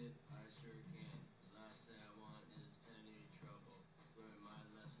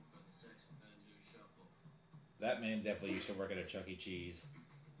 That man definitely used to work at a Chuck E. Cheese.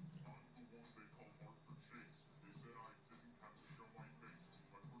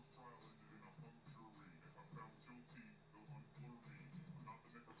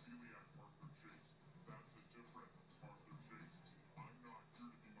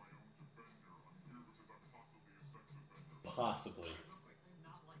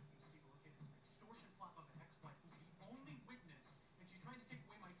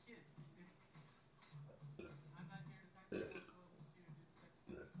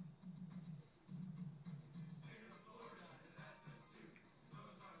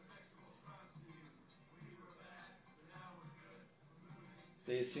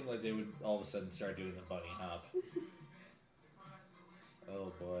 seem like they would all of a sudden start doing the bunny hop.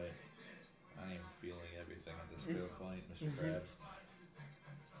 Oh boy. I am feeling everything at this point, Mr. Krabs.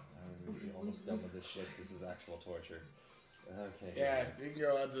 I'm almost done with this shit. This is actual torture. Okay. Yeah, you can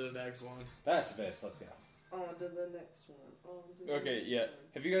go on to the next one. Pacifist, let's go. On to the next one. On to the Okay, next yeah. one.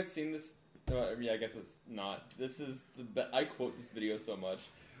 Have you guys seen this? Yeah, I guess it's not. This is I quote this video so much.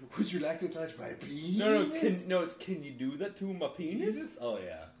 Would you like to touch my penis? No, it's can you do that to my penis? Oh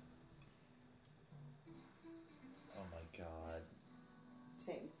yeah. Oh my god.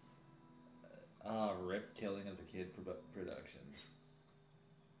 Same. Rip Killing of the Kid Productions.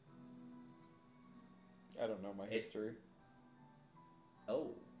 I don't know my history.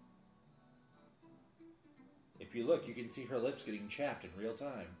 Oh. If you look, you can see her lips getting chapped in real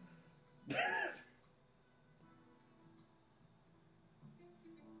time.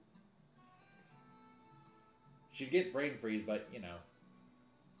 She'd get brain freeze, but, you know.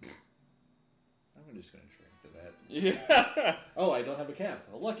 I'm just going to drink to that. Yeah. Oh, I don't have a cap.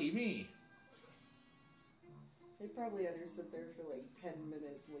 Well, lucky me. They probably had her sit there for like 10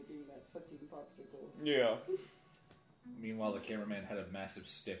 minutes licking that fucking popsicle. Yeah. Meanwhile, the cameraman had a massive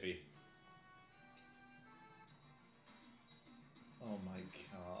stiffy. Oh my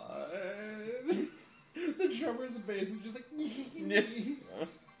god. The drummer in the bass is just like...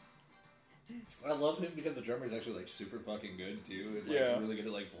 I love him because the drummer is actually like super fucking good too. And, like, really good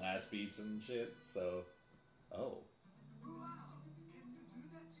at like blast beats and shit. So, oh.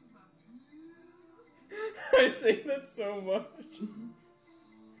 I say that so much.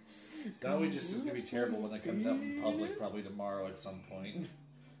 Not only just is gonna be terrible when that comes out in public, probably tomorrow at some point.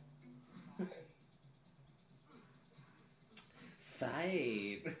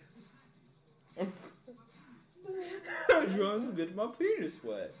 Fight. I'm trying to get my penis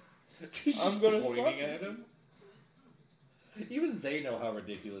wet. She's I'm gonna pointing at him. Even they know how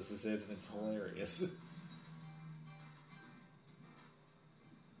ridiculous this is, and it's hilarious.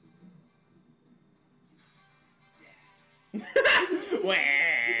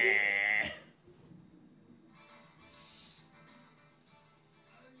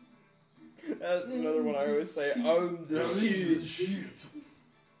 That's another one I always say. I'm the shit.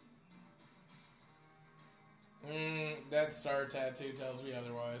 That star tattoo tells me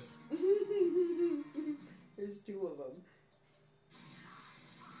otherwise. There's two of them.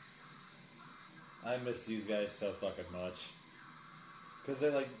 I miss these guys so fucking much. Because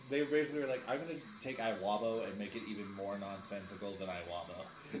they basically were like, I'm going to take Iwabo and make it even more nonsensical than Iwabo.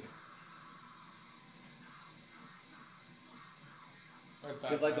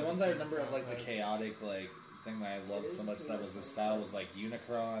 Because like the ones I remember of like the chaotic like thing that I loved so much that was the style was like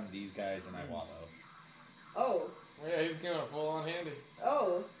Unicron, these guys, and Iwabo. Oh. Yeah, he's going full on handy.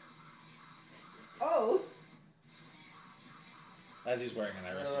 Oh. Oh. As he's wearing an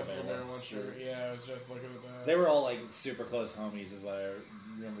Aristobel shirt. Yeah, I was just looking at that. They were all like super close homies, is what I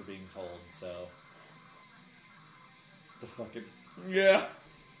remember being told. So the fucking yeah.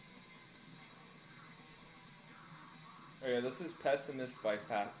 Oh yeah, this is Pessimist by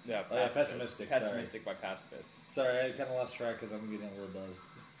Pessimistic. Pessimistic by Pacifist. Sorry, I kind of lost track because I'm getting a little buzzed.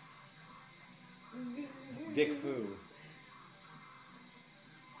 Dick Fu.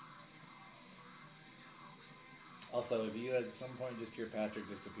 Also, if you at some point just hear Patrick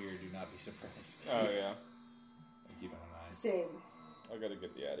disappear, do not be surprised. Oh yeah. And keep it in mind. Same. I gotta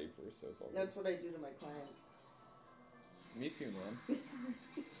get the Addy first, so it's all That's what I do to my clients. Me too, man. We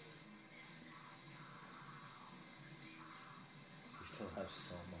still have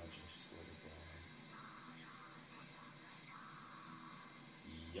so much, I swear to God.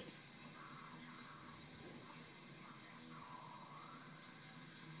 Yep.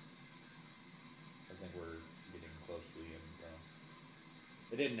 I think we're getting closely in.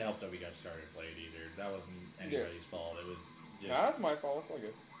 It didn't help that we got started late either. That wasn't anybody's fault. It was just... Nah, that's my fault. It's all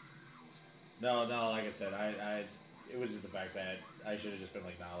good. No, like I said, it was just the fact that I should have just been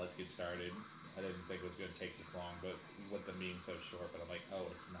like, nah, let's get started. I didn't think it was going to take this long, but with them being so short, but I'm like, oh,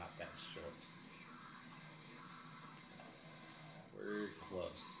 it's not that short. We're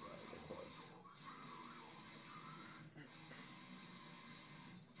close. We're close.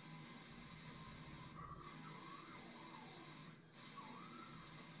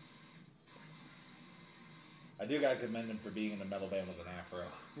 I do gotta commend him for being in a metal band with an afro.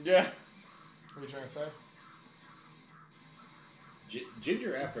 Yeah. What are you trying to say?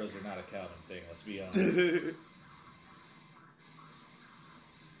 Ginger afros are not a common thing, let's be honest. Did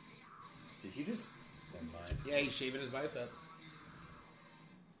he just... Never mind. Yeah, he's shaving his bicep.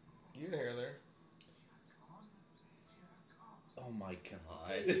 You hair there. Oh my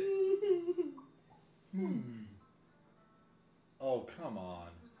god. Oh, come on.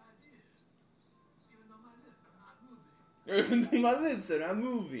 My lips are not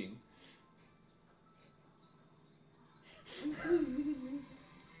moving.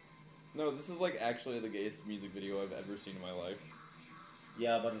 No, this is like actually the gayest music video I've ever seen in my life.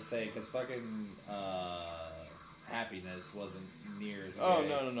 Yeah, I'm about to say, because fucking Happiness wasn't near as gay. Oh,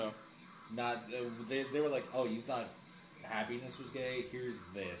 no. Not, they were like, oh, you thought Happiness was gay? Here's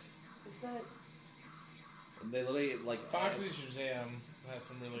this. Is that... And they literally, like... Foxy Shazam has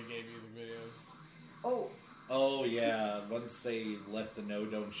some really gay music videos. Oh, yeah. Once they left the No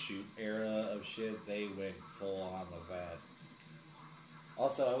Don't Shoot era of shit, they went full on with that.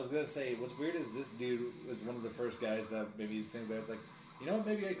 Also, I was going to say, what's weird is this dude was one of the first guys that made me think that it's like, you know what,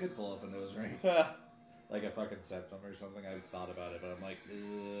 maybe I could pull off a nose ring. Like a fucking septum or something. I thought about it, but I'm like,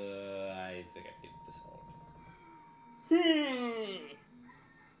 I think I did this one.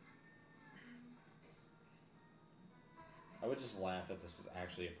 I would just laugh if this was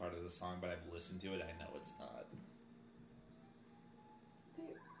actually a part of the song, but I've listened to it, I know it's not.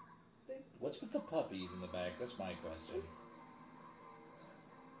 What's with the puppies in the back? That's my question.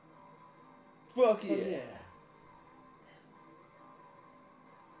 Fuck yeah.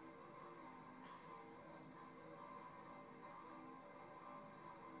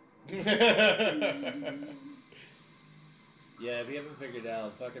 Yeah, if you haven't figured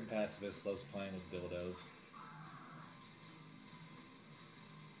out, fucking Pacifist loves playing with dildos.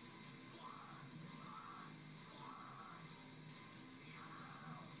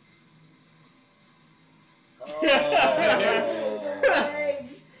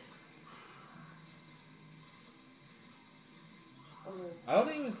 I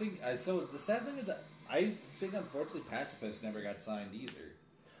don't even think... So, the sad thing is that I think, unfortunately, Pacifist never got signed either.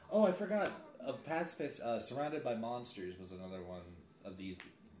 Oh, I forgot. Of Pacifist, Surrounded by Monsters was another one of these.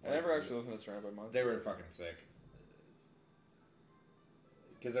 I never actually listened to Surrounded by Monsters. They were fucking sick.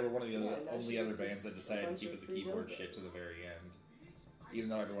 Because they were one of the only other bands that decided to keep the keyboard shit to the very end. Even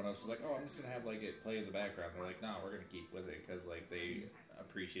though everyone else was like, oh, I'm just going to have like it play in the background. They're like, no, we're going to keep with it because like they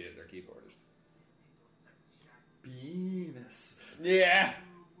appreciated their keyboardist. Penis. Yeah.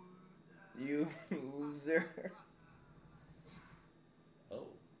 You loser. Oh.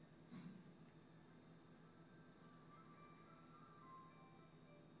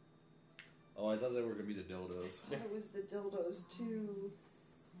 Oh, I thought they were going to be the dildos. It was the dildos too.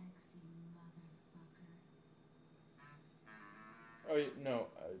 Oh, no.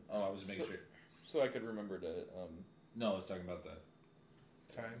 I was making sure. So I could remember to... No, I was talking about the...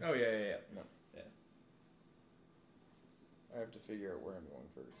 Time. Oh, yeah. No. Yeah. I have to figure out where I'm going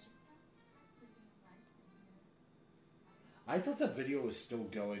first. I thought the video was still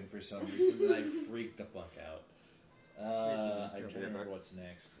going for some reason, and I freaked the fuck out. I'm trying to remember what's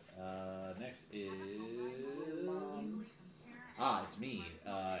next. Next is... it's me.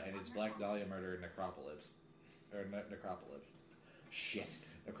 And it's Black Dahlia Murder and Necropolis. Or Necropolis. Shit.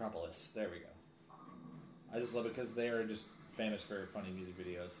 Necropolis. There we go. I just love it because they are just famous for funny music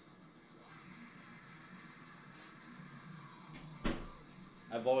videos.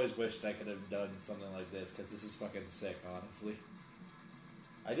 I've always wished I could have done something like this because this is fucking sick, honestly.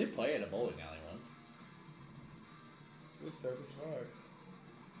 I did play at a bowling alley once. This dope as fuck.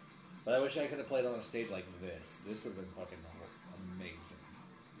 But I wish I could have played on a stage like this. This would have been fucking amazing.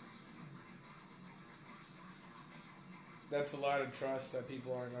 That's a lot of trust that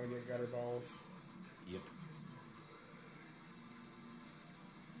people aren't going to get gutter balls. Yep.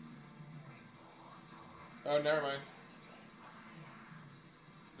 Oh, never mind.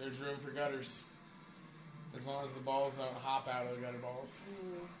 There's room for gutters. As long as the balls don't hop out of the gutter balls.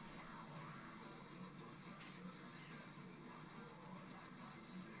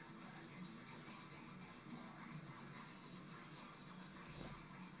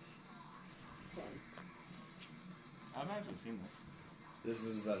 I've actually seen this. This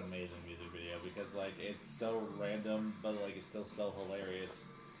is an amazing music video because, like, it's so random, but, like, it's still hilarious.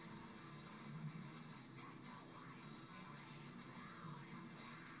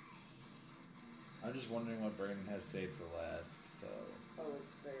 I'm just wondering what Brandon has saved for last, so... Oh,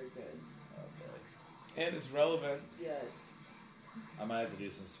 it's very good. Oh, boy. And it's relevant. Yes. I might have to do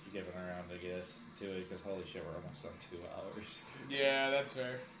some skipping around, I guess, to it, because holy shit, we're almost on 2 hours. Yeah, that's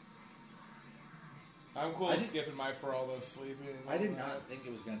fair. I'm cool with skipping my For All Those Sleeping. I did not think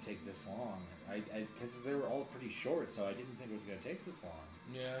it was going to take this long. Because they were all pretty short, so I didn't think it was going to take this long.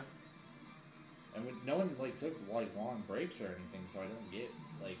 Yeah. And no one, like, took, like, long breaks or anything, so I don't get,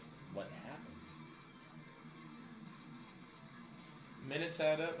 like, what happened. Minutes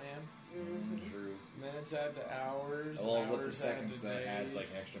add up, man. Mm-hmm. True. Minutes add to hours. Well, hours with the seconds, add to that days. adds, like,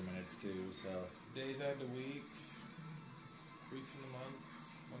 extra minutes, too, so... Days add to weeks. Weeks into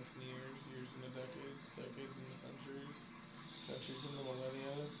months. Months into years. Years into decades. Decades into centuries. Centuries in the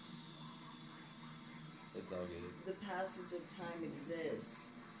millennia. It's all good. The passage of time exists.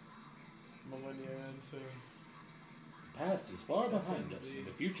 Millennia into The past is far behind us, and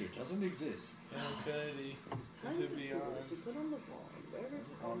the future doesn't exist. infinity. Time Into is a tool beyond. to put on the wall and wear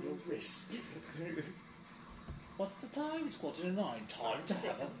it on your wrist. What's the time? It's 8:45. Time to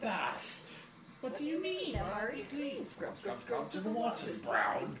have a bath. What do you mean? I'm already clean. Scrub, scrub, scrub to the water's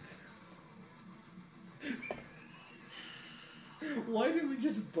brown. Why did we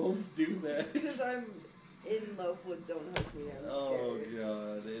just both do that? Because I'm in love with Don't Hug Me, I'm Oh scared.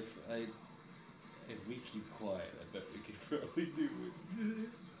 god, if we keep quiet, I bet we could probably do it.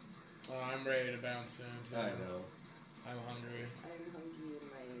 Oh, I'm ready to bounce soon, too. I know. I'm hungry. I'm hungry and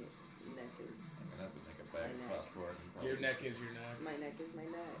my neck is... I'm gonna have to make a bag of My neck. popcorn. and Your probably neck is your neck. My neck is my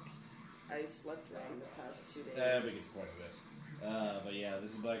neck. I slept wrong the past 2 days. We get the point of this. But yeah,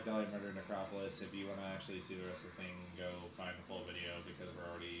 this is Black Dahlia Murder Necropolis. If you want to actually see the rest of the thing, go find the full video because we're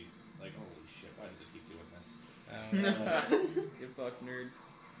already like, holy shit, why does it keep doing this? You fuck nerd.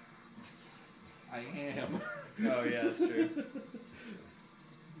 I am. Oh yeah, that's true.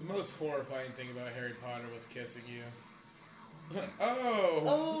 The most horrifying thing about Harry Potter was kissing you. Oh!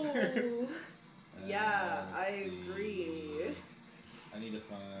 Oh! Yeah, Let's I see. agree. I need to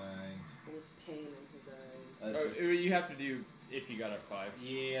find. With pain in his eyes. Let's Oh, you have to do if you got a 5.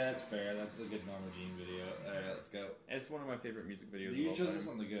 Yeah, that's fair. That's a good Norma Jean video. Alright, let's go. It's one of my favorite music videos. You of all chose time. this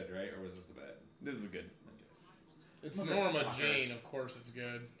on the good, right? Or was this the bad? This is good. It's Motherfucker. Norma Jean, of course it's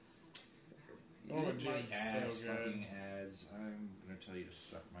good. Norma You my Jean's ass, so good. fucking ads. I'm gonna tell you to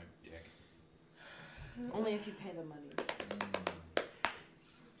suck my dick. Only if you pay the money.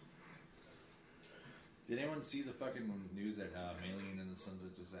 Did anyone see the fucking news that Mailing and the Sons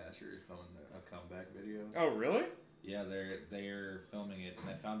of Disaster is filming a comeback video? Oh really? Yeah, they're filming it, and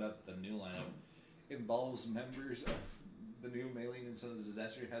I found out the new lineup involves members of the new Mailing and Sons of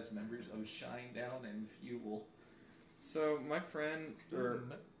Disaster has members of Shinedown and Fuel. So my friend, or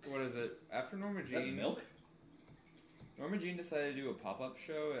what is it? After Norma Is that Jean, milk? Norma Jean decided to do a pop-up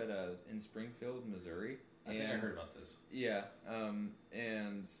show at in Springfield, Missouri. I think I heard about this. Yeah,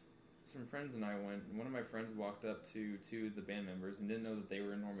 and some friends and I went. And one of my friends walked up to two of the band members and didn't know that they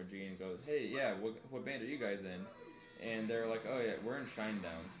were in Norma Jean and goes, "Hey, yeah, what band are you guys in?" And they're like, "Oh yeah, we're in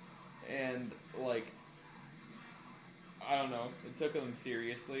Shinedown." And like, I don't know, it took them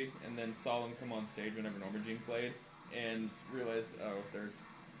seriously, and then saw them come on stage whenever Norma Jean played, and realized, oh, they're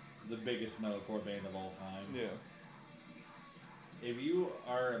The biggest metalcore band of all time. yeah. If you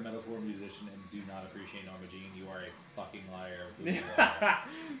are a metalcore musician and do not appreciate Norma Jean, you are a fucking liar. Of who you are.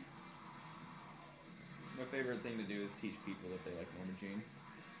 My favorite thing to do is teach people that they like Norma Jean.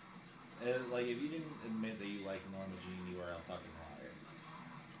 Like, if you didn't admit that you like Norma Jean, you are a fucking liar.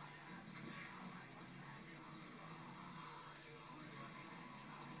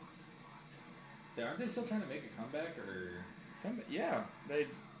 So aren't they still trying to make a comeback, or? Yeah, they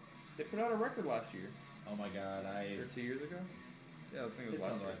put out a record last year. Oh my god, Or 2 years ago? Yeah, I think it was It's last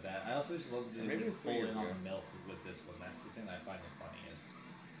something year. like that. I also just love Or maybe it was 3 full years in on ago. the milk with this one. That's the thing that I find the funniest.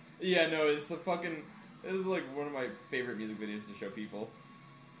 Yeah, no, it's the fucking. This is like one of my favorite music videos to show people.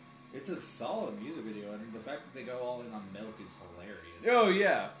 It's a solid music video, and the fact that they go all in on milk is hilarious. Oh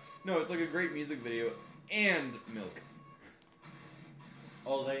yeah, no, it's like a great music video and milk.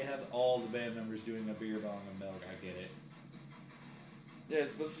 Oh, they have all the band members doing a beer bong of milk. I get it. Yeah,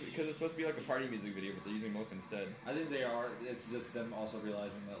 it's supposed to because it's supposed to be like a party music video, but they're using milk instead. I think they are. It's just them also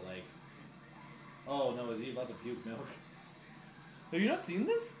realizing that, like, oh no, is he about to puke milk? Have you not seen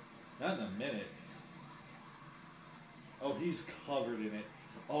this? Not in a minute. Oh, he's covered in it.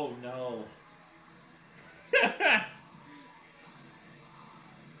 Oh no.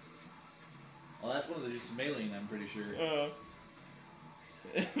 Well, that's one of the just mailing, I'm pretty sure.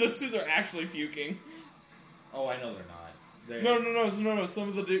 Those dudes are actually puking. Oh, I know they're not. They're, No. Some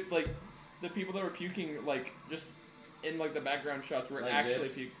of the like the people that were puking, like just in like the background shots, were Like actually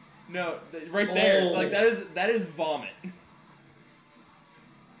this? puking. No, right there. Oh. Like that is vomit.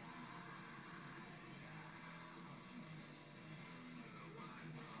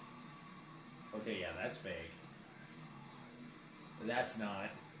 Okay, yeah, that's fake. That's not.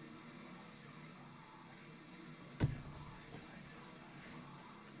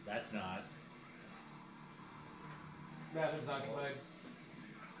 That's not. Bathroom's occupied.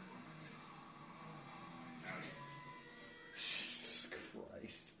 Jesus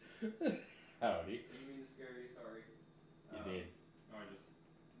Christ. Howdy. You mean to scare you? Sorry. You did. No, I just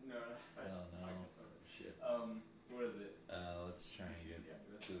no. Oh no. Shit. What is it? Let's try and get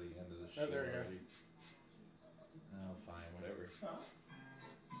to the end of the Oh, show. there we go. already. Oh, fine, whatever.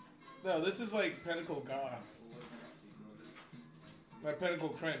 No, this is like Pinnacle Goth. My pedicle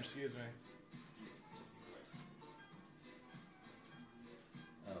cringe, excuse me.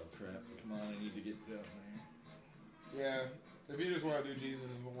 Oh crap! Come on, I need to get down there. Yeah, if you just want to do Jesus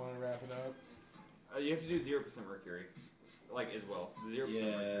is the one to wrap it up. You have to do 0% Mercury, like as well. 0%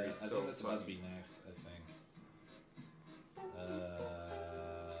 Mercury. I think that's about to be next. I think.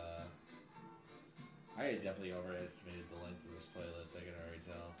 I definitely overestimated the length of this playlist. I can already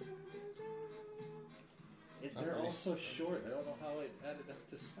tell. They're all so short. I don't know how it added up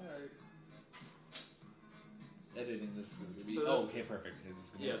this hard. Editing this is going to be. So okay, perfect. It's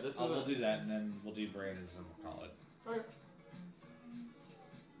gonna be, this we'll do that, and then we'll do Brandon's, and we'll call it. Okay.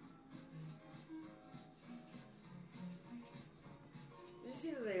 Did you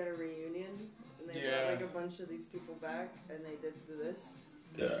see that they had a reunion? And they Yeah. brought like a bunch of these people back and they did this?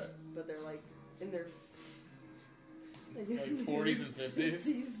 Yeah. But they're like in their Like 40s and 50s?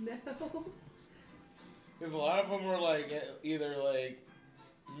 50s now. Because a lot of them were like either like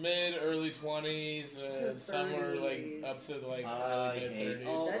mid, early 20s, and some were like up to like early mid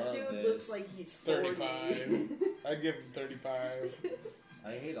 30s. That dude looks like he's 40. 35. I'd give him 35.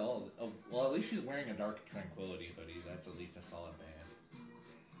 I hate all of it. Oh, well, at least she's wearing a Dark Tranquility hoodie. That's at least a solid band.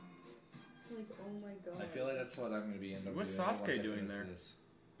 Like, oh my god. I feel like that's what I'm going to be ending up What's doing once I Sasuke doing finish there? this.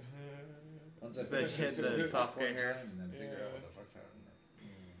 Once I The finish kid, this, the I'm gonna do it Sasuke one hair? time and then figure out what the fuck happened.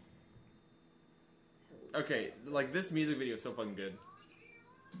 Okay, like this music video is so fucking good.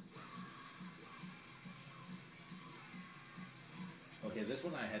 Okay, this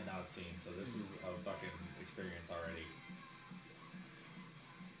one I had not seen, so this is a fucking experience already.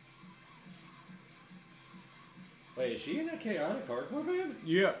 Wait, is she in a chaotic hardcore band?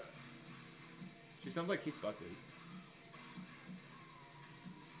 Yeah. She sounds like Keith Buckley.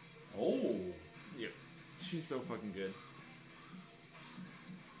 Oh. Yep. She's so fucking good.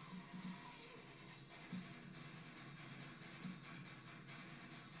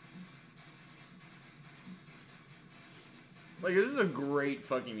 Like, this is a great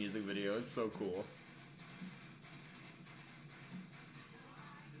fucking music video. It's so cool.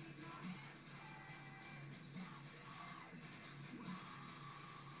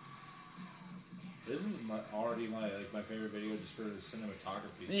 This is already my favorite video just for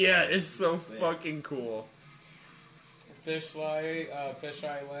cinematography. Yeah, it's so Sick. fucking cool. Fisheye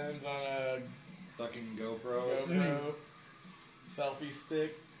lens on a fucking GoPro. Selfie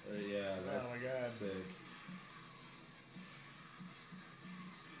stick. Yeah, that's oh my god. sick.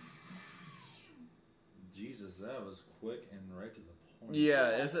 Jesus, that was quick and right to the point. Yeah,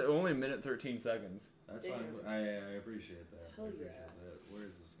 it's only a minute 13 seconds. That's why I appreciate that. Hell I appreciate yeah. that. Where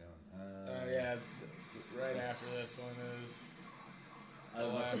is this going? Yeah, right after this one is. I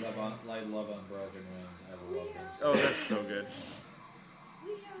love Unbroken Wings. I love them. Oh, that's so good.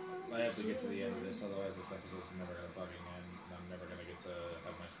 I have to get to the end of this, otherwise this episode's never gonna fucking end, and I'm never gonna get to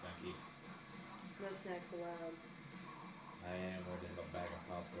have my snackies. No snacks allowed. I am going to have a bag of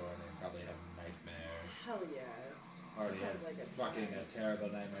popcorn and probably have nightmares. Hell yeah. Already That had sounds like a a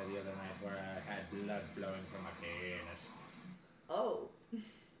terrible nightmare the other night where I had blood flowing from my penis. Oh. It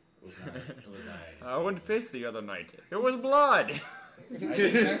was not. I went to face the other night. It was blood. I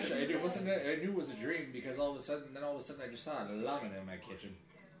didn't actually. It wasn't. I knew it was a dream because all of a sudden I just saw a llama in my kitchen.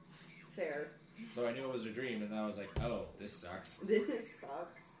 Fair. So I knew it was a dream, and I was like, "Oh, this sucks." This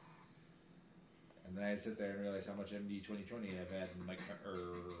sucks. And then I sit there and realize how much MD 2020 I've had in my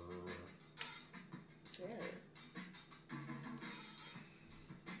Fair.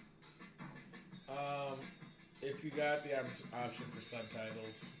 If you got the option for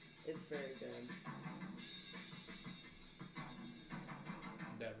subtitles, It's very good.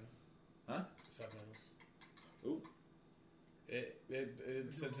 Devin. Huh? Subtitles. Ooh. It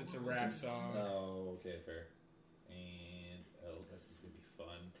since it's a rap song. Oh, okay, fair. And this is gonna be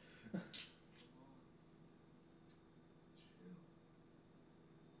fun.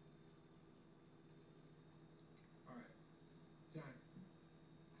 Alright. Zach.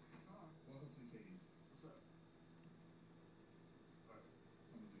 Welcome to the cave. What's up? Alright.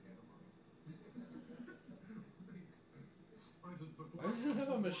 I'm gonna do that tomorrow. Why does it have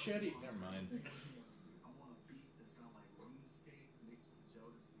a machete? Never mind. I want a beat that sound like RuneScape mixed with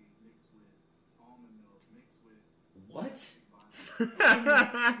Jodeci, mixed with almond milk, mixed with What?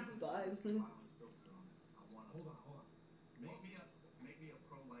 Violence. Hold on. Make me a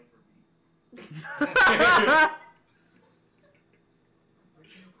pro-lifer beat. Make me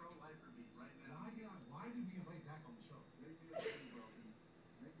a pro-lifer beat right now. Why did we invite Zach on the show? Make me a beat, bro.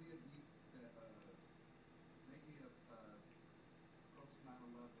 Make me a beat that make me a post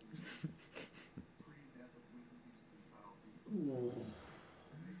 9/11 pre-death of Whitney Houston style beat.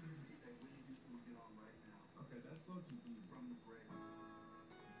 Make me a beat that Whitney Houston would get on right now. Okay, that's low key from the grave.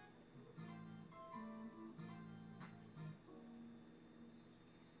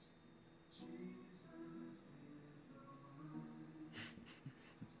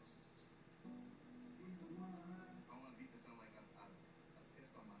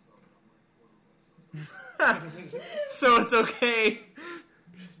 So it's okay.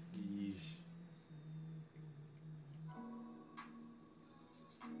 Yeesh.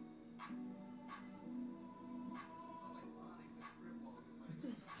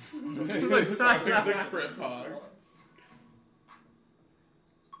 Sonic the Crip Hog.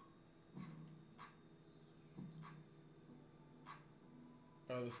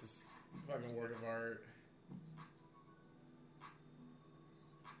 Oh, this is fucking work of art.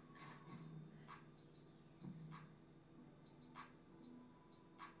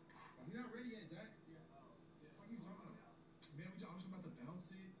 You're not ready yet, Zach? Yeah. What are you talking about? Man, we just about to bounce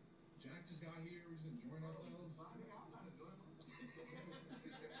it. Jack just got here. We're just enjoying ourselves.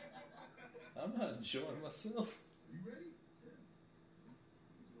 I'm not enjoying myself. Are you ready? Yeah.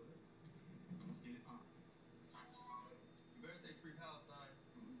 Let's get it on. You better say Free Palestine.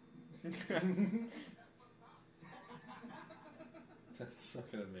 That's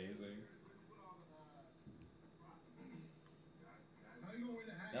fucking amazing. How you gonna win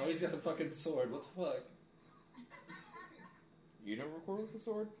the hat? Now he's got a fucking sword. What the fuck? You don't record with the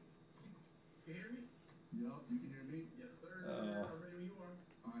sword? Can you hear me? Yup, you can hear me. Yes, sir. I'm ready when you are.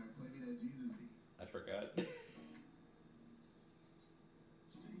 All right, play me that Jesus beat. I forgot. Jesus is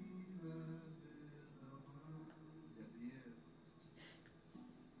the one. Yes, he is.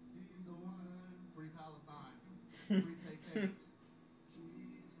 He's the one. Free Palestine. Free KK.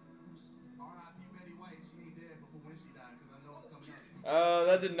 R.I.P. Betty White. She ain't dead before when she died, because I know it's coming up.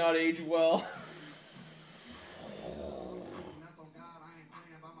 That did not age well. And that's on God. I ain't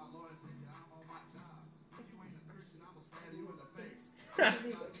playing by my Lord and Savior. I'm on my job. If you ain't a Christian, I'm gonna stab you in the face.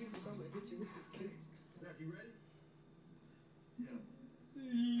 Jesus, I'm gonna hit you with this case. Zach, you ready? Yeah.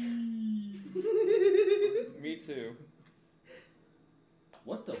 Me too.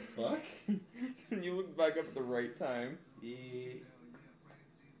 What the fuck? You look back up at the right time. Yeah.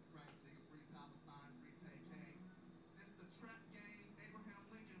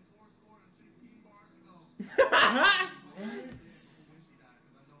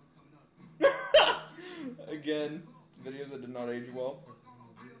 Again, videos that did not age well.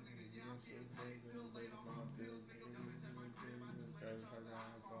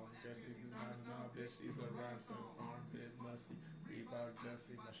 She's a rhinestone, armpit musty, Reebok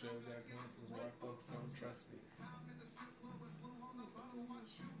dusty. My show got cancels, white folks don't trust me.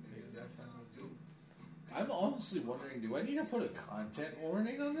 Yeah, that's how I do. I'm honestly wondering, do I need to put a content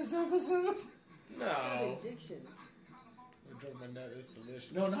warning on this episode? No. Addictions. I drove my nut, it's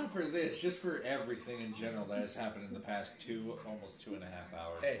delicious. No, not for this. Just for everything in general that has happened in the past almost 2.5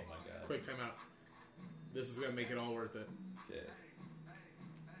 hours. Hey, oh my god. quick time out. This is gonna make it all worth it. Okay.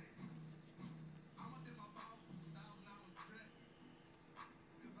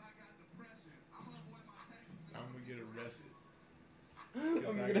 I'm gonna get arrested.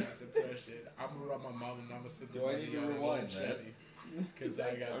 Because I got depression. I'm gonna rub my mom and I'm gonna spend the Do I money need to on a rewind little that? Chevy. Because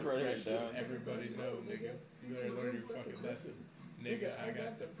I got I'm writing it depression. down. Everybody know, nigga. You better learn your fucking lesson. Nigga, I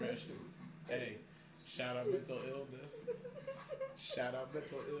got depression. Hey, shout out mental illness. Shout out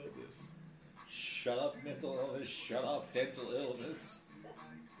mental illness. Shut up, mental illness. Shut off, dental illness.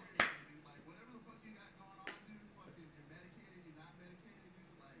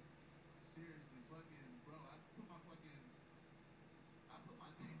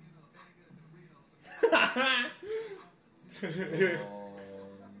 Oh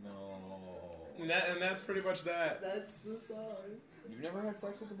no. And that's pretty much that. That's the song. You've never had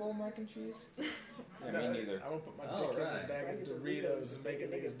sex with a bowl of mac and cheese? Yeah, me neither. I will put my All dick in right. a bag of Doritos and make a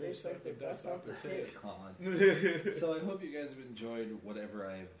nigga's bitch suck the dust off the tip. So I hope you guys have enjoyed whatever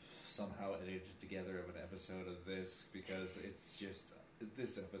I've somehow edited together of an episode of this, because it's just,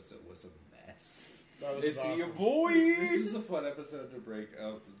 this episode was a mess. Oh, this is It's your awesome. boy! This is a fun episode to break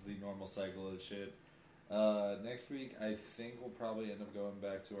up the normal cycle of shit. Next week, I think we'll probably end up going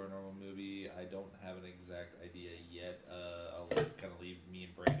back to our normal movie. I don't have an exact idea yet. I'll kind of leave me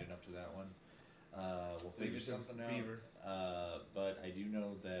and Brandon up to that one. We'll figure Leave it to something Beaver. out. But I do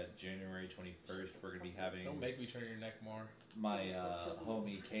know that January 21st, we're going to be having Don't make me turn your neck more. my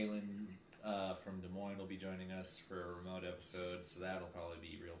homie Kaylin from Des Moines will be joining us for a remote episode, so that'll probably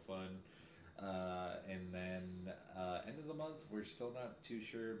be real fun. And then end of the month, we're still not too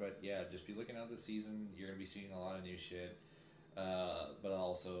sure, but yeah, just be looking out this season. You're gonna be seeing a lot of new shit, but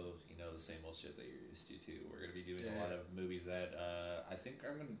also, you know, the same old shit that you're used to too. We're gonna be doing a lot of movies that I think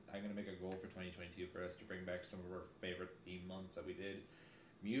I'm gonna make a goal for 2022 for us to bring back some of our favorite theme months that we did.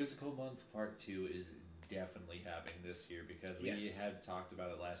 Musical month part 2 is definitely happening this year, because we had talked about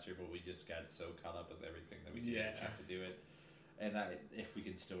it last year, but we just got so caught up with everything that we didn't get a chance to do it. And if we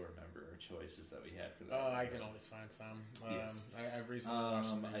can still remember our choices that we had for that. I can always find some. Yes. I've recently watched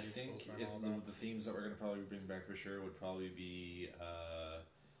some I think the themes that we're going to probably bring back for sure would probably be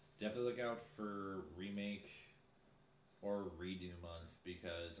definitely look out for remake or redo month,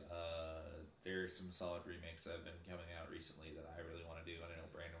 because there's some solid remakes that have been coming out recently that I really want to do, and I know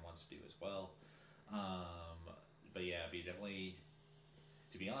Brandon wants to do as well. But yeah, be definitely.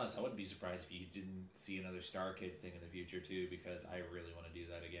 To be honest, I wouldn't be surprised if you didn't see another Star Kid thing in the future too, because I really want to do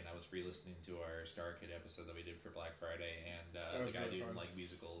that again. I was re-listening to our Star Kid episode that we did for Black Friday, and the guy didn't like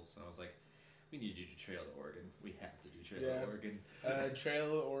musicals, and I was like, we need to do Trail to Oregon. We have to do Trail to Oregon.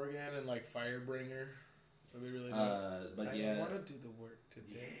 Trail to Oregon and like Firebringer. That'd be really nice. But I don't want to do the work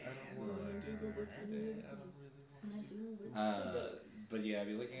today. I don't want to do the work today. I don't really want to do the work today. But yeah,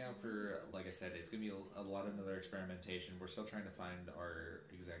 be looking out for, like I said, it's going to be a lot of another experimentation. We're still trying to find our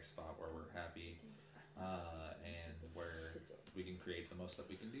exact spot where we're happy and where we can create the most that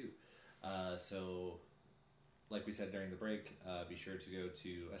we can do. So, like we said during the break, be sure to go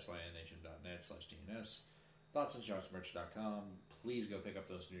to synnation.net/DNS, thoughtsandshopsmerch.com. Please go pick up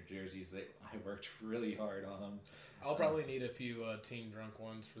those new jerseys. I worked really hard on them. I'll probably need a few Team Drunk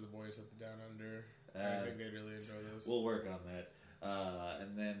ones for the boys at the Down Under. I think they'd really enjoy those. We'll work on that.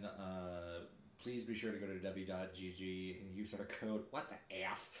 And then please be sure to go to w.gg and use our code what the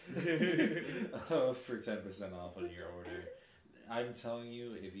F for 10% off on your order. I'm telling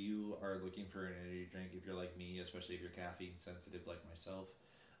you, if you are looking for an energy drink, if you're like me, especially if you're caffeine sensitive like myself,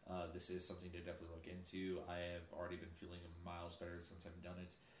 this is something to definitely look into. I have already been feeling miles better since I've done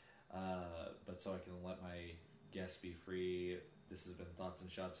it. But so I can let my guests be free, this has been Thoughts and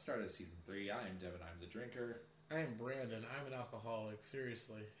Shots, start of season 3. I am Devin, I'm the drinker. I am Brandon. I'm an alcoholic.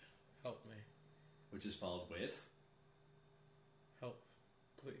 Seriously, help me. Which is followed with help,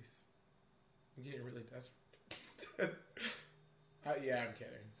 please. I'm getting really desperate. Yeah, I'm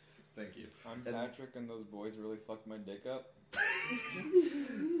kidding. Thank you. I'm Patrick, and those boys really fucked my dick up.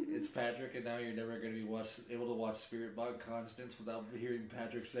 It's Patrick, and now you're never going to be able to watch Spirit Bog Constance without hearing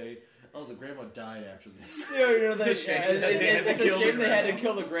Patrick say, "Oh, the grandma died after this." Yeah, it's a shame they had to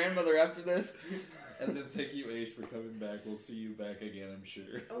kill the grandmother after this. And then thank you, Ace, for coming back. We'll see you back again, I'm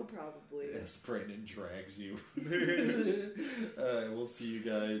sure. Oh, probably. As Brandon drags you. We'll see you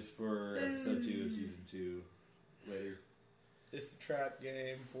guys for episode 2 of season 2 later. It's the trap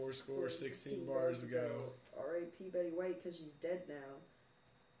game. 4 16 bars ago. R.A.P. Betty White, because she's dead now.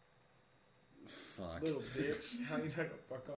 Fuck. Little bitch. How you not gonna fuck up?